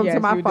 save them Yes, to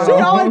my you phone. do.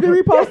 she always be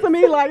reposting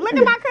me like, "Look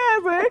at my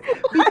cousin."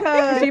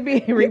 because She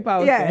be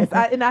reposting. Yes,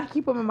 and I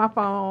keep them in my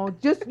phone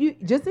just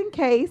in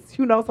case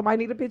somebody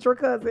need a picture of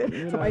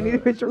cousin. Somebody need a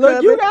picture of Look,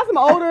 cousin. you got some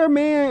older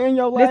men in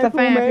your This life a who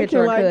fine may picture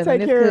can of like cousin. take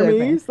This care of me.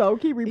 cousin. So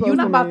keep reposting. You're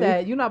not about me.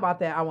 that. You're not about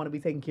that. I want to be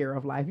taken care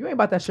of life. You ain't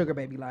about that sugar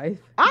baby life.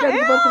 You I gotta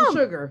give up some am.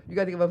 sugar. You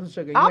got to give up some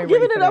sugar. You I'm ain't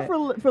giving ready it up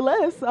that. for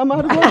less. I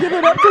might as well give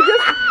it up to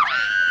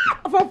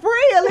for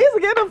free. At least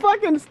get a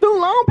fucking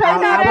student loan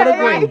payment. I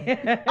would Hey,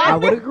 agree. I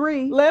would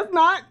agree. Let's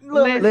not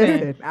look.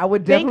 Listen, I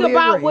would Think definitely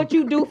about agree. what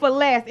you do for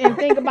less, and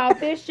think about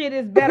this shit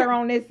is better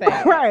on this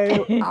side.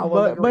 Right. I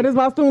would but is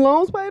my student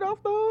loans paid off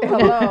though?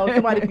 Hello,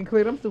 somebody can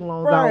clear them student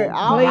loans Right.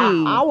 out.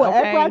 I will okay.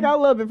 act like I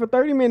love it for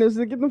 30 minutes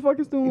to get them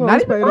fucking student Not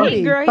loans even paid 30. off. Girl, he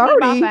need about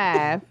 30.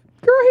 5.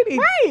 Girl, he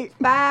needs Right.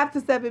 5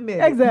 to 7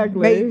 minutes. Exactly.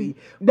 Maybe.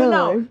 But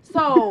no, Done.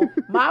 so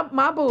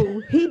my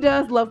boo, he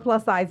does love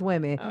plus size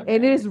women. And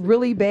it is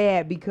really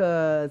bad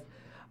because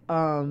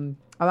I'm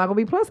not gonna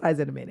be plus size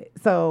in a minute.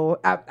 So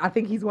I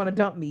think he's gonna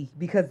dump me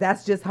because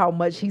that's just how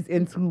much he's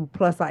into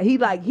plus size.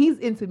 He's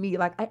into me.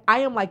 Like I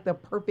am like the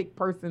perfect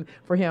person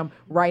for him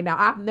right now.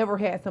 I've never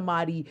had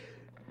somebody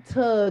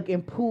tug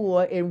and pull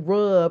and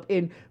rub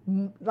and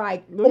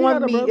like Do you on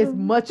got a me brother? as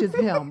much as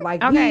him.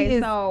 Like Okay, he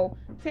is, so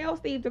tell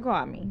Steve to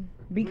call me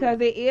because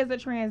it is a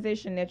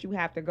transition that you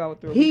have to go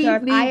through. he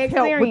because needs I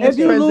help with experienced this If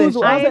you lose,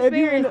 transition. I I said, if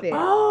you experienced it.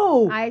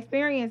 Oh, I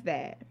experienced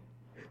that.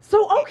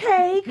 so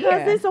okay, cousin.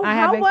 Yeah, So I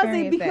have how was it?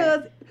 experienced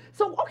Because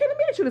so okay, let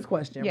me ask you this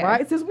question, Yes.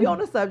 right? Since we on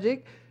the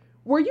subject,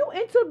 were you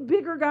into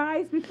bigger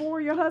guys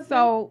before your husband?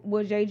 So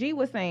what JG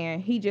was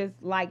saying, he just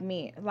like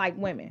men, like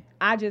women.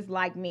 I just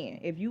like men.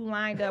 If you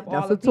lined up all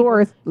that's the a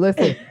Taurus.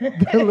 Listen,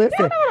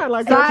 listen. I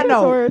like Side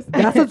note, Taurus.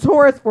 that's a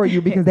Taurus for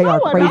you because they are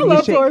I crazy love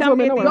as shit. Taurus Come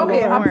women. get I these love Go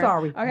ahead, them. I'm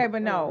Taurus. sorry. Okay,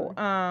 but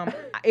no.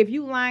 If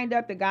you lined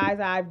up the guys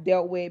I've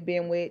dealt with,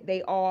 been with,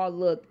 they all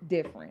look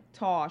different.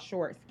 Tall,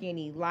 short,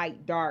 skinny,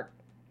 light, dark,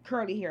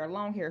 curly hair,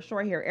 long hair,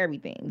 short hair,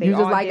 everything. They You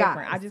just all like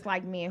different. guys. I just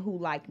like men who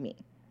like me.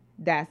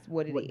 That's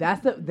what it is.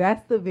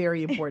 That's the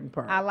very important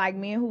part. I like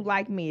men who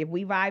like me. If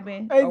we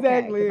vibing, Exactly.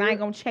 okay, 'cause I ain't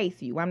gonna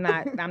chase you.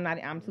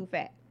 I'm too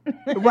fat.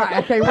 Right,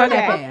 I can't run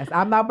that Okay. fast.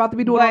 I'm not about to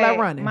be doing all that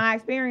But running. My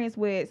experience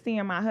with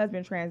seeing my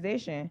husband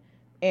transition,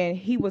 and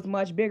he was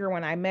much bigger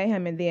when I met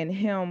him, and then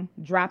him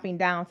dropping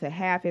down to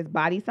half his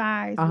body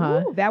size.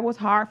 Uh-huh. That was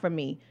hard for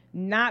me.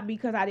 Not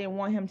because I didn't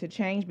want him to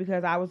change,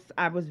 because I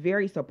was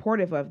very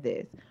supportive of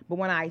this. But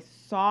when I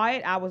saw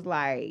it, I was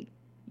like,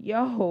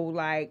 yo,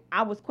 like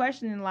I was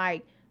questioning,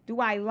 like, do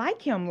I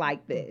like him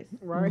like this?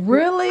 Right.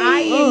 Really? I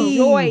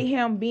enjoy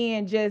him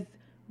being just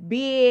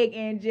big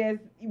and just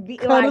be,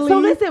 like, Cuddly. So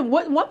listen,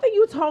 one thing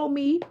you told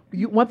me,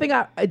 one thing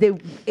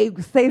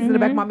it stays in the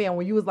back of my mind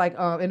when you was like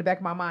in the back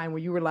of my mind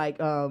when you were like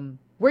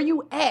where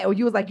you at? Or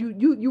you was like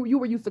you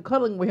were used to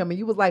cuddling with him and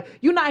you was like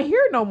you're not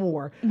here no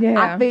more.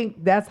 Yeah. I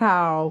think that's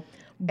how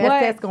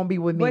that's gonna be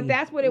with me. But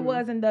that's what it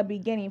was in the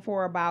beginning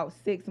for about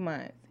 6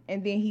 months.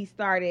 And then he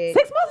started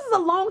 6 months is a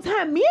long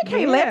time. Men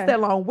can't Yeah. last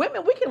that long.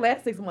 Women, we can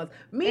last 6 months.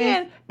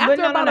 Men, but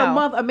after no, about no. a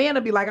month, a man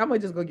will be like, I'm gonna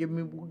just go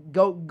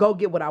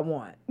get what I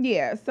want.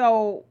 Yeah,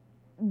 so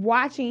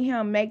watching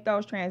him make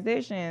those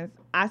transitions,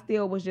 I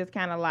still was just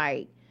kind of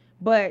like,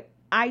 but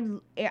I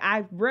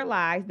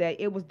realized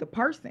that it was the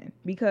person,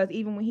 because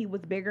even when he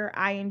was bigger,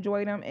 I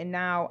enjoyed him, and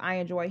now I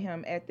enjoy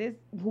him at this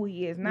who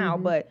he is now.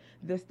 Mm-hmm. But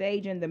the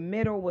stage in the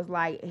middle was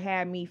like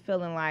had me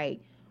feeling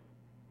like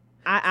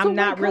I'm So,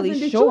 not wait, really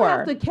cousin, sure. Did you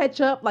have to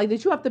catch up? Like,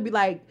 did you have to be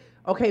like,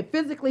 okay,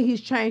 physically he's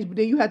changed, but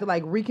then you had to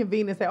like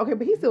reconvene and say, okay,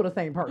 but he's still the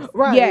same person.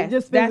 Right. Yes,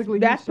 Just that's physically.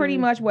 that's he's pretty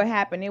changed. much what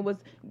happened. It was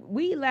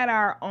we let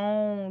our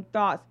own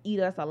thoughts eat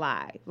us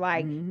alive,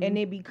 like, Mm-hmm. and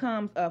it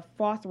becomes a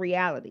false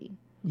reality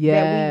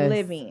Yes. that we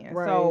live in.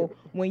 Right. So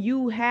when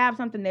you have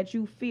something that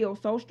you feel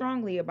so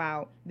strongly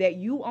about that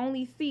you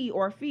only see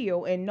or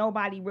feel, and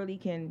nobody really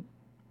can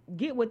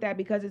get with that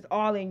because it's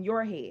all in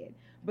your head.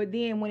 But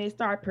then when it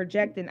starts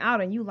projecting out,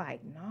 and you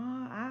like,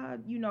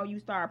 you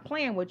start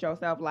playing with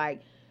yourself,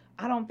 like,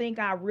 I don't think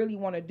I really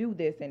want to do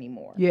this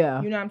anymore.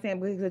 Yeah. You know what I'm saying?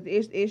 Because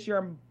it's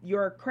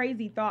your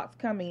crazy thoughts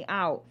coming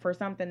out for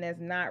something that's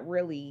not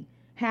really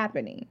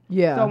happening.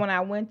 Yeah. So when I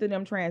went through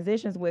them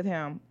transitions with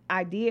him,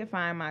 I did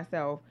find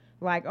myself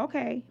like,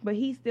 okay, but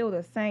he's still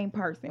the same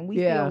person.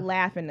 We Yeah. still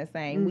laughing the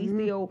same. Mm-hmm.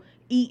 We still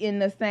eating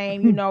the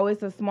same.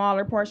 It's a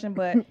smaller portion,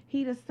 but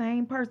he the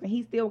same person.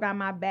 He still got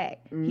my back.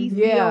 He's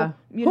Yeah.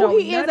 still, Who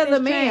he is as a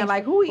nothing's man, changed.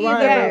 like who he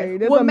Right. is.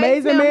 This What makes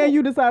amazing him- man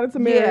you decided to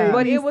marry. Yeah.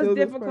 But he's it was still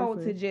this difficult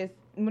to person. just,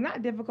 well,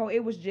 not difficult.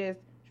 It was just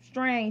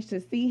strange to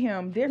see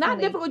him differently. Not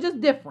difficult, just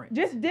different.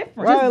 Just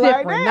different. Right, Just like,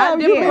 different. damn,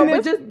 Not you different, in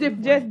but this- just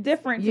different. Just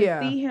different to Yeah.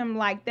 see him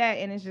like that,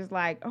 and it's just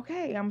like,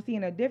 okay, I'm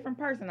seeing a different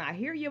person. I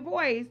hear your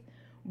voice,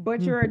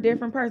 but you're a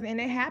different person, and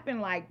it happened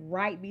like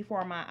right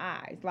before my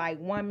eyes. Like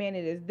 1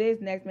 minute is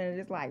this, next minute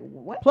it's like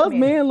what? Plus,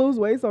 minute? men lose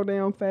weight so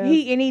damn fast.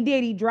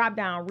 He dropped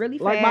down really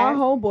like fast. my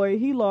homeboy,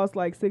 he lost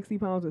like 60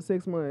 pounds in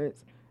 6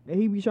 months. And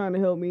he be trying to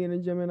help me in the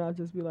gym, and I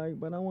just be like,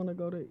 but I want to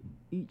go to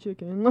eat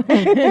chicken. But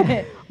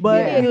Yeah,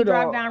 you he know,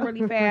 dropped down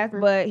really fast,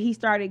 but he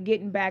started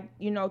getting back,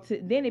 to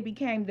then it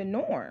became the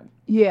norm.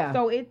 Yeah.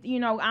 So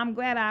I'm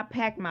glad I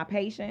packed my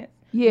patience.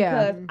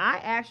 Yeah. Because I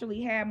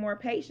actually had more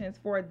patience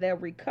for the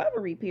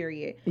recovery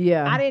period.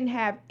 Yeah. I didn't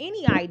have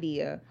any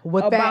idea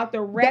What about that-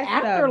 the rest the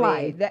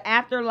afterlife. of it. The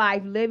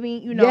afterlife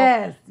living, you know.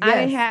 Yes,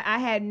 I yes.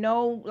 had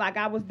no, like,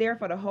 I was there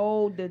for the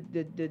whole, the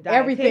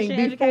Everything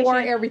dietitian before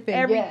education, everything,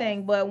 everything.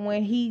 yes. But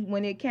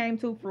when it came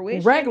to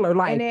fruition, Regular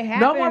life. and it No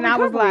happened, more and I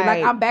was recovery.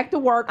 like, I'm back to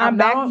work. I'm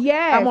back- now-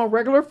 yes. I'm on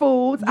regular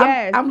foods.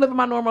 Yes. I'm living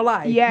my normal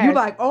life. Yes. You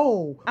like,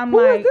 oh, I'm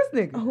who like, is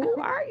this nigga?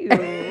 who are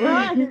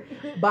you?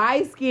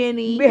 Bye,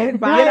 skinny.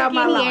 Bye, Get out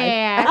my skinny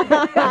life.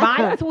 ass.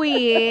 Bye,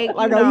 twig.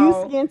 Like, you are know. you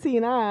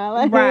skinty now?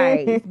 Like,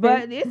 Right,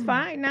 but it's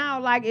fine now.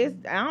 Like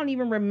I don't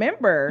even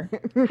remember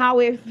how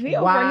it feels for him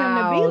to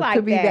Wow, be like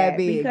to be that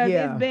big, because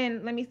yeah. it's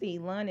been. Let me see.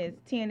 Lun is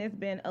 10. It's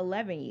been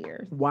 11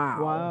 years.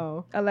 Wow.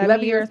 Wow.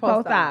 11 years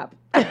post-op.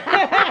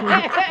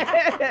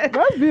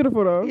 That's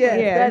beautiful though. Yes,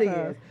 Yeah. that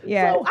is.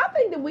 Yes. So I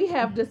think that we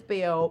have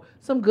dispelled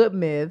some good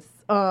myths.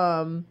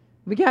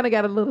 We kind of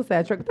got a little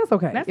sidetracked. That's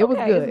okay. That's it was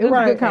okay. good. It's It was a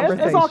Right. good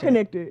conversation. It's all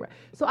connected. Right.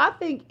 So I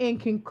think in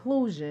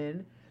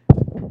conclusion,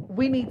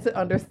 we need to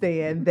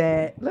understand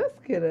that let's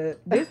get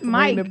this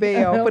mic. ring the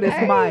bell for this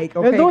Okay. mic.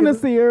 They're Okay, doing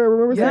 'cause- this here.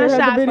 Remember, Yeah. Sierra had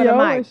Gunshots the for the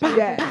video. mic.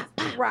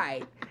 Yes,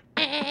 right.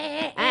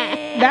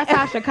 That's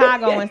how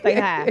Chicago and say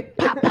hi.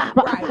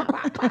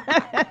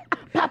 Right.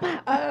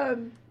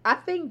 I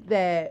think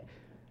that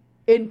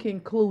in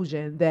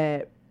conclusion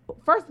that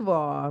first of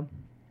all,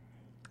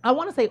 I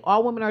want to say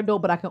all women are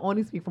dope, but I can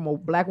only speak from a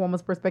black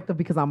woman's perspective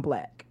because I'm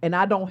black and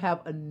I don't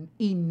have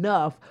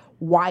enough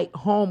white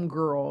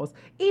homegirls.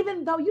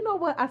 Even though, you know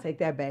what, I take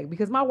that back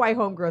because my white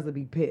homegirls would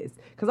be pissed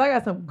because I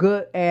got some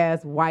good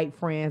ass white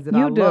friends that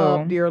You I do.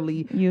 love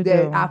dearly. You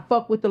that do. I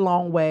fuck with the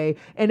long way,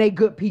 and they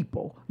good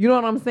people. You know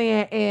what I'm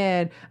saying?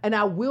 And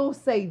I will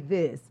say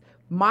this.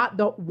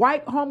 The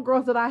white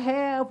homegirls that I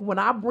have, when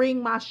I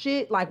bring my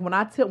shit, like when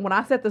I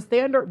set the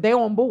standard, they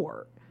on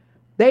board.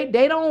 They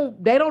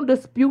don't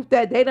dispute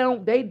that.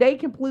 They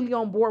completely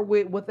on board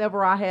with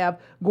whatever I have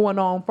going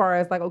on far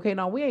as like, okay,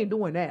 no, we ain't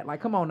doing that. Like,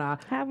 come on now.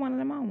 Have one of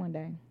them on one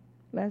day.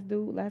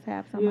 Let's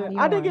have Yeah, somebody.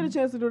 I did on. get a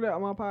chance to do that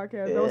on my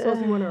podcast. That was supposed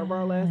to be one of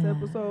our last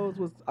episodes.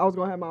 I was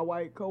gonna have my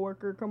white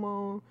coworker come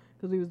on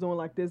because we was doing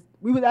like this.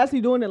 We was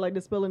actually doing it like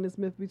dispelling this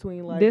myth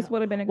between like This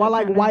would have been a good why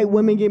like time to white have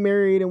women one. get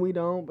married and we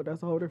don't. But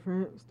that's a whole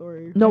different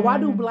story. No, why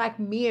do black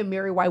men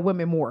marry white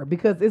women more?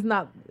 Because it's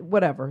not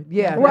whatever.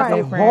 Yeah, Right. that's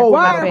a Different. whole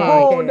Right. nother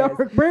Whole podcast.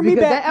 nother- bring me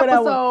Because back that for that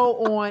episode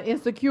on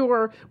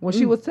Insecure when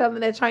she was telling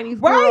that Chinese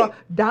girl, Right.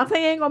 Dante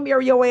ain't gonna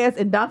marry your ass,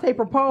 and Dante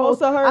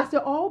proposed. Also her- I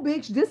said, "Oh,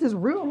 bitch, this is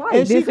real life."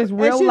 And This is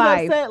real she's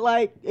life. upset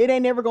like it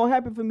ain't never gonna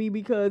happen for me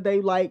because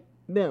they like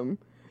them.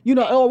 You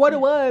know, or what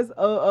it was.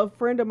 A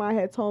friend of mine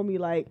had told me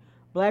like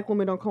black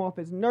women don't come off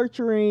as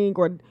nurturing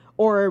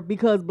or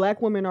because black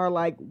women are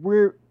like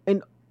we're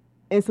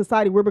in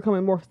society we're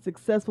becoming more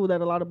successful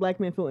that a lot of black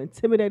men feel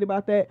intimidated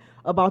about that.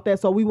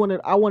 So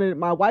I wanted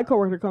my white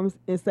coworker to come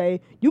and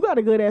say, you got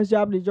a good ass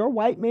job. Did your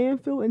white man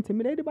feel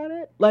intimidated by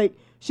that? Like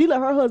she let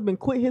her husband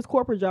quit his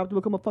corporate job to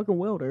become a fucking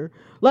welder.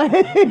 Like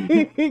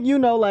you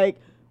know, like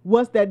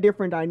what's that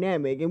different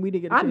dynamic? And we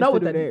didn't get a I chance know to what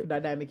do that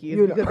that. dynamic is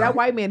You know. because that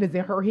white man is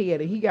in her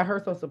head and he got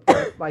her so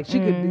suppressed, like she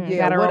could,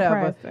 got her whatever,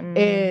 oppressed.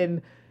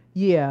 and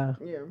yeah.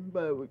 Yeah,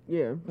 but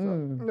yeah, so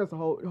Mm. that's a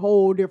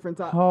whole different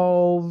topic.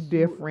 Whole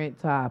different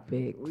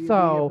topic. We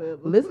So be here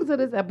forever. listen to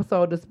this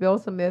episode, dispel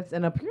some myths,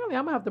 and apparently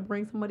I'm gonna have to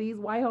bring some of these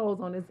white hoes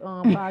on this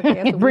podcast.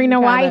 so we Bring the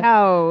can white kinda-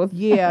 hoes.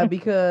 Yeah,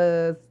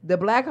 because the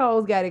black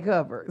hoes got it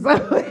covered. So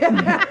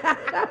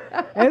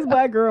It's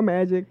black girl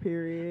magic,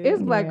 period.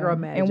 it's black Yeah. girl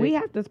magic, And we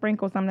have to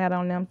sprinkle some of that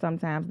on them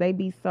sometimes. They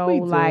be so We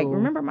like, do.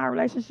 remember my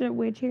relationship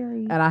with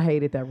Cherry? and I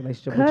hated that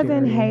relationship. with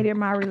Cousin Cherry. hated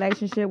my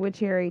relationship with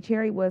Cherry.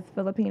 Cherry was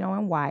Filipino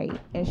and white,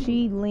 and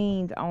she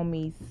leaned on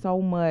me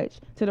so much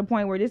to the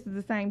point where this is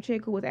the same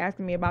chick who was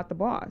asking me about the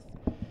boss.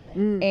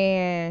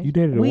 And You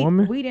dated a we,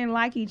 woman? We didn't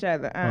like each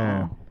other.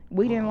 Oh.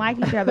 We didn't like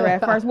each other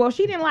at first. Well,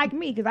 she didn't like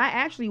me because I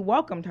actually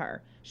welcomed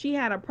her. She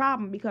had a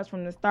problem because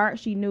from the start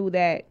she knew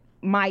that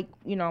Mike,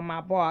 you know, my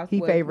boss, He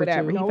was favored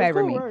whatever. you. He No, it's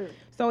favored cool, me. right.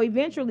 So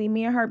eventually,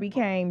 me and her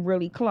became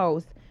really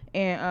close,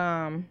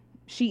 and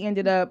she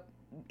ended up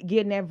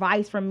getting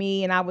advice from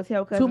me, and I would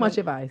tell cousin Too much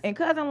advice. And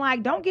cousin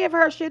like, don't give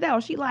her shit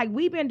else. She like,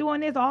 we've been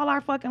doing this all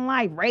our fucking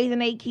life,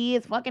 raising 8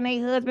 kids, fucking 8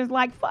 husbands.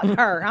 Like, fuck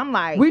her. I'm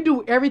like, We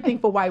do everything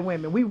for white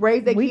women. We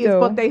raise their We kids, do.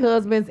 fuck their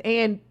husbands,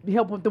 and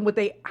help with them with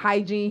their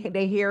hygiene,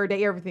 their hair,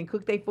 their everything,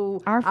 cook their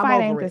food. our I'm fight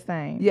over ain't the it.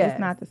 same. Yes. It's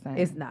not the same.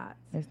 It's not.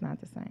 It's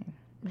not the same.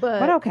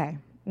 But okay,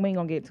 we ain't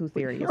gonna get too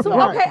serious. So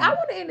okay, I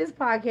want to end this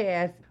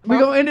podcast. We're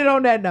gonna end it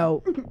on that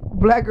note.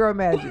 Black girl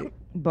magic.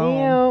 Boom.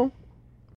 Damn.